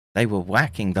 they were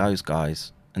whacking those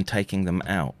guys and taking them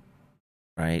out.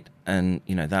 Right, and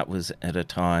that was at a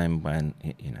time when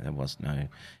there was no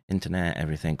internet.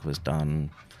 Everything was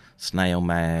done snail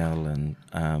mail, and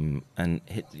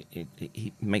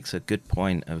he makes a good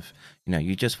point of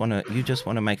you just want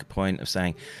to make a point of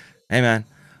saying, hey man,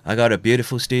 I got a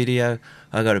beautiful studio,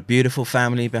 I got a beautiful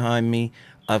family behind me,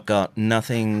 I've got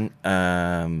nothing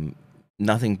but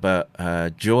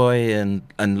joy and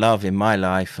love in my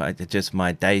life.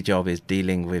 My day job is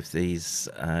dealing with these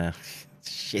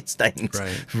shit stains,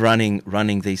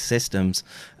 running these systems.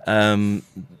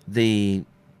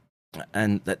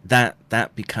 and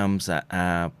that becomes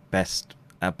our best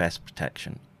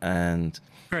protection. And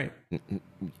Right.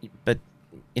 but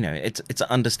it's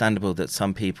understandable that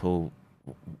some people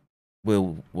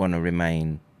will want to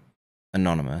remain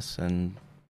anonymous, and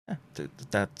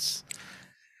that's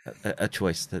a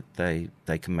choice that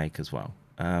they can make as well.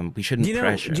 We shouldn't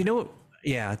pressure. Do you know what?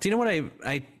 Yeah. Do you know what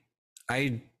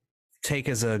I take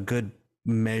as a good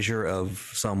measure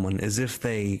of someone is if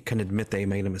they can admit they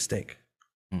made a mistake.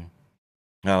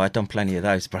 Oh, I've done plenty of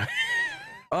those, bro.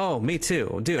 Oh, me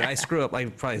too, dude. I screw up. I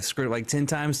probably screwed up like 10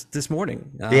 times this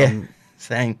morning. Yeah,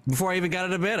 same. Before I even got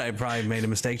out of bed, I probably made a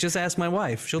mistake. Just ask my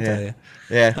wife; she'll tell you.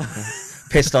 Yeah,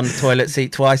 pissed on the toilet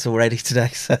seat twice already today.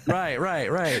 So. Right.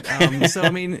 So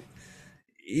I mean,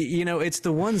 it's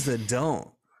the ones that don't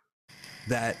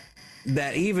that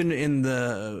even in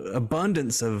the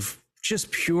abundance of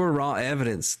just pure raw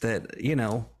evidence that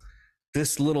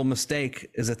this little mistake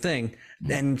is a thing,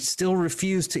 and still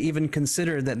refuse to even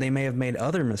consider that they may have made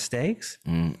other mistakes.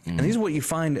 And these are what you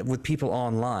find with people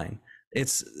online.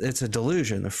 It's a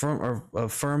delusion, a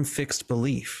firm fixed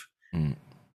belief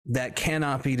that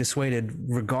cannot be dissuaded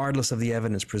regardless of the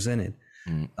evidence presented.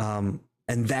 And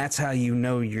that's how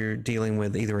you're dealing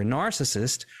with either a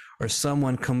narcissist or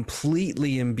someone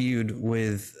completely imbued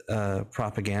with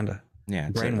propaganda,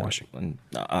 brainwashing, and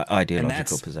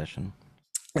ideological possession.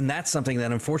 And that's something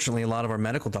that unfortunately a lot of our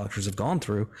medical doctors have gone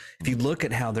through. If you look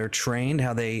at how they're trained,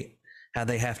 how they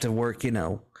have to work,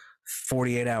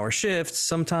 48-hour shifts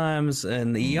sometimes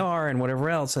in the ER and whatever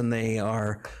else, and they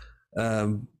are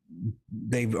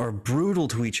brutal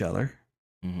to each other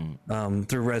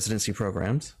through residency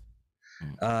programs.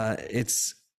 I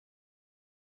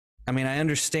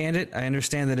understand it. I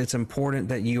understand that it's important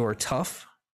that you are tough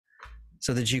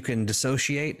so that you can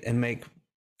dissociate and make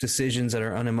decisions that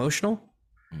are unemotional.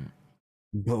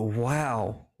 But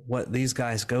wow, what these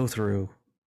guys go through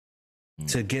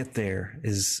to get there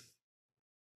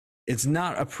it's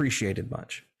not appreciated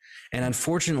much. And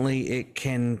unfortunately, it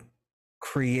can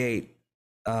create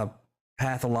a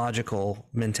pathological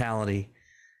mentality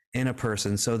in a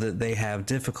person so that they have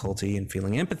difficulty in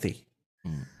feeling empathy.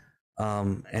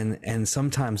 And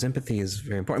sometimes empathy is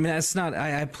very important. I mean, that's not,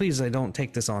 I don't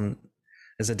take this on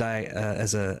as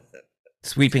a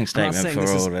sweeping statement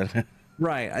for all of it.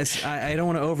 Right. I don't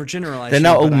want to overgeneralize. They're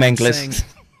not all Menglists.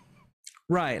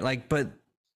 Right. Like, but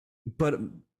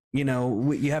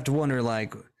you have to wonder,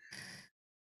 like,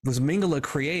 was Mengele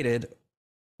created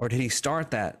or did he start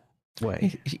that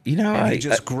way? And he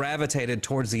just gravitated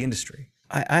towards the industry.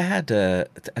 I'd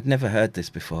never heard this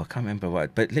before. I can't remember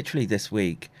what, but literally this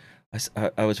week,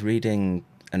 I was reading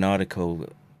an article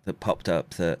that popped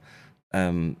up that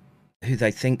who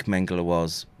they think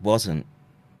Mengele wasn't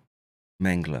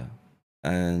Mengele.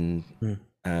 And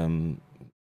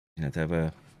they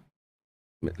were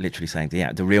literally saying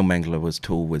the real Mengele was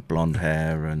tall with blonde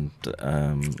hair and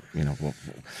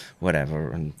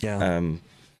whatever, and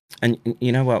and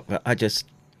you know what, I just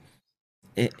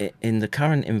in the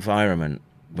current environment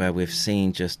where we've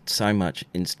seen just so much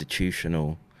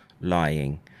institutional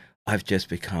lying, I've just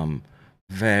become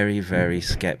very, very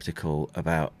skeptical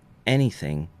about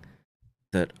anything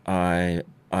that I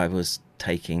was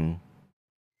taking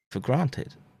for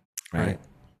granted, right?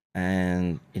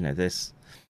 And this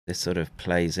sort of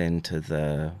plays into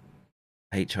the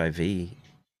HIV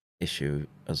issue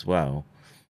as well.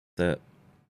 That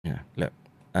look,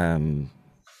 I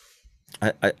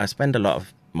spend a lot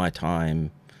of my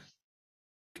time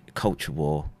culture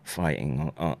war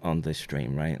fighting on this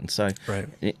stream, right? And so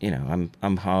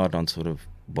I'm hard on sort of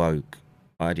woke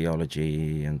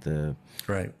ideology and the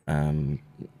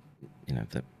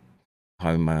the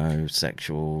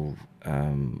homosexual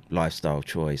lifestyle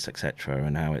choice, etc.,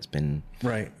 and how it's been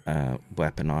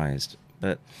weaponized.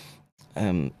 But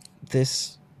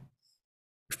this,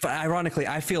 ironically,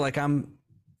 I feel like I'm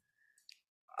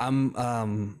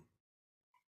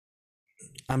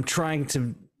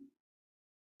trying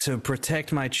to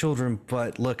protect my children,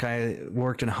 but look, I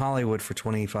worked in Hollywood for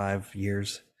 25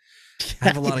 years. I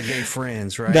have a lot of gay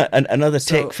friends, right? No, another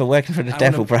tick for working for the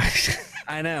devil, bro.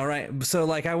 I know, right? So,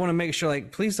 like, I want to make sure,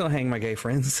 like, please don't hang my gay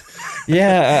friends.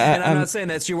 Yeah, and I'm not saying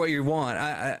that's what you want.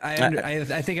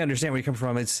 I think I understand where you come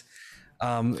from. It's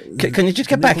can you just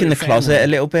get back in the closet a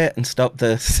little bit and stop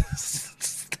the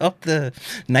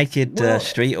naked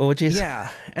street orgies? Yeah,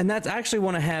 and that's I actually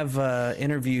want to have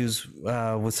interviews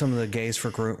with some of the gays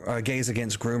for gays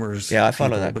against groomers. Yeah, I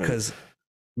follow that because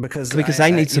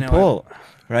they need support,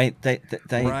 right? They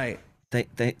right. They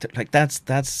like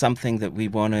that's something that we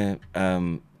want to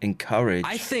encourage.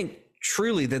 I think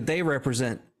truly that they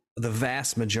represent the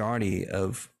vast majority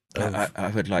of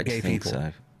I would like gay to think people.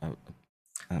 so.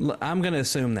 I'm going to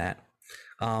assume that.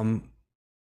 And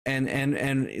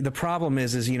the problem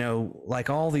is, you know, like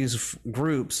all these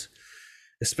groups,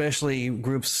 especially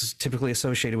groups typically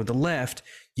associated with the left,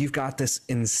 you've got this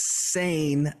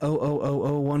insane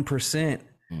 0.0001%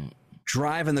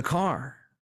 driving the car.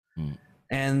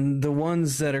 And the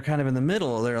ones that are kind of in the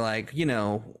middle, they're like, you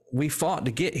know, we fought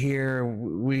to get here.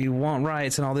 We want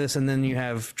rights and all this. And then you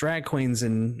have drag queens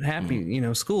and happy, you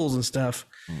know, schools and stuff,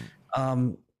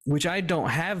 which I don't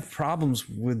have problems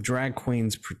with drag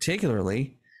queens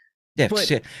particularly. Yeah, but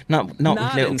shit. Not with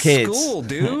little in kids. School,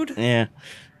 dude. Yeah,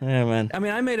 man. I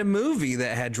mean, I made a movie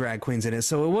that had drag queens in it,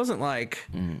 so it wasn't like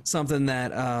something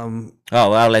that. Oh,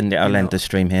 I'll end it. I'll end the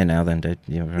stream here now, then, dude.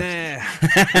 You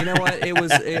know what?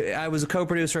 I was a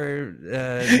co-producer.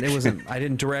 It wasn't. I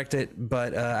didn't direct it,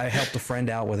 but I helped a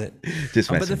friend out with it.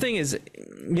 But the thing is,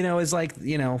 you know, it's like,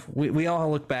 you know, we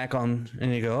all look back on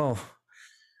and you go, oh,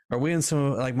 are we in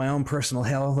some like my own personal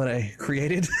hell that I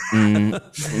created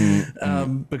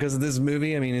because of this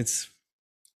movie? I mean, it's.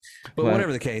 But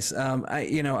whatever the case, I'm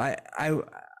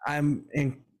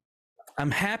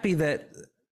happy that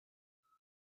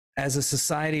as a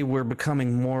society we're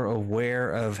becoming more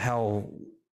aware of how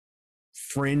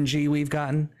fringy we've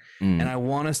gotten, and I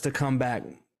want us to come back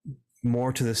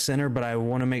more to the center. But I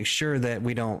want to make sure that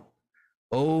we don't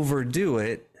overdo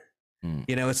it.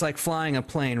 You know, it's like flying a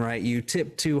plane, right? You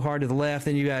tip too hard to the left,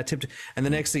 then you got to tip, and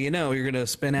the next thing you know, you're going to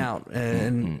spin out,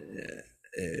 and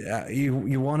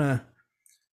you want to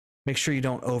make sure you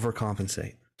don't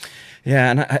overcompensate. Yeah,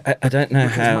 and I don't know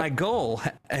because how. My goal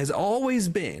has always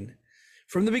been,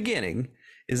 from the beginning,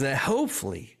 is that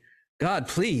hopefully, God,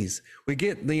 please, we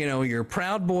get the, you know, your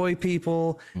Proud Boy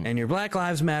people and your Black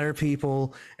Lives Matter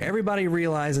people, everybody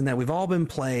realizing that we've all been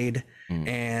played,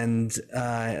 and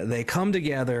they come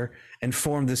together and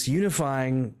form this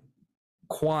unifying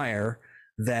choir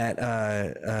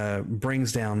that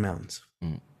brings down mountains.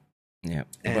 Yeah,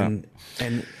 and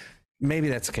maybe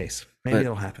that's the case. Maybe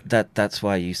it'll happen. That's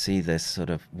why you see this sort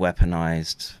of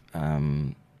weaponized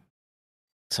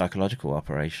psychological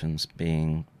operations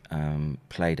being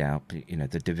played out. You know,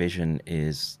 the division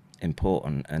is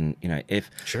important, and you know, if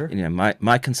you know,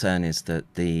 my concern is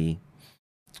that the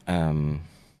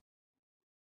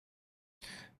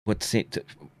what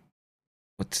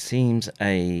seems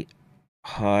a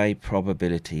high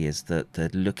probability is that they're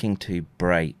looking to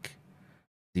break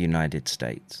the United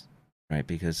States, right?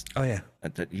 Because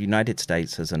the United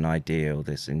States as an ideal,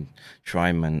 this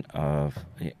enshrinement of,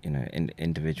 you know,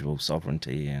 individual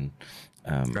sovereignty and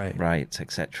rights,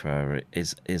 etc.,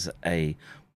 is a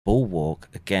bulwark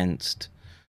against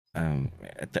I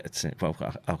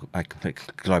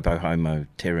global homo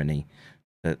tyranny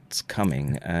that's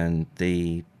coming, and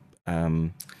they've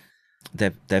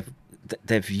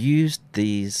used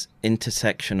these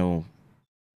intersectional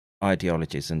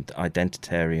ideologies and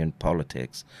identitarian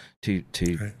politics to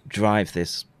drive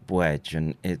this wedge.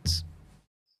 And it's,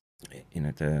 you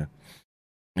know,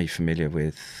 are you familiar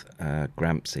with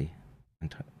Gramsci?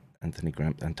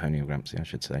 Antonio Gramsci, I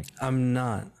should say. I'm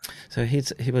not. So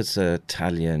he was an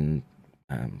Italian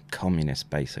communist,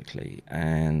 basically,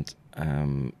 and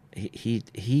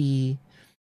he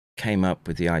came up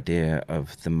with the idea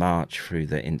of the march through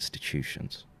the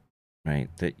institutions, right?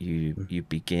 That you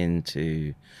begin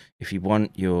to, if you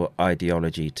want your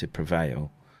ideology to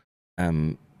prevail,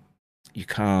 you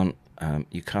can't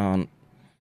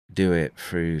do it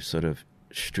through sort of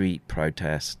street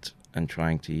protest and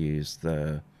trying to use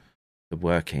the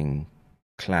working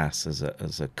class as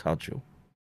a cudgel.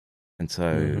 And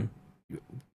so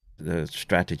the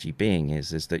strategy being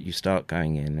is that you start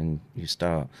going in and you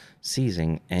start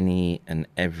seizing any and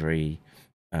every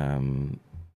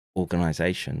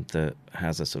organization that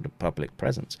has a sort of public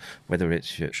presence, whether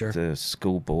it's the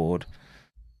school board,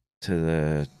 to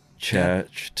the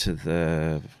church, to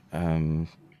the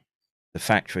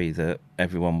factory that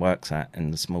everyone works at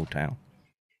in the small town,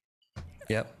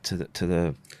 to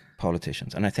the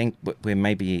politicians. And I think we're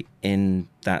maybe in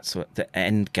that sort of the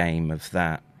end game of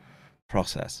that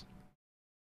process.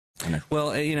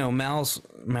 Well, you know, Mao's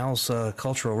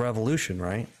Cultural Revolution,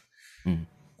 right?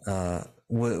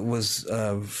 Was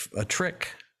a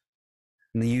trick,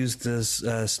 and they used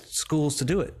schools to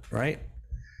do it, right?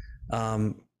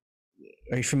 Are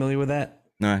you familiar with that?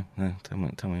 No, tell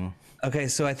me more. Okay,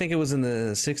 so I think it was in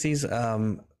the 60s.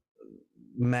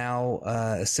 Mao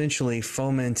essentially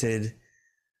fomented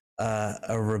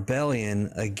a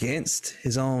rebellion against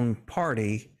his own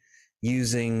party,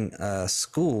 using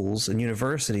schools and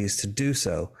universities to do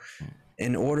so,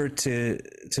 in order to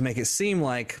make it seem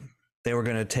like they were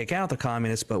going to take out the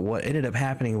communists, but what ended up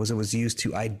happening was it was used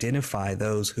to identify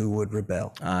those who would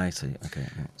rebel. I see. Okay.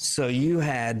 Yeah. So you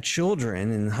had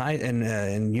children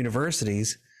in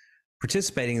universities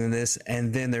participating in this,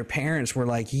 and then their parents were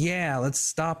like, yeah, let's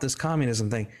stop this communism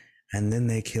thing. And then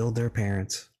they killed their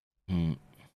parents,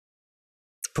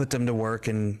 put them to work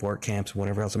in work camps,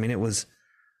 whatever else. I mean, it was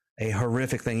a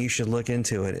horrific thing. You should look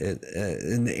into it.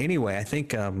 Anyway, I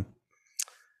think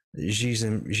Xi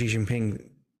Jinping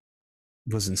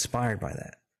was inspired by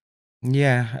that.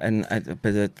 Yeah,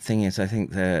 but the thing is, I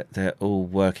think they're all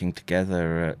working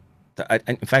together.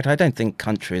 In fact, I don't think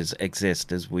countries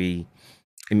exist as we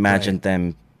imagined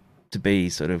them to be,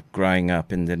 sort of growing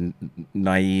up in the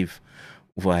naive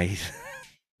way.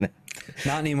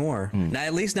 Not anymore.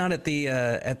 At least not at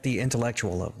the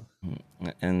intellectual level.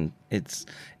 And it's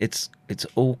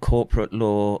all corporate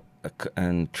law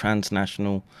and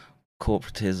transnational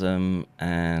corporatism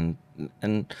and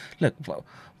look.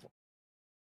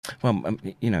 Well,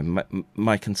 you know,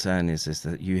 my concern is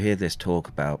that you hear this talk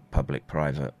about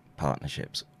public-private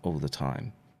partnerships all the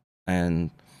time,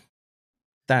 and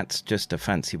that's just a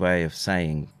fancy way of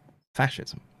saying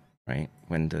fascism, right?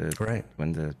 When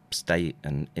the state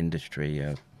and industry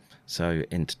are so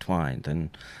intertwined,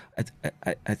 and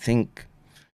I think,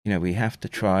 you know, we have to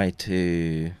try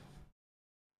to.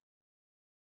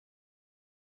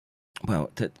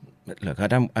 Well, look, I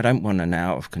don't want an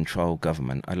out of control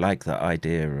government. I like the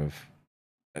idea of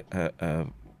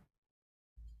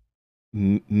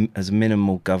as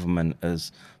minimal government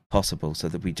as possible, so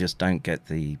that we just don't get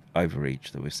the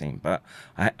overreach that we've seen. But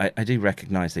I do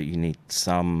recognise that you need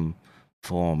some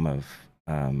form of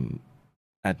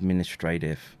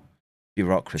administrative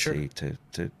bureaucracy to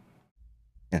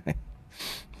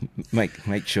make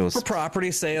sure for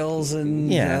property sales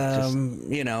and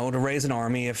you know, to raise an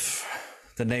army if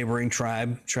the neighboring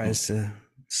tribe tries to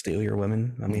steal your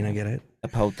women. I mean, I get it.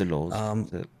 Uphold the laws.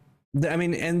 I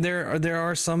mean, and there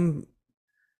are some.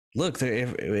 Look,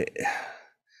 we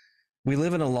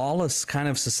live in a lawless kind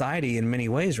of society in many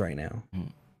ways right now.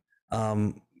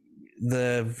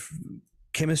 The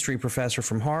chemistry professor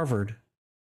from Harvard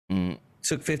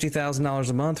took $50,000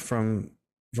 a month from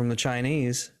the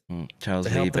Chinese Charles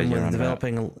to help Lieber, them with you're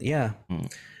developing.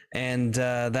 And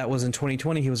that was in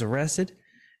 2020. He was arrested,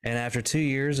 and after 2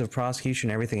 years of prosecution,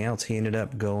 and everything else, he ended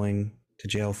up going to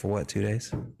jail for what, 2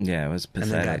 days? Yeah, it was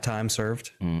pathetic. And then got time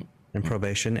served and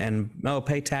probation, and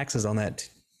pay taxes on that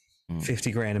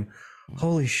 50 grand.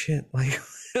 Holy shit! Like,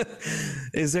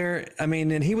 is there? I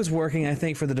mean, and he was working, I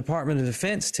think, for the Department of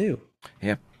Defense too.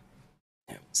 Yep.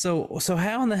 So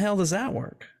how in the hell does that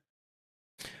work?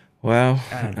 Well,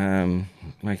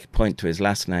 I could point to his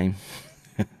last name,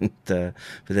 but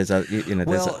there's a, you know,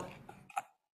 there's. Well,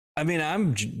 I mean,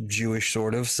 I'm Jewish,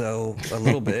 sort of, so a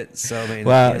little bit. So I mean,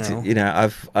 well, you know,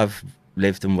 I've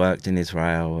lived and worked in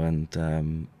Israel,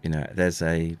 and you know, there's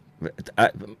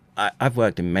I've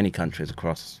worked in many countries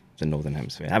across the Northern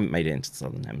Hemisphere. I haven't made it into the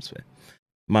Southern Hemisphere.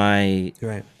 My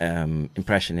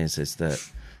impression is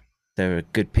that there are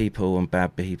good people and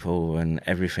bad people and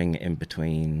everything in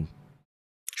between.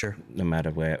 Sure. No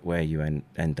matter where you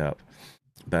end up.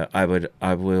 But I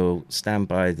will stand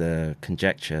by the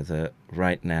conjecture that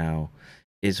right now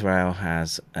Israel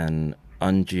has an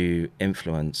undue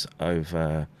influence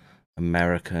over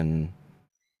American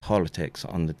politics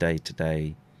on the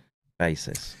day-to-day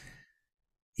basis.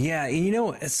 Yeah, you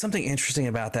know, it's something interesting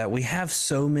about that. We have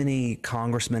so many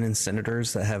congressmen and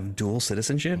senators that have dual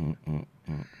citizenship.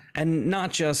 And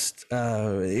not just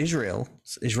Israeli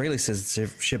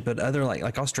citizenship, but other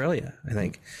like Australia, I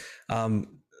think.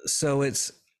 So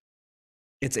it's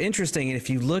interesting. And if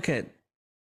you look at,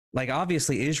 like,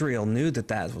 obviously Israel knew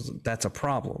that's a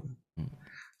problem.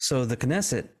 So the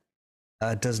Knesset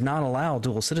does not allow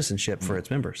dual citizenship for its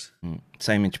members.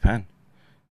 Same in Japan.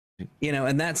 You know,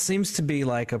 and that seems to be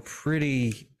like a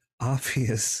pretty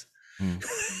obvious.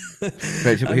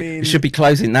 We should be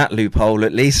closing that loophole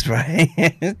at least, right?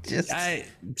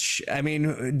 I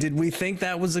mean, did we think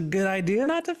that was a good idea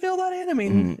not to fill that in? I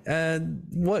mean,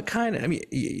 what kind of? I mean,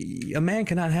 a man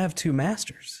cannot have two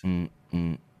masters.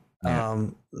 Yeah.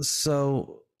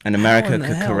 So, and America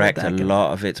could correct a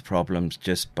lot of its problems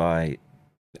just by,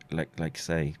 like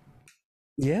say,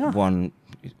 one.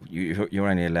 You're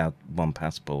only allowed one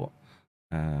passport.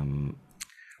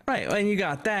 Right, and you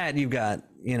got that. You've got,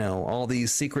 you know, all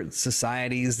these secret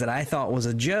societies that I thought was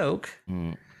a joke,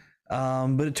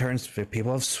 but it turns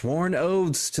people have sworn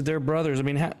oaths to their brothers. I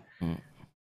mean,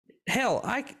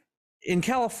 hell, in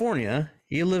California,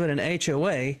 you live in an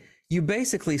HOA, you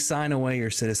basically sign away your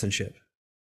citizenship.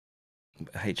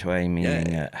 HOA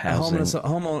meaning housing.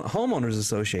 Homeowners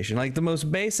association, like the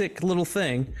most basic little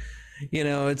thing.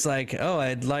 It's like, oh,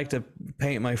 I'd like to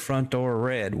paint my front door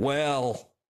red.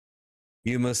 Well,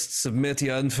 you must submit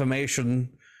your information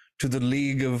to the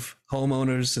League of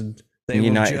Homeowners, and they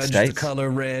will judge the color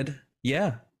red.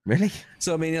 Yeah. Really?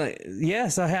 So, I mean,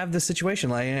 yes, I have this situation.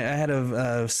 Like, I had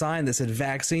a sign that said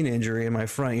vaccine injury in my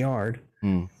front yard.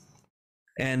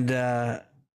 And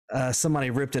somebody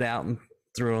ripped it out and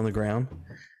threw it on the ground.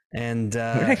 And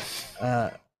I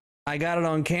got it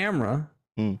on camera.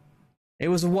 It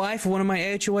was the wife of one of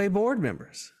my HOA board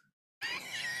members.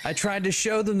 I tried to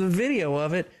show them the video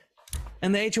of it,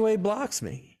 and the HOA blocks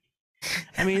me.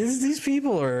 I mean, these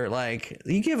people are like,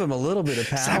 you give them a little bit of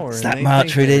power. It's that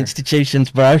march through the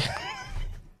institutions, bro.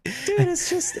 Dude,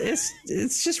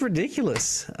 it's just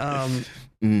ridiculous.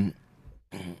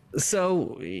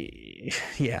 So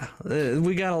yeah,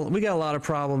 we got a lot of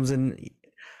problems, and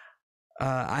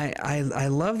I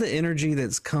love the energy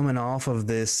that's coming off of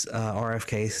this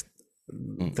RFK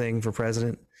thing for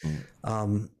president.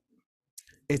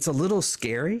 It's a little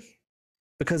scary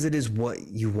because it is what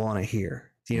you want to hear.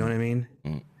 Do you know what I mean?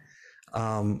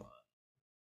 And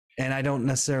I don't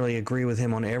necessarily agree with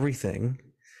him on everything,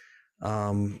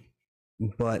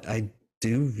 but I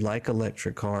do like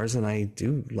electric cars, and I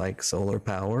do like solar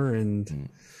power, and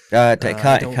it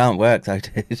can't work though,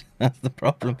 dude. That's the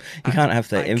problem. You can't have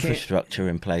the infrastructure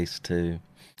in place to,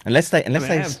 unless they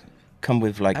come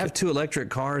with like. I have 2 electric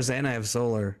cars and I have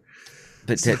solar.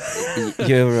 But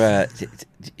you're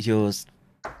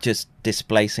just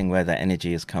displacing where the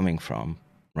energy is coming from,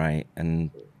 right?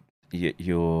 And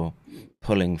you're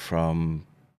pulling from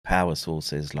power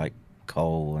sources like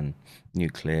coal and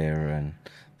nuclear and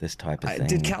this type of thing.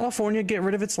 Did California get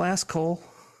rid of its last coal?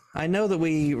 I know that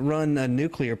we run a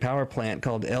nuclear power plant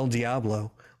called El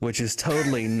Diablo, which is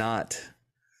totally not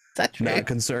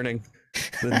concerning.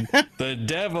 The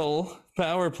devil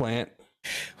power plant.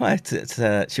 Well,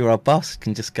 it's your old boss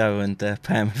can just go and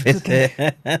pay him a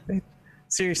visit.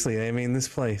 Seriously, I mean, this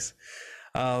place.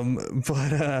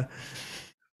 But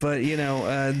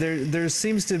there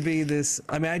seems to be this.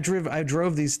 I mean, I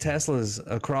drove these Teslas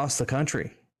across the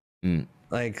country,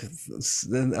 like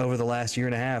over the last year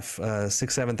and a half,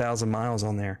 6,000-7,000 miles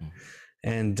on there,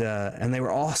 and they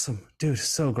were awesome, dude.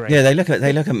 So great. Yeah, they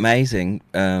look amazing.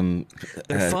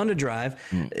 They're fun to drive.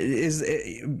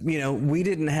 We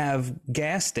didn't have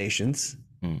gas stations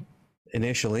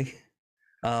initially,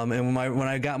 and when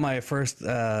I got my first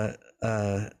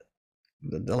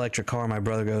electric car, my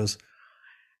brother goes,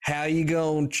 "How you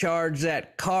gonna charge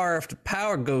that car if the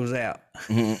power goes out?"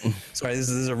 Sorry, this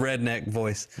is a redneck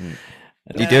voice.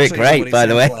 You do it great, by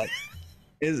the way. Like.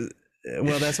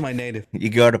 Well, that's my native. You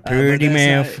got a pretty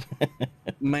mouth.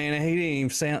 Man, he didn't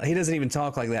even sound. He doesn't even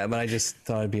talk like that. But I just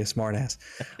thought I'd be a smartass.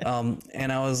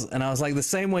 And I was like, the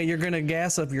same way you're gonna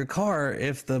gas up your car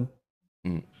if the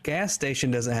gas station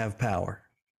doesn't have power.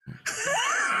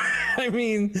 I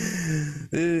mean,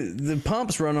 the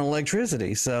pumps run on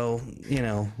electricity, so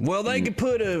well, they could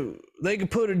put a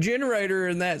generator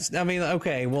in that. I mean,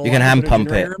 okay, well, you can hand pump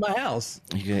it in my house.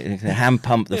 You can hand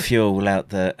pump the fuel out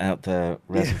the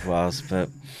reservoirs, but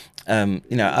I've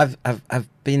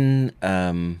been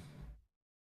I've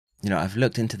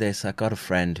looked into this. I've got a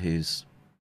friend who's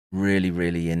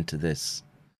really into this.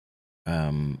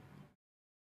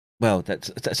 Well,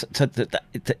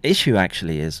 the issue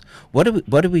actually is what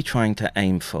are we trying to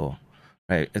aim for,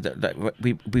 right?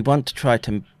 We want to try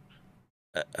to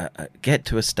get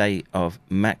to a state of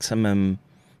maximum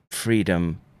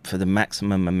freedom for the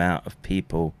maximum amount of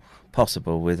people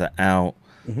possible without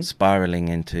spiraling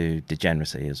into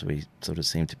degeneracy, as we sort of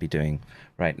seem to be doing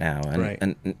right now.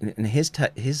 And and his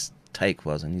take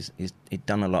was, and he'd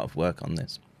done a lot of work on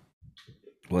this,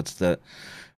 was that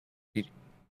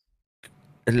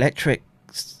electric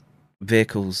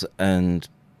vehicles and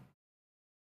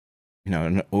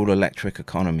an all-electric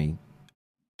economy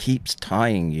keeps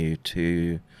tying you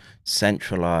to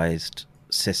centralized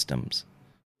systems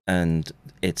and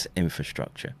its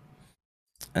infrastructure.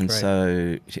 And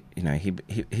so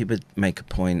he would make a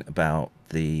point about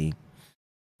the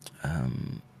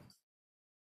I'm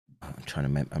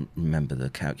trying to remember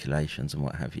the calculations and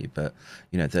what have you, but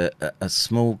a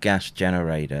small gas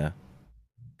generator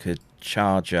could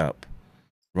charge up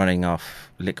running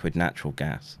off liquid natural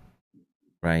gas,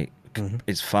 right?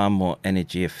 It's far more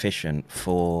energy efficient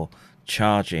for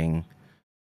charging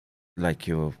like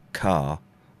your car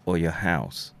or your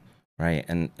house, right?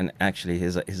 And actually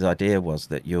his idea was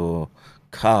that your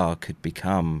car could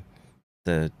become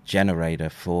the generator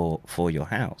for your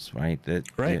house, right?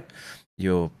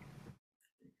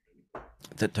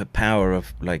 that the power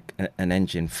of like an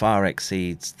engine far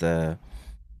exceeds the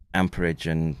amperage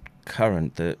and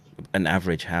current that an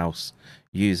average house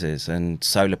uses, and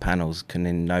solar panels can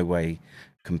in no way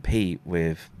compete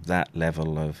with that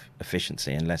level of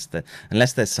efficiency unless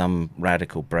there's some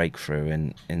radical breakthrough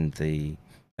in the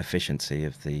efficiency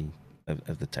of the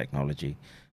technology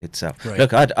itself. Right.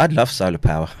 Look, I'd love solar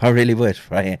power. I really would.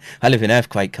 Right, I live in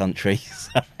earthquake country,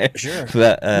 so, Sure.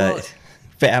 but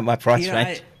fit out my price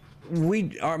range.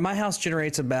 My house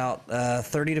generates about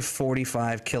 30 to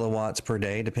 45 kilowatts per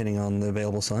day, depending on the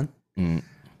available sun,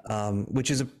 which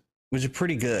is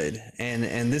pretty good.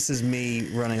 And this is me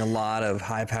running a lot of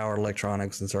high powered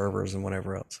electronics and servers and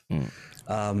whatever else, and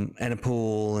a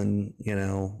pool, and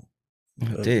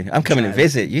Dude, I'm coming to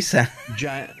visit. You sound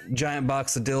giant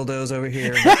box of dildos over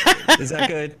here. Is that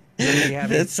good?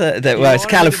 It's it's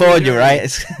California, right?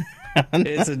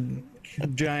 It's a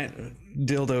giant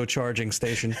dildo charging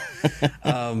station,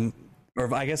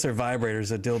 or I guess they're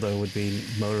vibrators. A dildo would be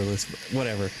motorless,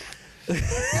 whatever.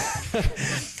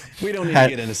 We don't need to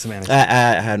get into semantics.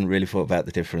 I hadn't really thought about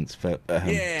the difference, but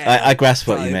I grasp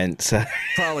what you meant. So.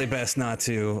 Probably best not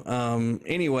to.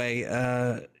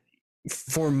 Anyway,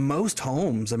 for most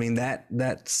homes, I mean that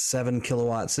 7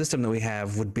 kilowatt system that we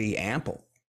have would be ample.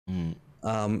 And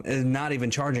not even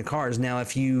charging cars. Now,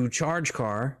 if you charge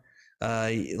car,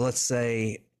 let's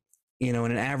say, in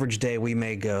an average day we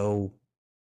may go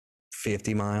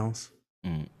 50 miles.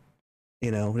 And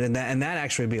that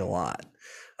actually would be a lot.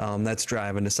 That's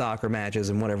driving to soccer matches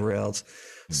and whatever else.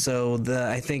 So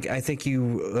I think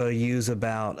you use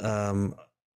about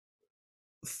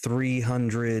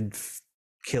 300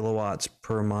 kilowatts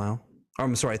per mile.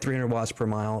 I'm sorry, 300 watts per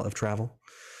mile of travel.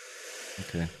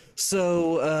 Okay.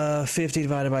 So 50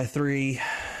 divided by 3,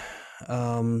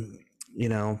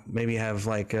 maybe have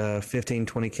like 15,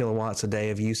 20 kilowatts a day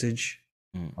of usage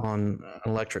on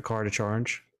an electric car to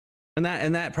charge. And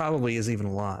that probably is even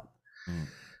a lot.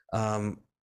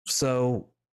 So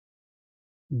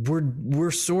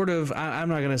we're sort of, I'm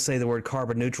not going to say the word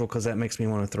carbon neutral because that makes me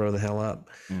want to throw the hell up.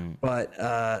 But,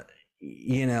 I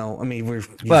mean,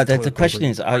 well, the question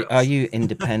is, are you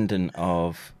independent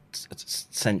of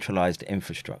centralized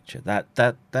infrastructure? That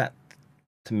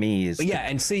to me is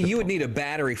and see, you would need a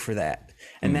battery for that.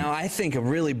 And now I think a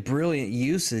really brilliant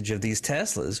usage of these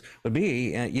Teslas would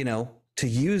be, to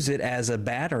use it as a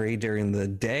battery during the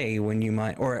day when you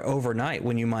might, or overnight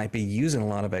when you might be using a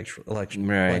lot of extra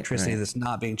electricity that's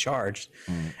not being charged.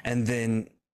 And then,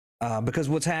 because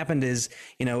what's happened is,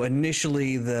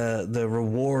 initially the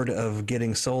reward of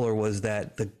getting solar was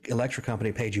that the electric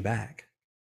company paid you back.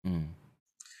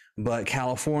 But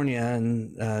California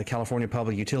and California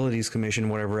Public Utilities Commission,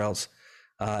 whatever else,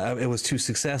 it was too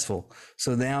successful.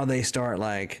 So now they start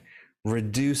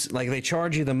they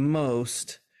charge you the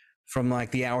most from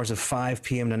the hours of 5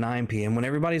 p.m. to 9 p.m. when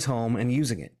everybody's home and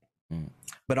using it.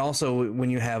 But also when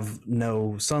you have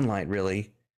no sunlight,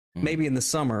 really, maybe in the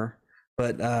summer,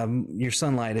 but your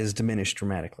sunlight is diminished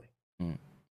dramatically.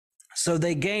 So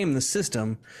they game the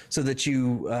system so that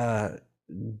you,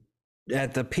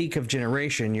 at the peak of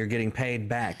generation, you're getting paid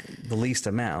back the least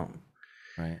amount.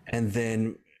 Right. And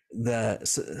then they're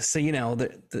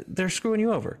screwing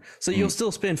you over. So you'll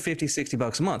still spend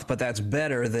 $50-$60 a month, but that's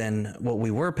better than what we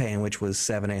were paying, which was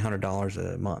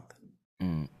 $700-$800 a month.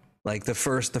 Like the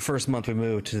first month we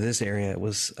moved to this area, it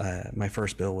was my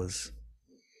first bill was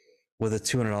with a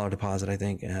 $200 deposit. I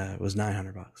think it was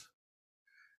 $900,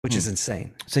 which is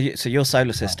insane. So your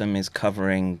solar system is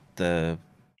covering the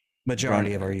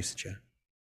majority of our usage.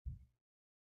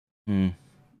 And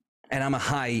I'm a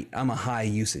high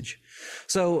usage.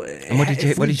 So, and what did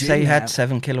you say you had?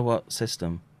 7 kilowatt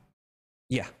system.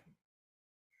 Yeah.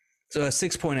 So a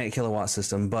 6.8 kilowatt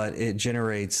system, but it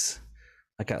generates.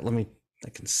 I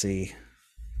can see.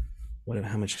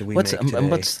 How much do we make today? And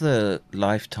what's the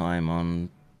lifetime on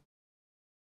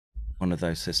one of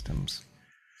those systems?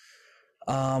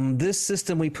 This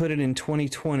system, we put it in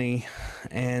 2020,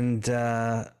 and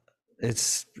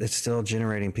it's still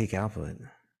generating peak output.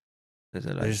 Is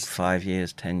it 5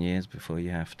 years, 10 years before you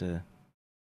have to?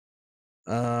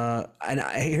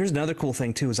 Here's another cool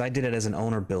thing too: is I did it as an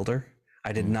owner builder.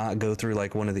 I did not go through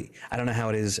one of the. I don't know how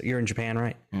it is. You're in Japan,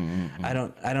 right? I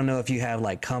don't know if you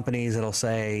have companies that'll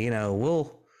say,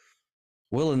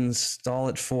 we'll install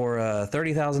it for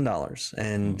 $30,000,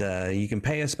 and you can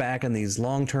pay us back in these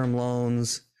long-term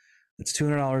loans. It's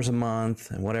 $200 a month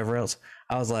and whatever else.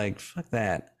 I was like, fuck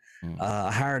that.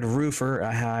 I hired a roofer.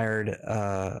 I hired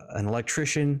an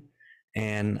electrician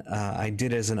And I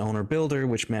did as an owner builder,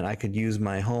 which meant I could use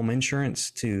my home insurance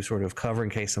to sort of cover in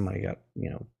case somebody got,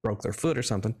 broke their foot or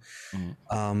something.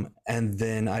 And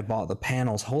then I bought the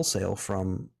panels wholesale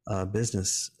from a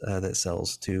business that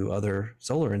sells to other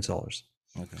solar installers.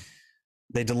 Okay.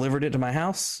 They delivered it to my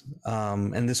house.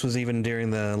 And this was even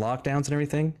during the lockdowns and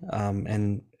everything.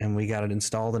 And we got it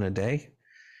installed in a day.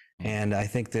 And I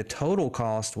think the total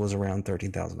cost was around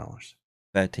 $13,000.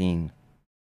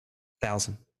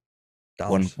 13,000.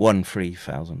 $1,000.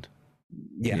 13,000.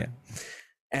 Yeah.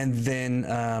 And then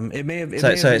it may have.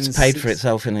 So it's paid for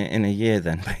itself in a year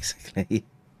then, basically.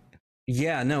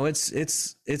 Yeah. No.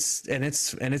 It's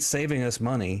saving us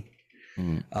money,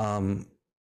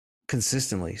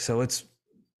 consistently. So it's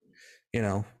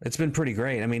been pretty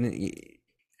great. I mean,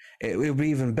 it would be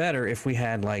even better if we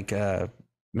had like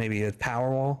maybe a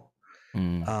power wall.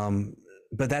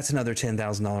 But that's another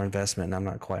 $10,000 investment, and I'm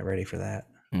not quite ready for that.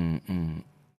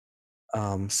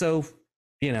 So,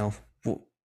 it's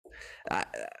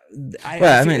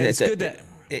good that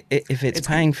if it's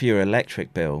paying for your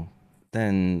electric bill,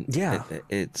 then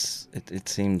it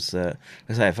seems. As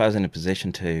I say, if I was in a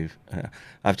position to,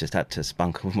 I've just had to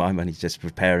spunk all my money just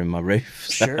repairing my roof.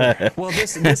 So. Sure. Well,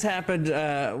 this happened.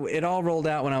 It all rolled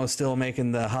out when I was still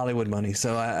making the Hollywood money.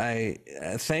 So I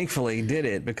thankfully did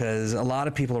it, because a lot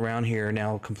of people around here are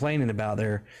now complaining about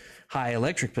their high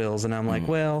electric bills, and I'm like,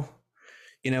 well,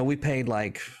 we paid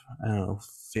like, I don't know,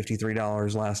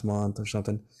 $53 last month or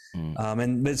something.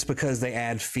 And it's because they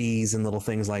add fees and little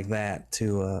things like that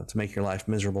to make your life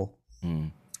miserable.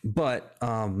 But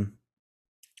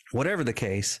whatever the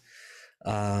case,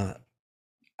 I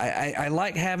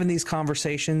like having these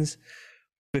conversations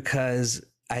because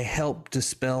I help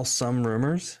dispel some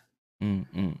rumors. And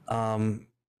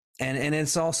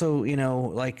it's also,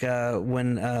 like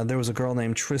when there was a girl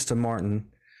named Trista Martin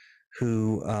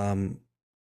who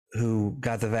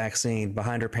got the vaccine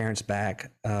behind her parents'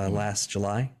 back last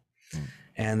July.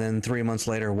 And then 3 months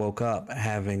later woke up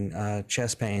having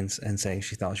chest pains and saying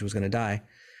she thought she was going to die.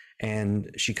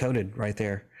 And she coded right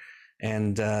there.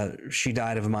 And she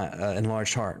died of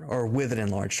enlarged heart, or with an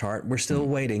enlarged heart. We're still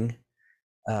waiting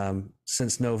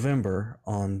since November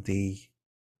on the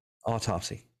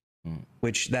autopsy,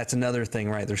 which that's another thing,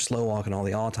 right? They're slow walking all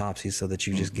the autopsies so that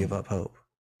you just give up hope.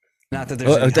 Not that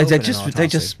there's any hope in an autopsy. They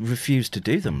just refused to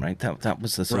do them, right? That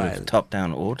was the sort of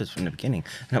top-down orders from the beginning,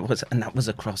 and that was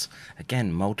across,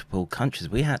 again, multiple countries.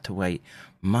 We had to wait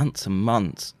months and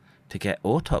months to get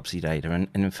autopsy data, and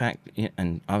in fact,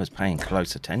 and I was paying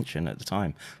close attention at the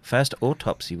time. First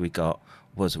autopsy we got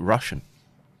was Russian,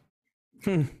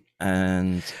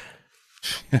 and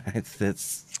it's the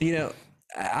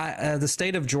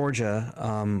state of Georgia,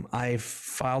 I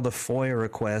filed another FOIA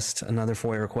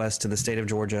request to the state of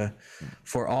Georgia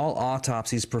for all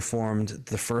autopsies performed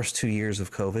the first 2 years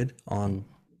of COVID and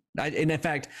in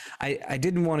fact, I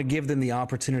didn't want to give them the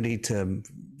opportunity to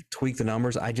tweak the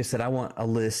numbers. I just said, I want a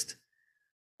list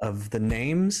of the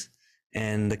names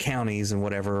and the counties and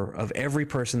whatever of every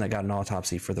person that got an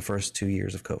autopsy for the first 2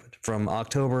 years of COVID, from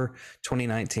October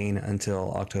 2019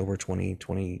 until October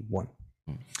 2021.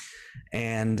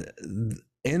 And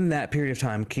in that period of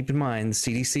time, keep in mind,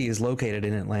 CDC is located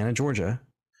in Atlanta, Georgia.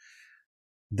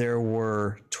 There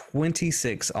were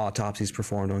 26 autopsies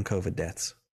performed on COVID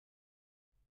deaths.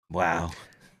 Wow.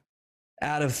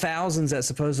 Out of thousands that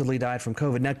supposedly died from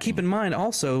COVID. Now, keep in mind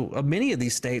also, many of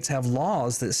these states have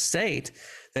laws that state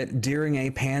that during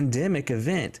a pandemic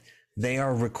event, they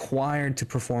are required to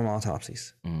perform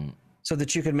autopsies. So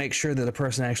that you can make sure that a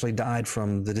person actually died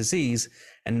from the disease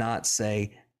and not,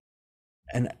 say,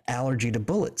 an allergy to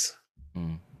bullets.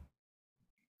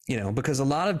 Because a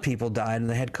lot of people died and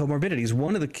they had comorbidities.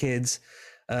 One of the kids,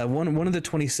 one of the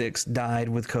 26 died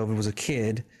with COVID, was a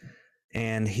kid,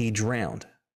 and he drowned.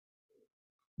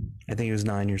 I think he was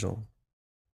 9 years old,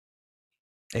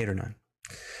 8 or 9.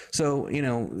 So,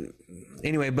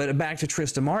 anyway, but back to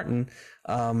Trista Martin,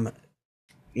 her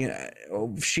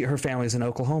family's in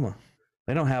Oklahoma.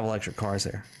 They don't have electric cars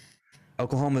there.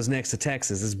 Oklahoma's next to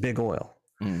Texas. It's big oil.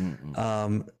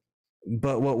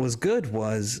 But what was good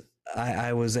was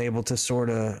I was able to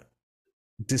sort of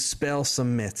dispel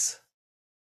some myths.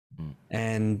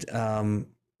 And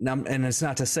it's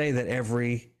not to say that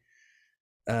every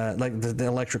the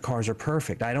electric cars are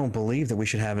perfect. I don't believe that we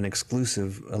should have an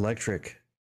exclusive electric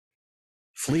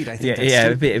fleet. I think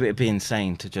it'd be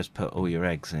insane to just put all your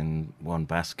eggs in one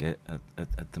basket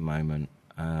at the moment.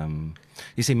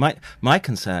 You see, my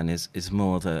concern is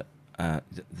more that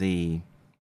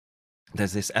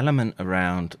there's this element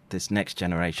around this next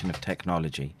generation of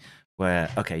technology where,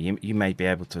 okay, you may be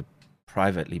able to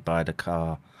privately buy the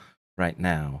car right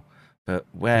now, But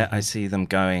where I see them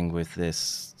going with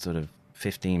this sort of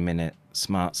 15-minute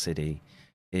smart city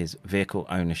is vehicle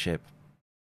ownership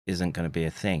isn't going to be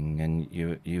a thing, and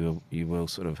you will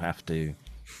sort of have to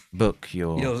book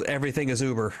your everything is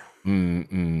Uber.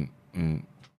 And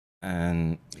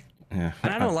yeah,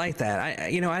 And I don't like that.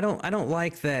 I don't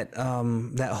like that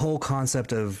that whole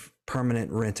concept of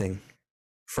permanent renting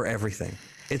for everything.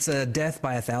 It's a death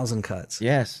by 1,000 cuts.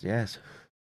 yes,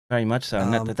 very much so.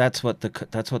 And that's what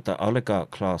the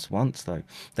oligarch class wants, though.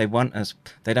 They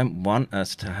don't want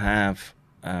us to have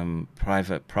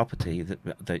private property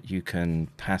that you can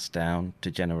pass down to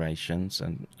generations,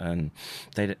 and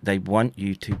they want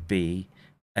you to be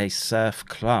a serf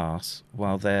class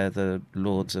while they're the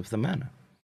lords of the manor.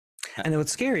 And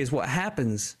what's scary is what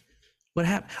happens.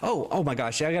 Oh my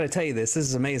gosh! I got to tell you this. This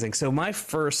is amazing. So my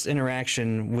first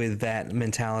interaction with that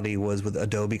mentality was with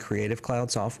Adobe Creative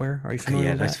Cloud software. Are you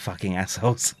familiar with those that? fucking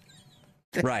assholes.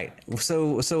 Right.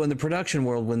 So in the production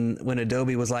world, when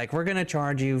Adobe was like, we're going to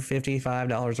charge you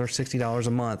 $55 or $60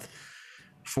 a month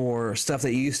for stuff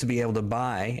that you used to be able to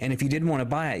buy, and if you didn't want to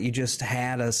buy it, you just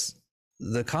had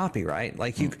the copyright.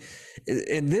 Like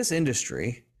in this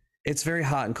industry, it's very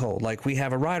hot and cold. Like we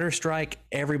have a writer's strike,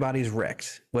 everybody's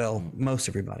wrecked. Well, most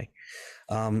everybody.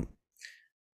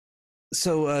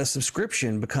 So a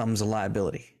subscription becomes a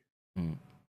liability.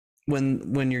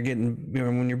 When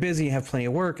you're busy, you have plenty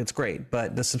of work, it's great.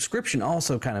 But the subscription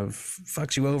also kind of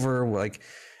fucks you over. Like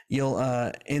you'll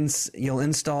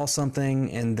install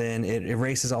something and then it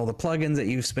erases all the plugins that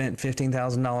you've spent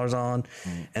 $15,000 on,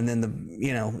 and then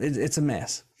it's a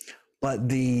mess. But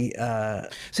the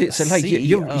so like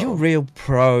CEO, you're real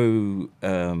pro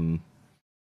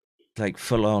like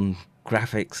full on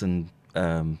graphics and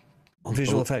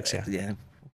visual effects, yeah.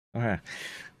 All right.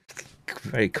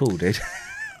 Very cool, dude.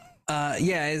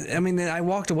 Yeah, I mean, I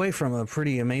walked away from a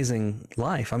pretty amazing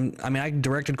life. I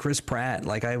directed Chris Pratt.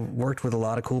 Like, I worked with a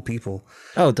lot of cool people.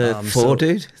 Oh, the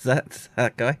dude? Is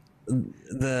that guy?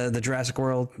 The Jurassic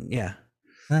World, yeah.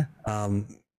 Huh.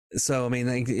 So I mean,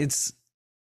 like,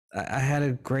 I had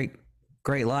a great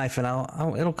life, and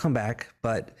it'll come back.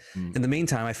 But in the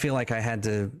meantime, I feel like I had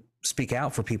to speak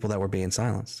out for people that were being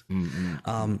silenced.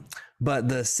 But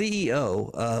the CEO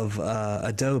of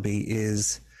Adobe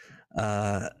is.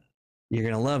 You're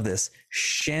going to love this.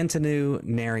 Shantanu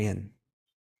Narayan.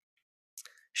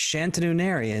 Shantanu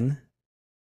Narayan,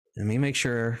 let me make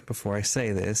sure before I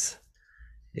say this,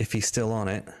 if he's still on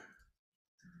it,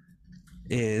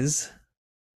 is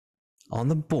on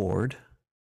the board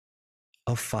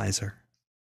of Pfizer.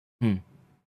 The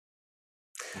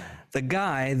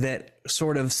guy that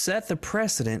sort of set the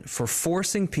precedent for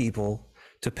forcing people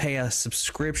to pay a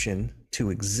subscription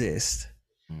to exist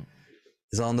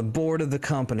is on the board of the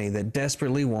company that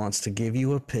desperately wants to give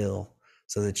you a pill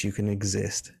so that you can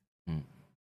exist,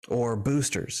 or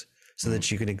boosters so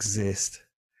that you can exist,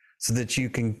 so that you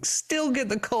can still get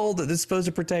the cold that it's supposed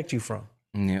to protect you from.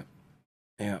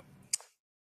 Yeah.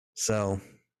 So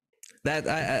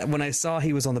that when I saw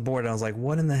he was on the board, I was like,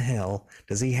 what in the hell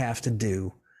does he have to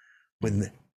do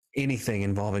with anything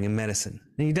involving in medicine?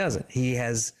 And he doesn't. He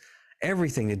has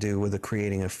everything to do with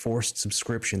creating a forced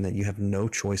subscription that you have no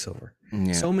choice over.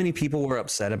 Yeah. So many people were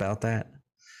upset about that.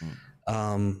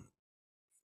 And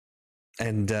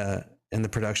in the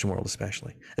production world,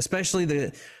 especially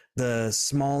the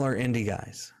smaller indie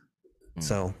guys.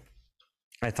 So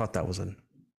I thought that was an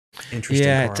interesting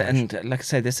and like I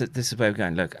say, this is where we're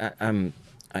going. Look,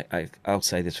 I'll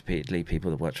say this repeatedly.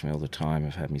 People that watch me all the time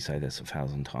have heard me say this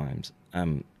 1,000 times.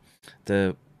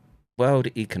 The World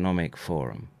Economic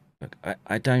Forum. Look,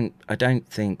 I don't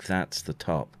think that's the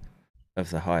top of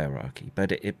the hierarchy,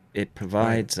 but it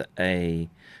provides a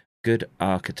good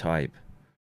archetype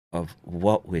of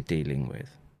what we're dealing with,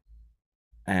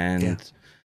 and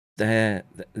they're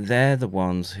the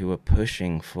ones who are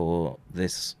pushing for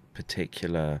this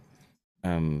particular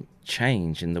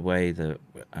change in the way that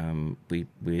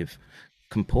we've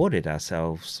comported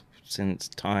ourselves since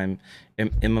time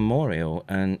immemorial,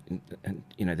 and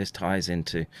this ties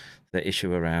into the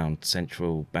issue around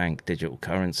central bank digital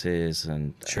currencies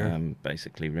and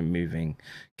basically removing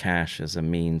cash as a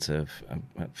means of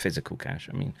physical cash.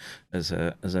 I mean, as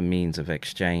a means of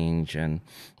exchange, and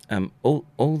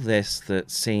all this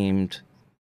that seemed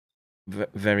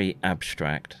very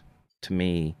abstract to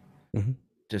me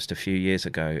just a few years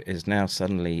ago is now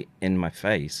suddenly in my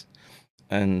face,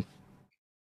 and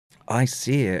I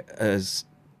see it as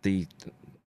the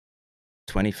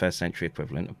 21st century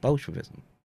equivalent of Bolshevism.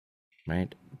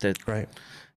 Right.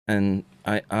 And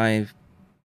I've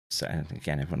said,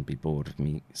 again, everyone would be bored of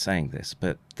me saying this,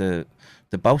 but the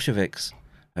Bolsheviks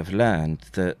have learned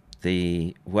that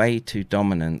the way to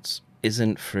dominance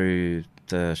isn't through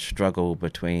the struggle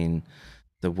between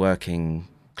the working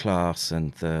class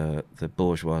and the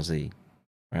bourgeoisie,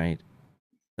 right?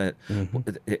 That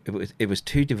it was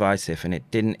too divisive, and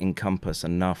it didn't encompass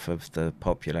enough of the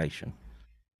population.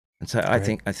 And so I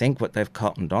think what they've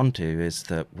cottoned onto is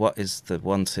that what is the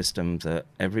one system that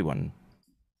everyone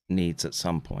needs at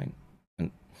some point,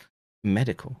 and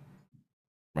medical,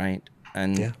 right?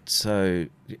 And so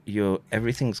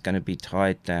everything's going to be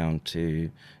tied down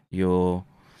to or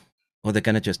they're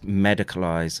going to just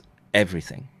medicalize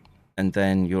everything, and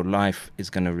then your life is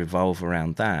going to revolve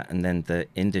around that, and then the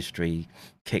industry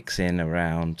kicks in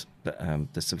around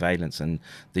the surveillance and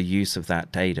the use of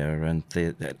that data,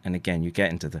 and again you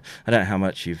get into I don't know how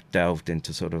much you've delved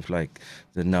into sort of like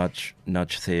the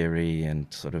nudge theory and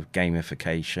sort of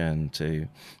gamification to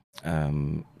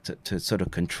sort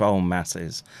of control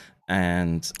masses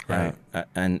and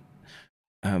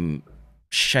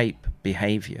shape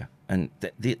behavior. And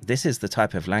this is the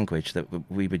type of language that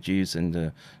we would use in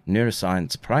the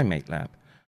neuroscience primate lab,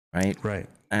 right? Right.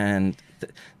 And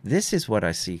this is what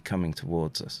I see coming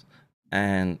towards us.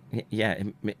 And yeah,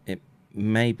 it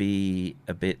may be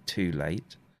a bit too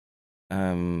late,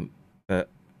 but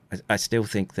I still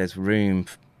think there's room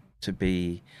to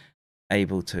be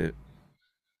able to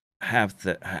have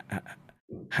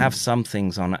some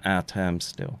things on our terms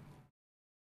still.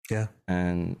 Yeah.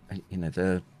 And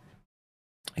the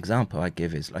example I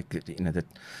give is like the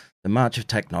march of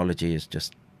technology is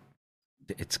just,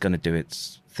 it's going to do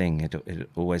its thing. It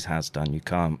always has done. You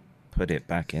can't put it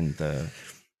back in the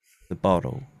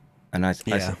bottle. And I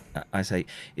say,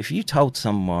 if you told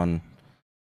someone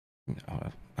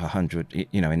 100,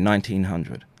 in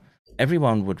 1900,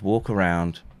 everyone would walk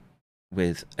around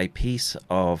with a piece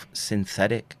of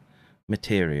synthetic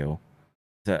material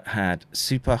that had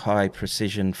super high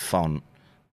precision font,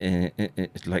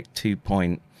 like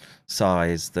 2-point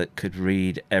size, that could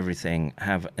read everything,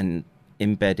 have an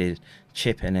embedded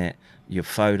chip in it, your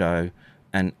photo,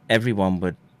 and everyone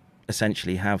would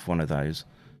essentially have one of those,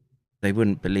 they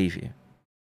wouldn't believe you.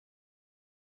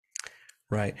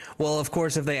 Right. Well, of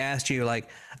course, if they asked you like,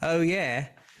 oh yeah,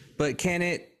 but can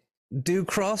it do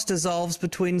cross dissolves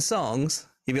between songs?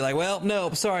 You'd be like, well, no,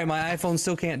 sorry, my iPhone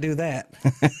still can't do that.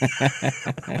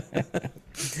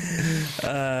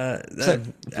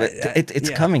 It's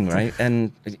coming, right?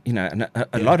 And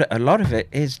a lot of it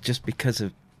is just because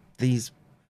of these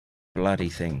bloody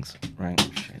things, right?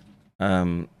 Shit.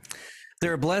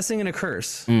 They're a blessing and a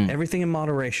curse. Everything in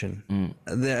moderation.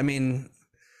 I mean,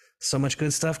 so much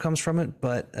good stuff comes from it,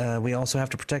 but we also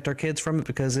have to protect our kids from it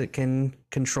because it can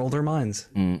control their minds.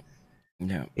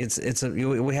 Yeah,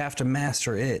 we have to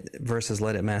master it versus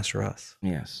let it master us.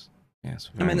 Yes.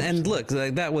 I mean, and look,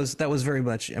 like, that was very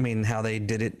much, I mean, how they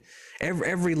did it.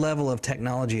 Every level of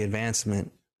technology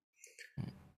advancement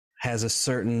has a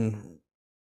certain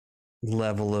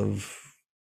level of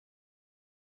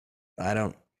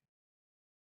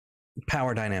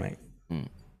power dynamic,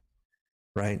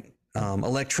 right?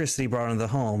 Electricity brought into the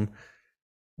home.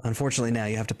 Unfortunately, now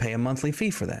you have to pay a monthly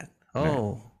fee for that.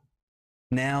 Oh. Right.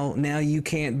 Now you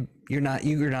can't. You're not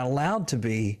allowed to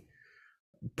be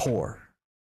poor.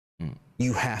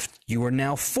 You are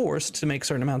now forced to make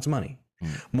certain amounts of money.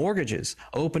 Mortgages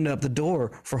opened up the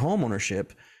door for home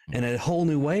ownership in a whole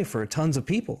new way for tons of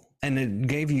people, and it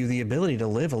gave you the ability to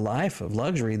live a life of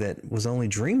luxury that was only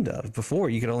dreamed of before.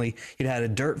 You'd had a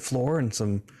dirt floor and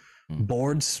some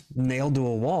boards nailed to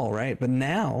a wall, right? But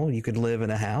now you could live in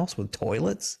a house with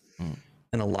toilets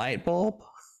and a light bulb.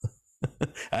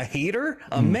 A heater,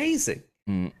 amazing.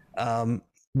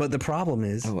 But the problem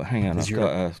is, hang on,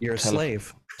 you're a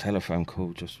slave. Telephone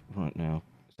call just right now.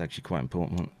 It's actually quite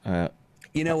important.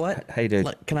 You know what? Hey, dude.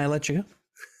 Can I let you go?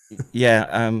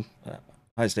 Yeah.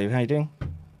 Hi, Steve. How you doing?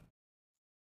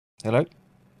 Hello.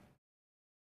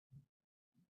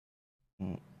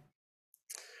 Well,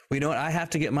 you know what? I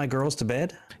have to get my girls to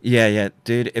bed. Yeah,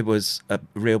 dude. It was a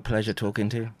real pleasure talking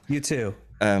to you. You too.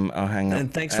 I'll hang up.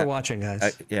 And thanks for watching,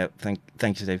 guys. Yeah, thank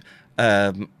you, Steve.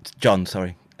 John,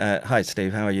 sorry. Hi,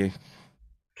 Steve. How are you?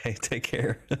 Okay, take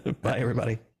care. Bye,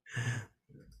 everybody.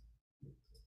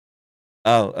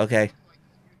 Oh, okay.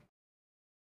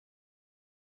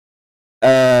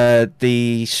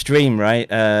 The stream, right?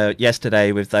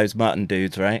 Yesterday with those mutton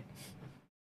dudes, right?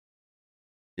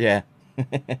 Yeah.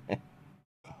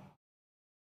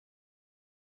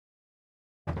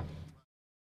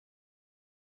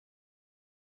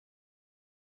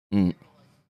 Mm.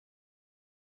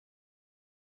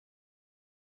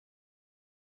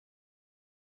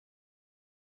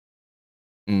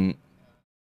 Mm.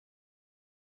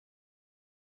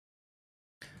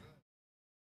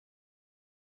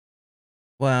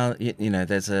 Well,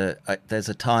 there's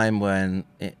a time when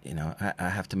I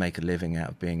have to make a living out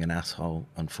of being an asshole,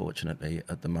 unfortunately,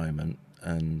 at the moment.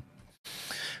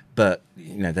 But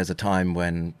there's a time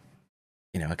when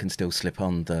I can still slip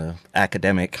on the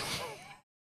academic,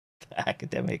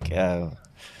 academic.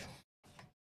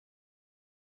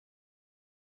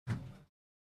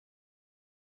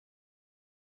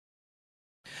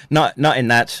 Not in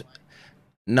that,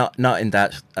 not in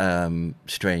that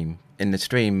stream. In the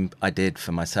stream I did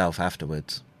for myself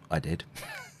afterwards. I did.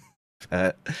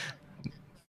 uh,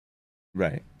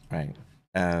 right, right.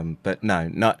 But no,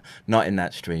 not in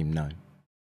that stream. No.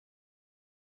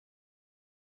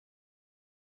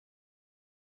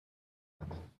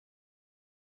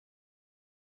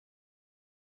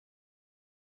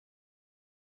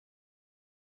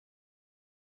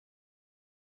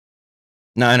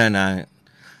 No, no, no,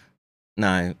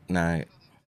 no, no.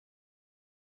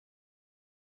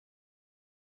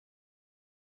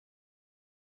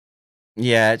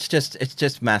 Yeah, it's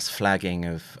just mass flagging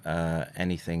of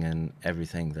anything and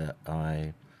everything that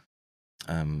I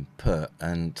put,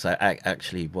 and so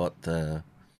actually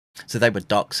so they were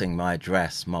doxing my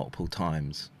address multiple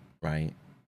times, right?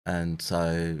 And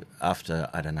so after,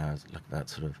 I don't know, like about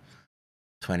sort of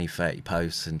 20, 30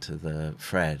 posts into the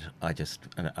thread, I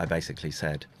basically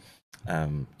said,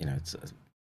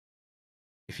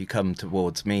 if you come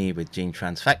towards me with gene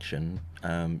transfection,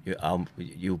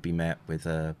 you'll be met with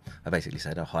I basically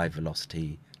said, a high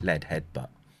velocity lead headbutt,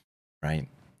 right?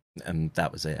 And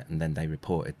that was it. And then they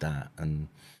reported that, and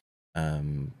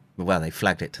well, they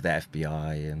flagged it to the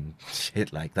FBI and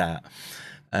shit like that,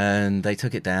 and they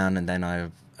took it down. And then I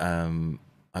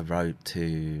wrote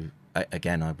to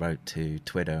I wrote to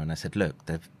Twitter, and I said, look,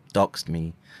 they've doxed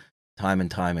me time and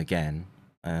time again,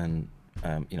 and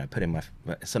put in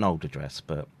it's an old address,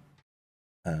 but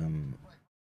um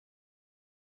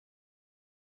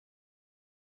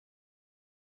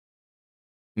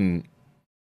mm,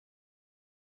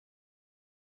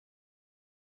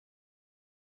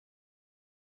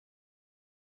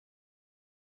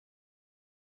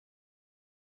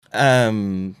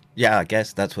 yeah, I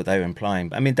guess that's what they were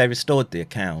implying. I mean, they restored the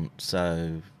account,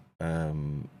 so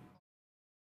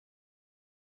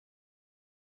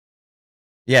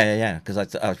yeah, because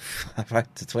I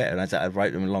wrote to Twitter, and I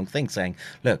wrote them a long thing saying,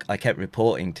 look, I kept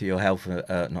reporting to your health,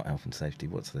 not health and safety,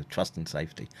 what's the trust and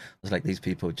safety. I was like, these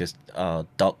people just are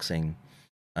doxing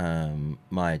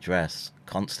my address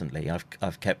constantly.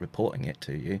 I've kept reporting it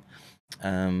to you,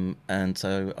 and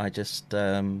so I just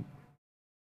um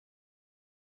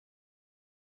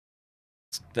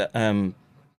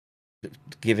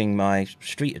giving my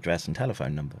street address and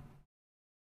telephone number.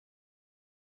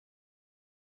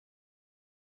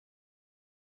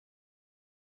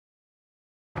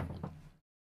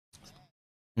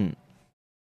 Hmm.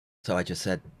 So I just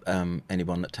said,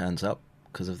 anyone that turns up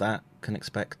because of that can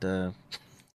expect a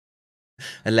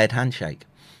lead handshake.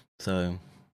 So,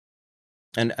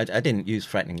 and I didn't use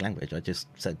threatening language. I just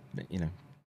said,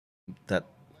 that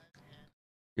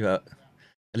a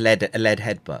lead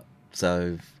headbutt.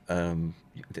 So,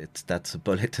 that's a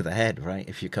bullet to the head, right?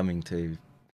 If you're coming to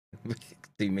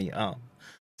do me harm.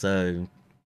 So,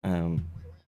 um,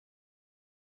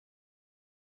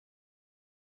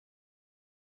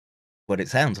 what it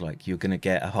sounds like, you're going to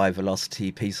get a high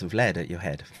velocity piece of lead at your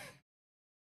head.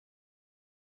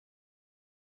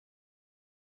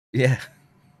 Yeah,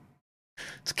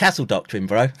 it's castle doctrine,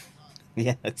 bro.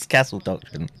 Yeah, it's castle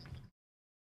doctrine.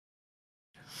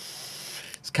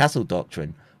 It's castle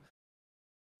doctrine.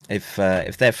 If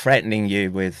they're threatening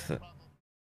you with,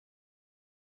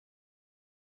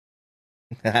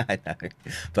 I know,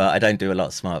 but I don't do a lot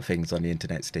of smart things on the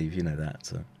internet, Steve. You know that.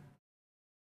 So.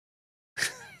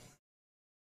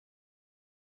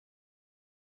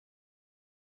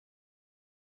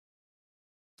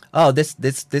 Oh, this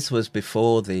was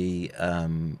before the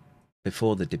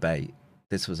debate.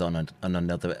 This was on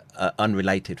another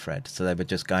unrelated thread. So they were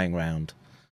just going around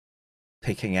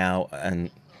picking out, and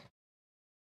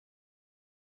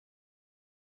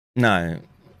no,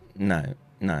 no,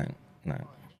 no, no.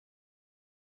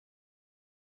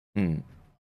 Mm.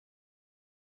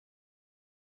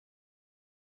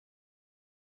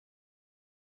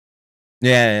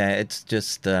 Yeah, yeah, it's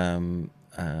just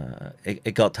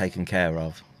it got taken care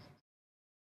of.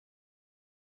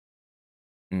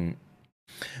 Mm.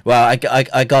 Well,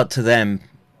 I got to them.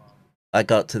 I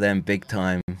got to them big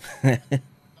time. I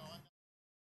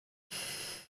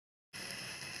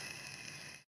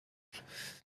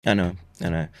know, I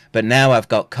know. But now I've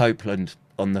got Copeland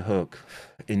on the hook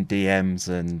in DMs,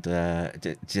 and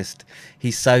just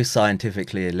he's so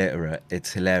scientifically illiterate.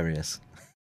 It's hilarious.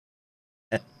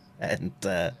 And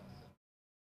well,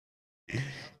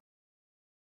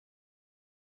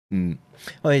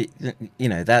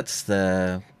 that's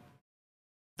the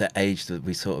age that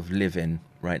we sort of live in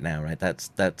right now, right? That's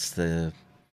the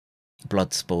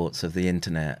blood sports of the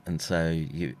internet, and so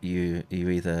you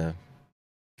either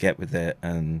get with it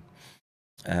and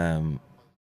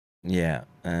yeah,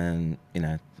 and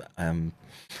I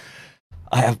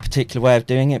have a particular way of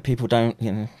doing it. People don't,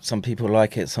 some people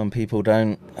like it, some people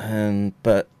don't,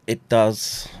 but it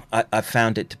does. I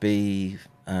found it to be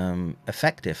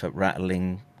effective at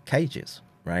rattling cages,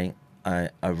 right? I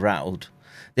rattled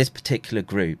this particular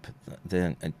group, what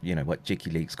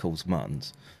WikiLeaks calls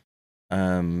muttons.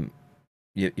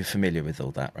 You're familiar with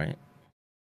all that, right?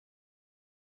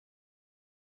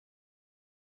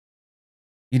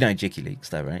 You know WikiLeaks,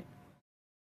 though, right?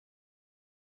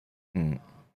 Mm.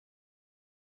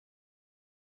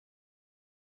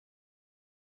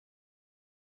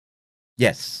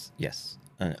 Yes, yes.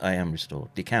 I am restored.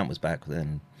 The account was back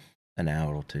within an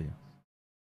hour or two.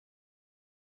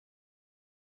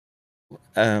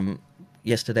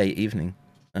 Yesterday evening.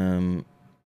 It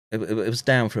was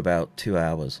down for about 2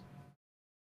 hours.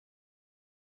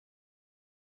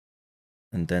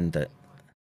 And then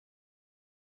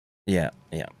yeah.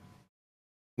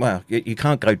 Well, you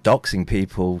can't go doxing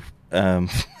people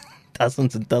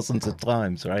dozens and dozens of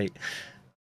times, right?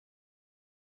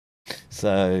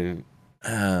 So,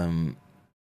 yeah,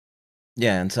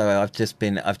 and so I've just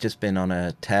been on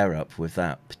a tear up with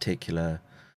that particular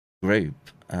group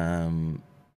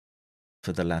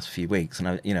for the last few weeks, and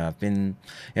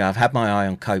I've had my eye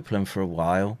on Copeland for a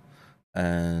while,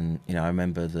 and I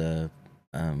remember the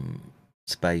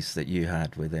space that you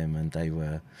had with him, and they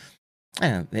were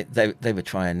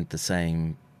trying the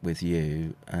same with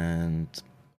you, and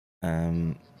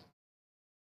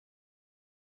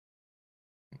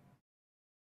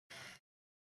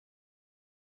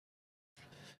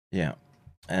yeah,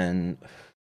 and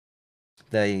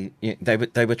they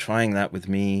were trying that with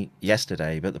me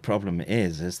yesterday, but the problem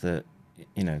is that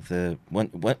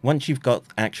once you've got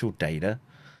actual data,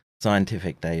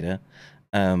 scientific data,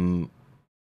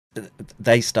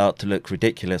 they start to look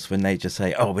ridiculous when they just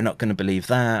say, "Oh, we're not going to believe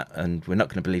that, and we're not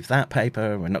going to believe that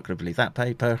paper, we're not going to believe that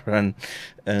paper,"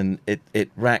 and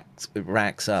it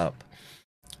racks up,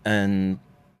 and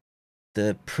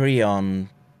the prion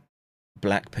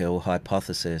black pill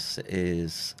hypothesis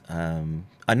is,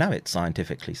 I know it's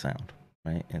scientifically sound,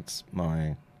 right? It's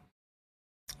my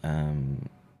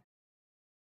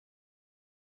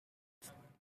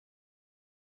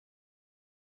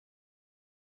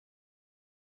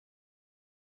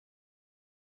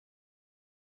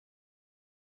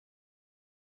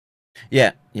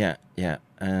yeah,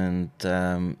 and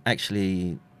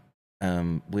actually,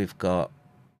 we've got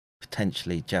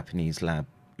potentially Japanese lab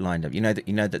lined up. You know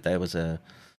that there was a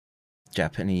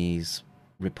Japanese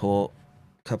report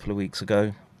a couple of weeks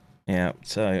ago. Yeah,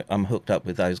 so I'm hooked up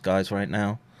with those guys right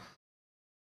now,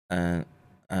 and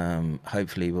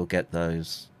hopefully we'll get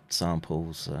those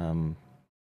samples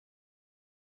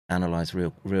analyzed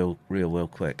real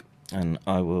quick, and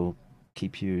I will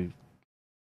keep you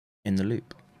in the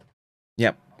loop.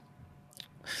 Yep.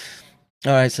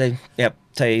 All right, so yep,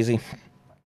 take it easy.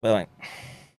 Bye.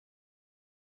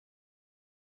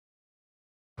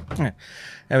 There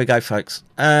we go, folks.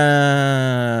 All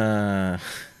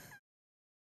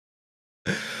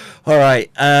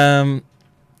right.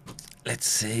 Let's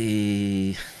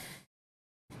see.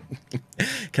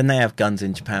 Can they have guns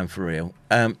in Japan for real?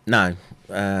 No.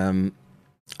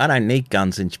 I don't need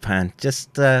guns in Japan.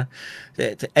 Just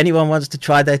anyone wants to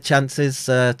try their chances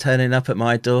turning up at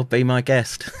my door, be my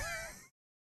guest.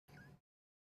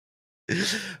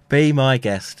 Be my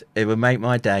guest. It would make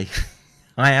my day.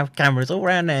 I have cameras all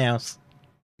around the house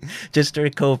just to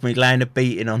record me laying a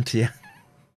beating onto you.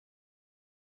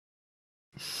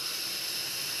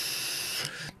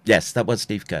 Yes, that was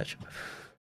Steve Kirch.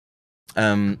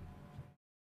 Let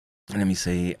me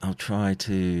see. I'll try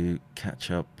to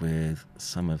catch up with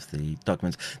some of the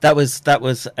documents. That was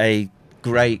a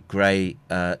great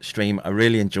stream. I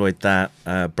really enjoyed that.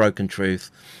 Broken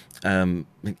Truth.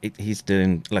 He's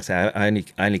doing. Like I say, I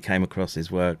only came across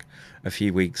his work a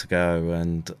few weeks ago,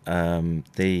 and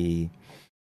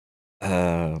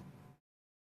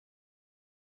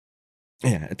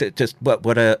just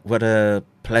what a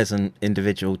pleasant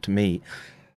individual to meet,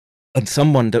 and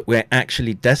someone that we're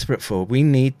actually desperate for. We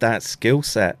need that skill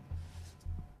set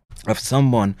of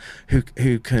someone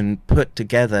who can put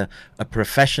together a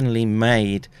professionally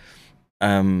made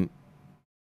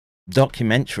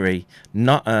documentary,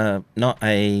 not a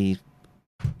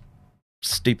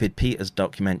Stupid Peter's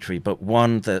documentary, but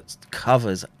one that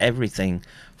covers everything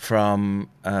from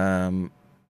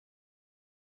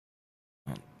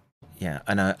yeah,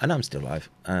 I know I'm still alive.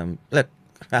 Look,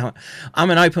 I'm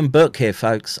an open book here,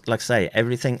 folks. Like I say,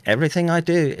 everything I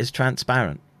do is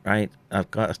transparent, right?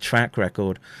 I've got a track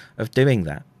record of doing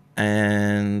that,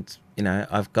 and you know,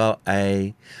 I've got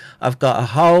a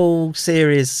whole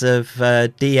series of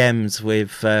DMs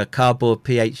with Cardboard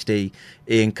PhD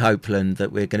Ian Copeland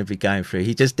that we're going to be going through.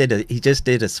 He just did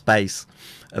a space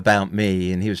about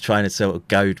me, and he was trying to sort of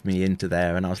goad me into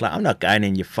there, and I was like, I'm not going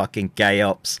in your fucking gay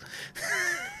ops.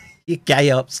 Your gay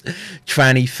ops,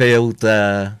 tranny field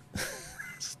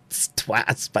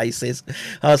twat spaces.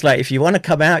 I was like, if you want to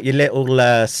come out your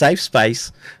little safe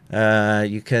space,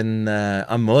 you can.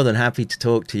 I'm more than happy to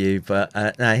talk to you. But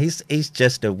no, he's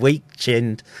just a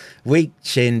weak-chinned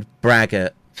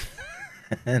braggart,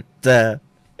 and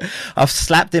I've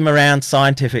slapped him around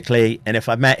scientifically. And if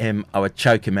I met him, I would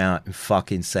choke him out in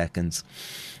fucking seconds.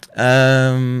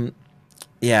 Yeah,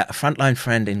 a frontline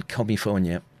friend in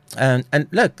California. And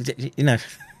look, you know,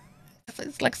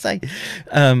 it's like I say,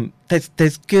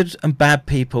 there's good and bad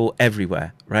people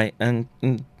everywhere, right? And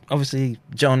obviously,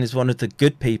 John is one of the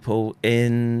good people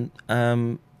in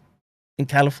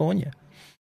California,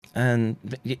 and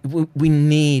we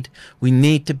need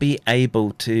to be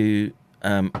able to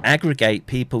aggregate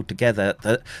people together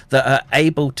that are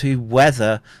able to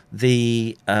weather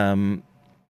the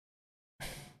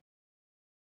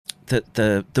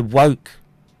woke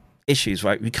issues,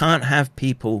 right? We can't have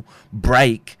people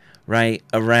break right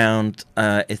around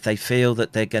if they feel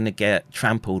that they're going to get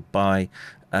trampled by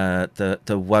the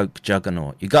woke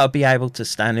juggernaut. You got to be able to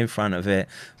stand in front of it,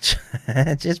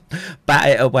 just bat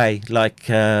it away like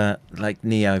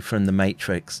Neo from the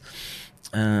Matrix.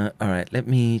 All right, let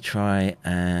me try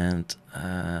and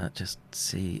just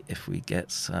see if we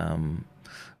get some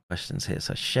questions here.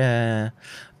 So share.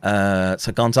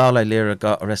 So Gonzalo Lira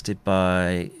got arrested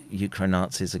by Ukraine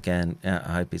Nazis again. Yeah,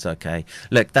 I hope he's okay.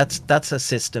 Look, that's a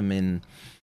system in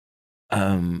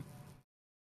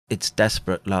its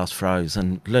desperate last throes.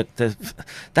 And look,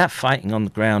 that fighting on the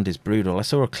ground is brutal. I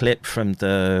saw a clip from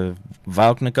the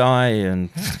Wagner guy and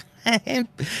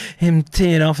him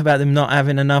teeing off about them not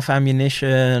having enough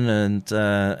ammunition and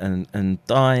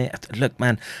dying. Look,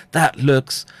 man, that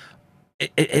looks.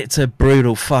 It's a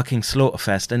brutal fucking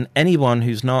slaughterfest, and anyone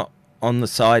who's not on the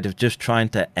side of just trying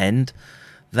to end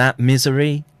that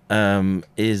misery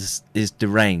is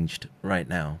deranged right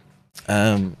now.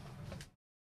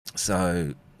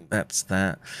 So that's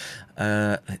that.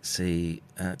 Let's see.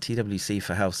 TWC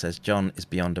for Health says John is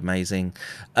beyond amazing.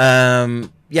 Yeah,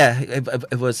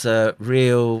 it was a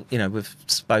real. You know, we've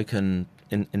spoken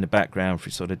in the background through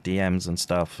sort of DMs and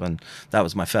stuff, and that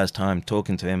was my first time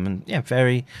talking to him, and yeah,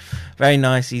 very very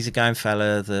nice, easygoing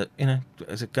fella that, you know,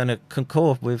 is going to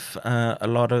concord with a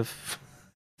lot of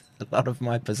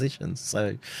my positions,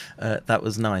 so that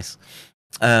was nice.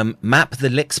 Map the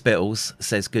lickspittles,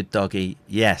 says Good Doggy.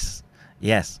 Yes,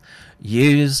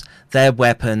 use their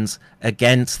weapons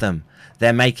against them.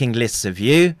 They're making lists of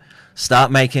you, start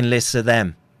making lists of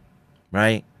them,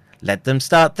 right? Let them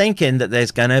start thinking that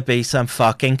there's going to be some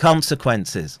fucking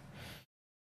consequences.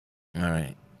 All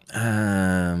right.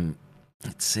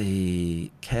 Let's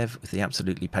see. Kev, with the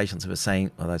absolutely patience of a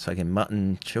saint, all those fucking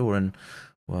mutton children,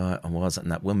 wasn't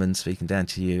that woman speaking down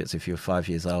to you as if you were 5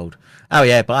 years old? Oh,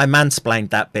 yeah, but I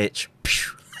mansplained that bitch.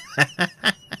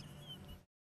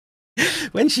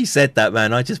 When she said that,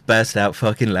 man, I just burst out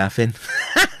fucking laughing.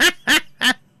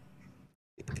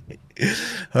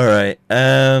 All right.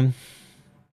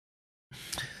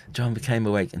 John became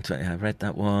awake in 20. I read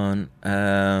that one.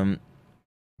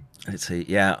 Let's see.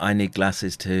 Yeah, I need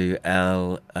glasses too.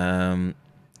 Let's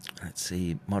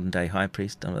see. Modern day high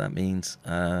priest. Don't know what that means.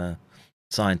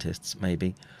 Scientists,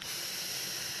 maybe.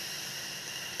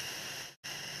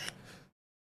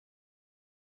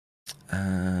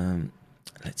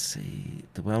 Let's see.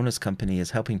 The wellness company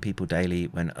is helping people daily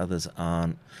when others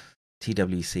aren't.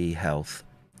 TWC Health.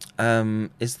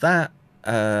 Is that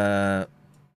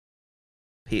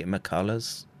Peter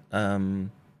McCullough's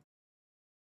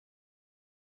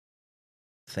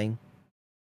thing?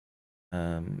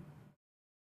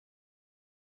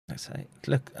 Let's say,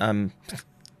 look,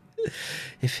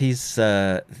 if he's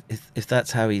if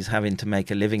that's how he's having to make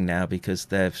a living now because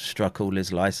they've struck all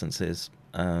his licenses,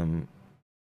 I'm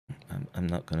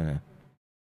not gonna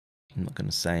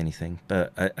say anything,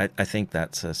 but I think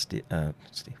that's Peter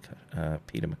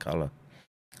McCullough.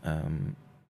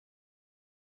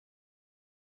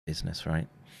 business, right?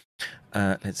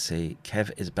 Let's see.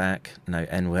 Kev is back. No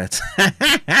N-words.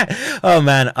 Oh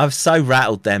man, I've so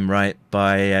rattled them, right,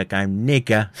 by going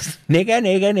nigger,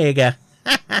 nigger.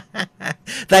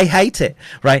 They hate it,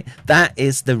 right? That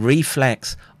is the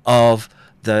reflex of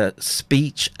the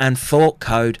speech and thought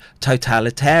code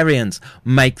totalitarians.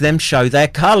 Make them show their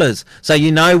colours so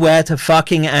you know where to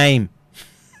fucking aim.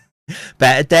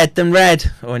 Better dead than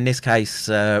red, or in this case,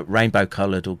 rainbow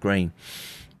coloured or green.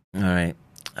 All right.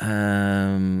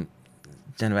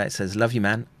 Generator says, love you,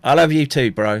 man. I love you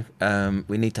too, bro.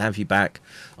 We need to have you back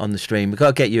on the stream. We've got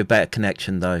to get you a better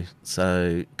connection, though.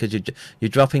 So, because you're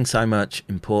dropping so much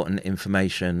important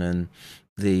information, and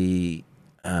the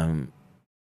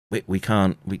we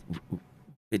can't.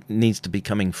 It needs to be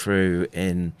coming through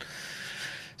in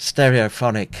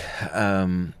stereophonic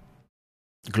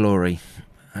glory.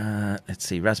 Let's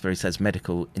see. Raspberry says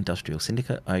medical industrial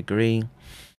syndicate. I agree.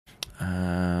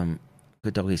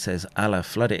 Good Doggy says, Allah,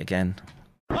 flood it again.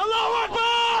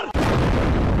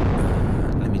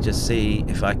 Let me just see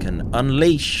if I can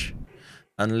unleash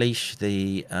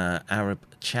the Arab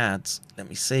Chads. Let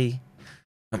me see.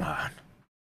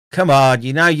 Come on,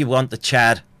 you know you want the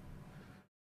Chad.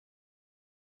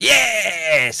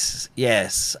 Yes.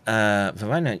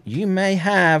 Verona, you may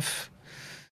have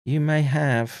you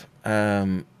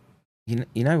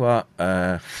know what,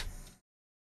 I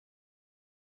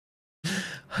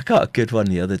got a good one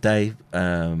the other day.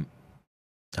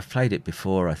 I've played it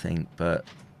before, I think, but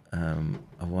I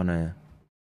wanna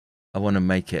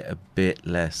make it a bit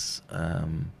less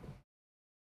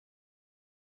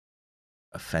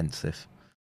offensive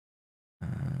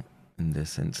in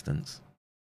this instance.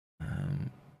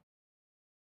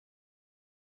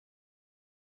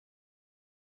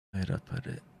 Where'd I put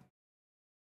it?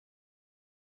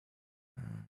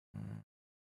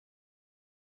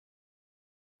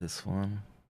 This one.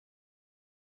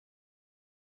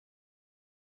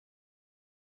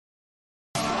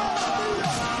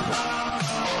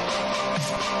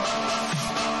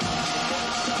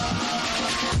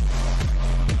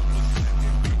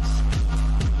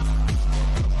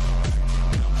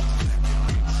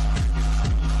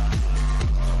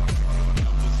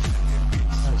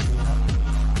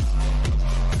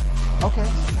 Okay.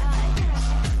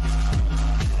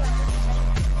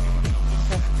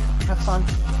 Have fun.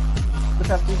 Look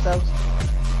after yourselves.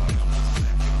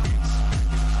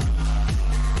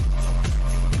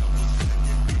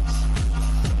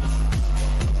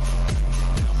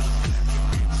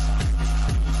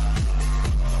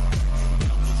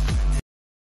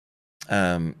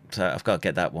 So I've got to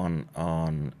get that one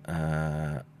on.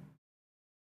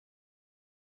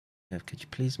 Could you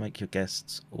please make your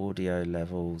guests' audio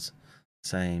levels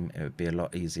same? It would be a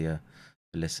lot easier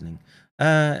for listening.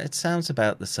 It sounds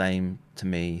about the same to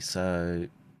me, so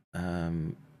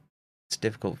it's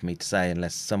difficult for me to say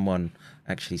unless someone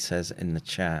actually says in the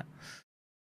chat.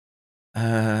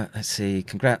 Let's see.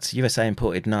 Congrats, USA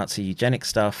imported Nazi eugenic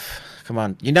stuff. Come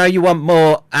on, you know you want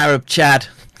more, Arab Chad.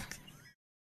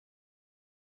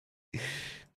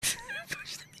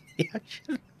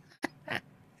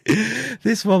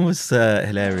 This one was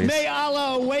hilarious. May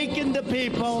Allah awaken the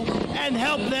people and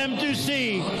help them to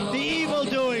see the evil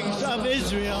doings of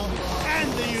Israel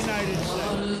and the United States.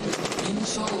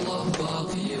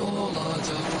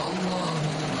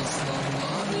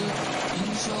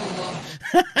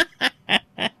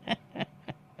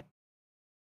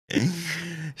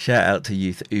 Shout out to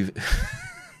Youth Uber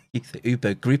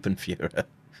Gruppenführer.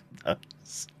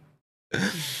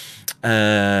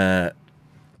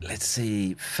 Let's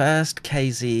see. First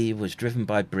KZ was driven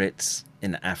by Brits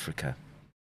in Africa.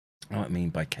 What do I mean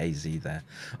by KZ there?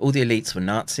 All the elites were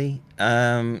Nazi.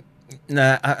 No,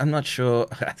 I'm not sure.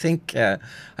 I think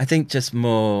just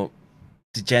more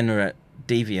degenerate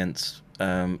deviants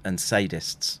and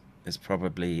sadists is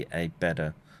probably a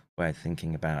better way of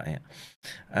thinking about it.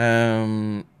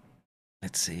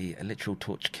 Let's see. A literal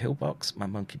torch kill box, my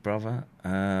monkey brother.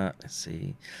 Let's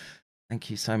see. Thank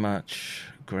you so much,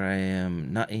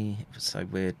 Graham. Nutty. It was so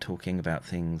weird talking about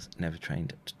things never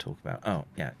trained to talk about. Oh,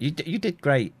 yeah. You did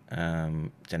great,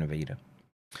 Genevida.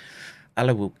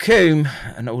 Allah will coom,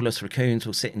 and all us raccoons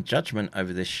will sit in judgment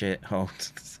over this shit. Oh,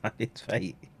 decided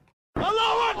fate.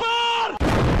 Allahu Akbar!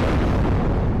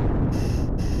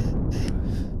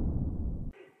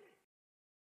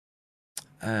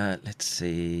 Let's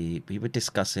see. We were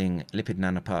discussing lipid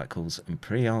nanoparticles and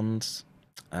prions.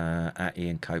 At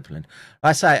Ian Copeland.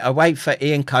 I say, I wait for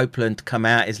Ian Copeland to come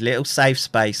out his little safe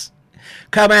space.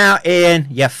 Come out, Ian,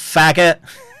 you faggot.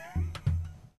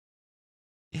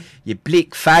 You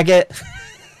bleak faggot.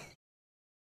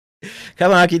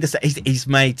 Come argue this. He's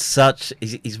made such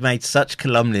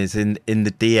calumnies in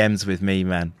the DMs with me,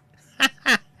 man.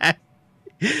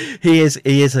 He is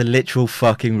a literal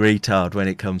fucking retard when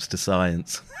it comes to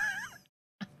science.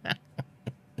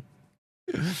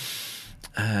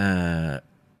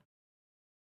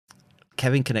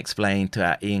 Kevin can explain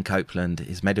to Ian Copeland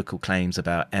his medical claims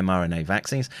about mRNA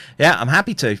vaccines. Yeah, I'm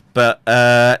happy to, but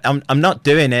I'm not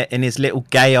doing it in his little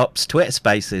gay ops Twitter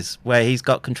spaces where he's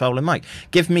got control of mic.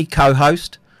 Give me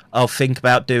co-host, I'll think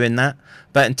about doing that.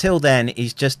 But until then,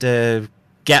 he's just a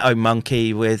ghetto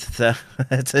monkey with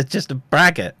just a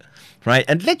braggart, right?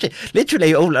 And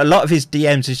literally, a lot of his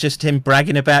DMs is just him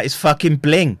bragging about his fucking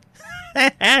bling.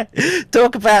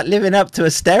 Talk about living up to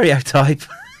a stereotype.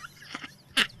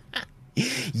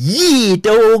 Yeah,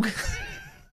 dog.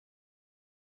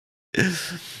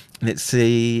 Let's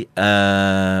see.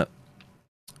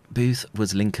 Booth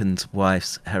was Lincoln's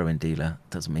wife's heroin dealer.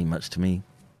 Doesn't mean much to me.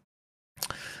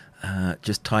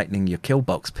 Just tightening your kill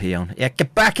box, peon. Yeah,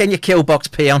 get back in your kill box,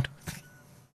 peon.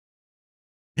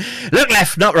 Look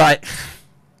left, not right.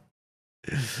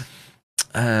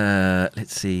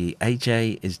 Let's see.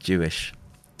 AJ is Jewish.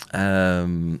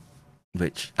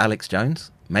 Which Alex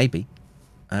Jones? Maybe.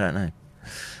 I don't know.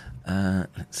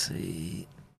 Let's see.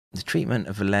 The treatment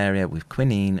of malaria with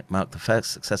quinine marked the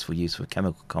first successful use of a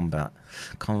chemical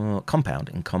compound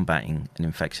in combating an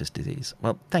infectious disease.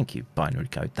 Well, thank you, binary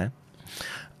code there.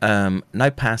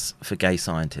 No pass for gay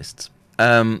scientists.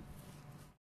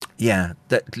 Yeah,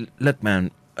 look,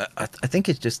 man, I think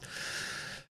it's just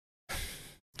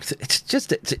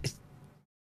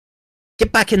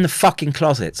get back in the fucking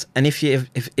closets. And if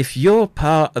you're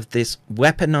part of this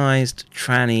weaponized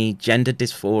tranny gender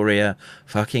dysphoria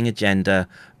fucking agenda,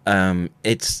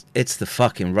 it's the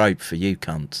fucking rope for you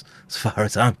cunts, as far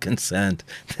as I'm concerned.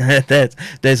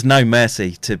 there's no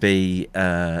mercy to be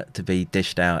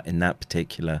dished out in that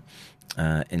particular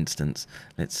instance.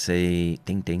 Let's see.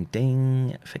 Ding ding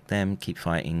ding. Affect them, keep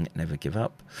fighting, never give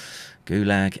up.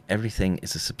 Gulag, everything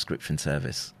is a subscription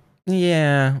service.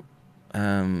 Yeah.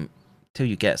 Till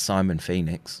you get Simon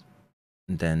Phoenix,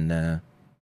 and then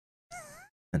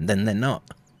they're not.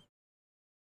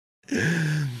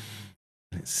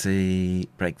 Let's see.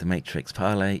 Break the Matrix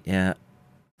parlay. Yeah,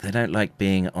 they don't like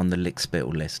being on the lick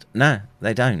spittle list. No,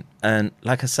 they don't. And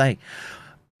like I say,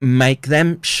 make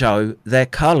them show their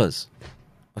colours,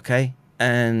 okay?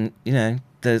 And you know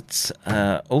that's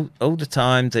all the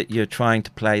time that you're trying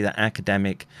to play the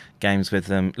academic games with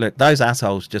them. Look, those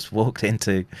assholes just walked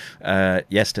into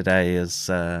yesterday as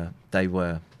they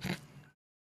were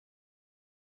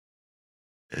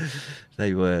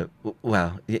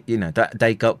well, you know,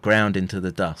 they got ground into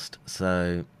the dust.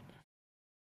 So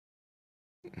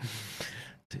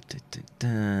tip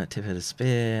of the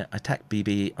spear. I attacked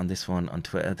BB on this one on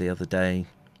Twitter the other day.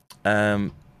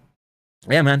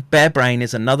 Yeah, man, Bear Brain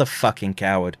is another fucking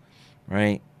coward,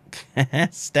 right?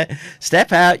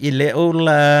 Step out, you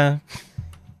little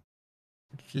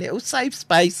safe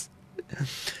space,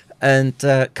 and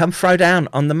come throw down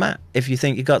on the mat if you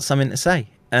think you got something to say.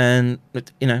 And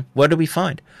you know, what do we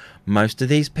find? Most of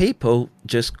these people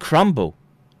just crumble,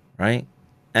 right?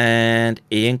 And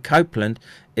Ian Copeland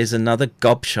is another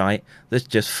gobshite that's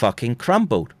just fucking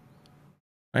crumbled,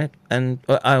 right? And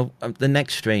the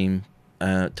next stream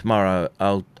tomorrow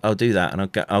I'll do that, and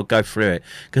I'll go through it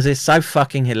because it's so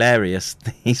fucking hilarious.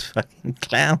 These fucking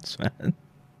clowns, man.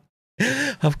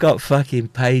 I've got fucking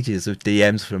pages of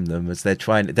DMs from them as they're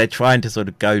trying to sort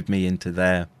of goad me into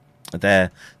their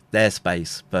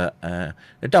space, but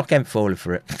the doc ain't falling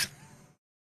for it.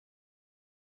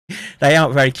 They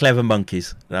aren't very clever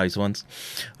monkeys, those ones.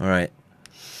 All right.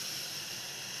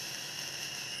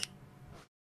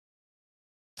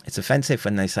 It's offensive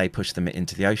when they say push them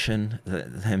into the ocean.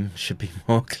 Them should be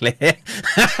more clear.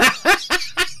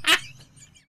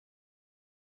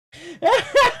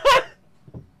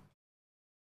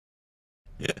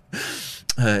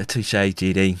 Touche,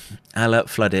 GD. Allah,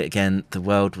 flood it again. The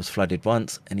world was flooded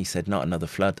once, and he said not another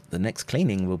flood. The next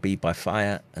cleaning will be by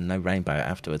fire and no rainbow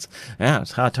afterwards. Yeah,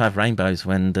 it's hard to have rainbows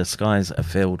when the skies are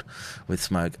filled with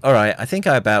smoke. All right, I think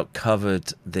I about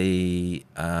covered the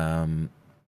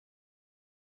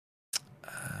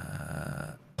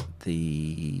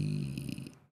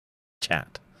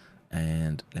chat,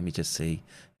 and let me just see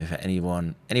if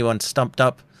anyone stumped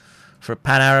up for a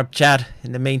Pan-Arab chat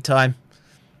in the meantime.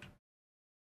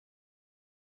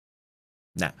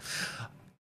 No.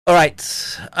 All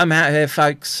right, I'm out here,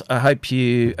 folks. I hope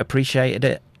you appreciated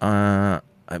it.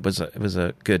 It was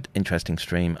a good, interesting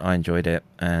stream. I enjoyed it,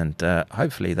 and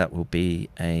hopefully that will be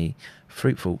a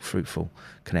fruitful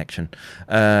connection.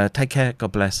 Take care.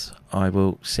 God bless. I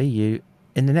will see you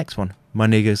in the next one, my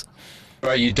niggas.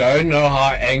 Bro, you don't know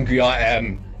how angry I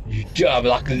am. You do,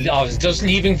 like, I was just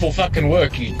leaving for fucking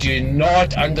work. You do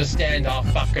not understand how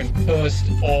fucking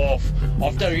pissed off.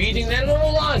 After reading that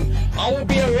little line, I will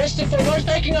be arrested for not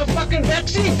taking a fucking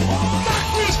vaccine.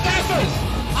 Fuck these cappers!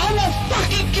 I will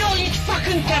fucking kill each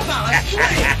fucking kappa, I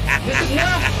swear! This is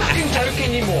not a fucking joke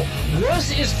anymore.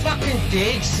 This is fucking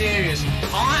dead serious.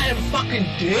 I am fucking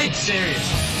dead serious.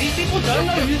 These people don't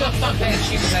know who the fuck they're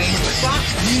actually playing. Fuck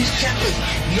these chappers.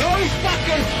 No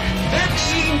fucking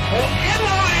vaccine or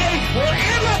mRNA will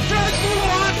ever flow through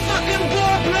my fucking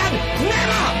blood.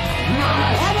 Never!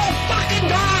 I will fucking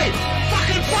die!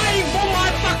 Fucking fighting for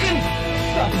my fucking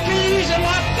bees and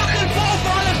my fucking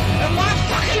forefathers and my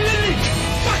fucking lineage!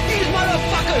 Fuck these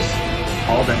motherfuckers!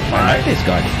 All that I like this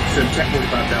guy. Send check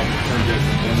 45,000 return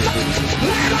judgment.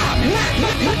 Never!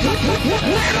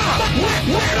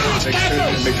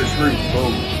 Make sure screw.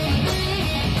 Boom.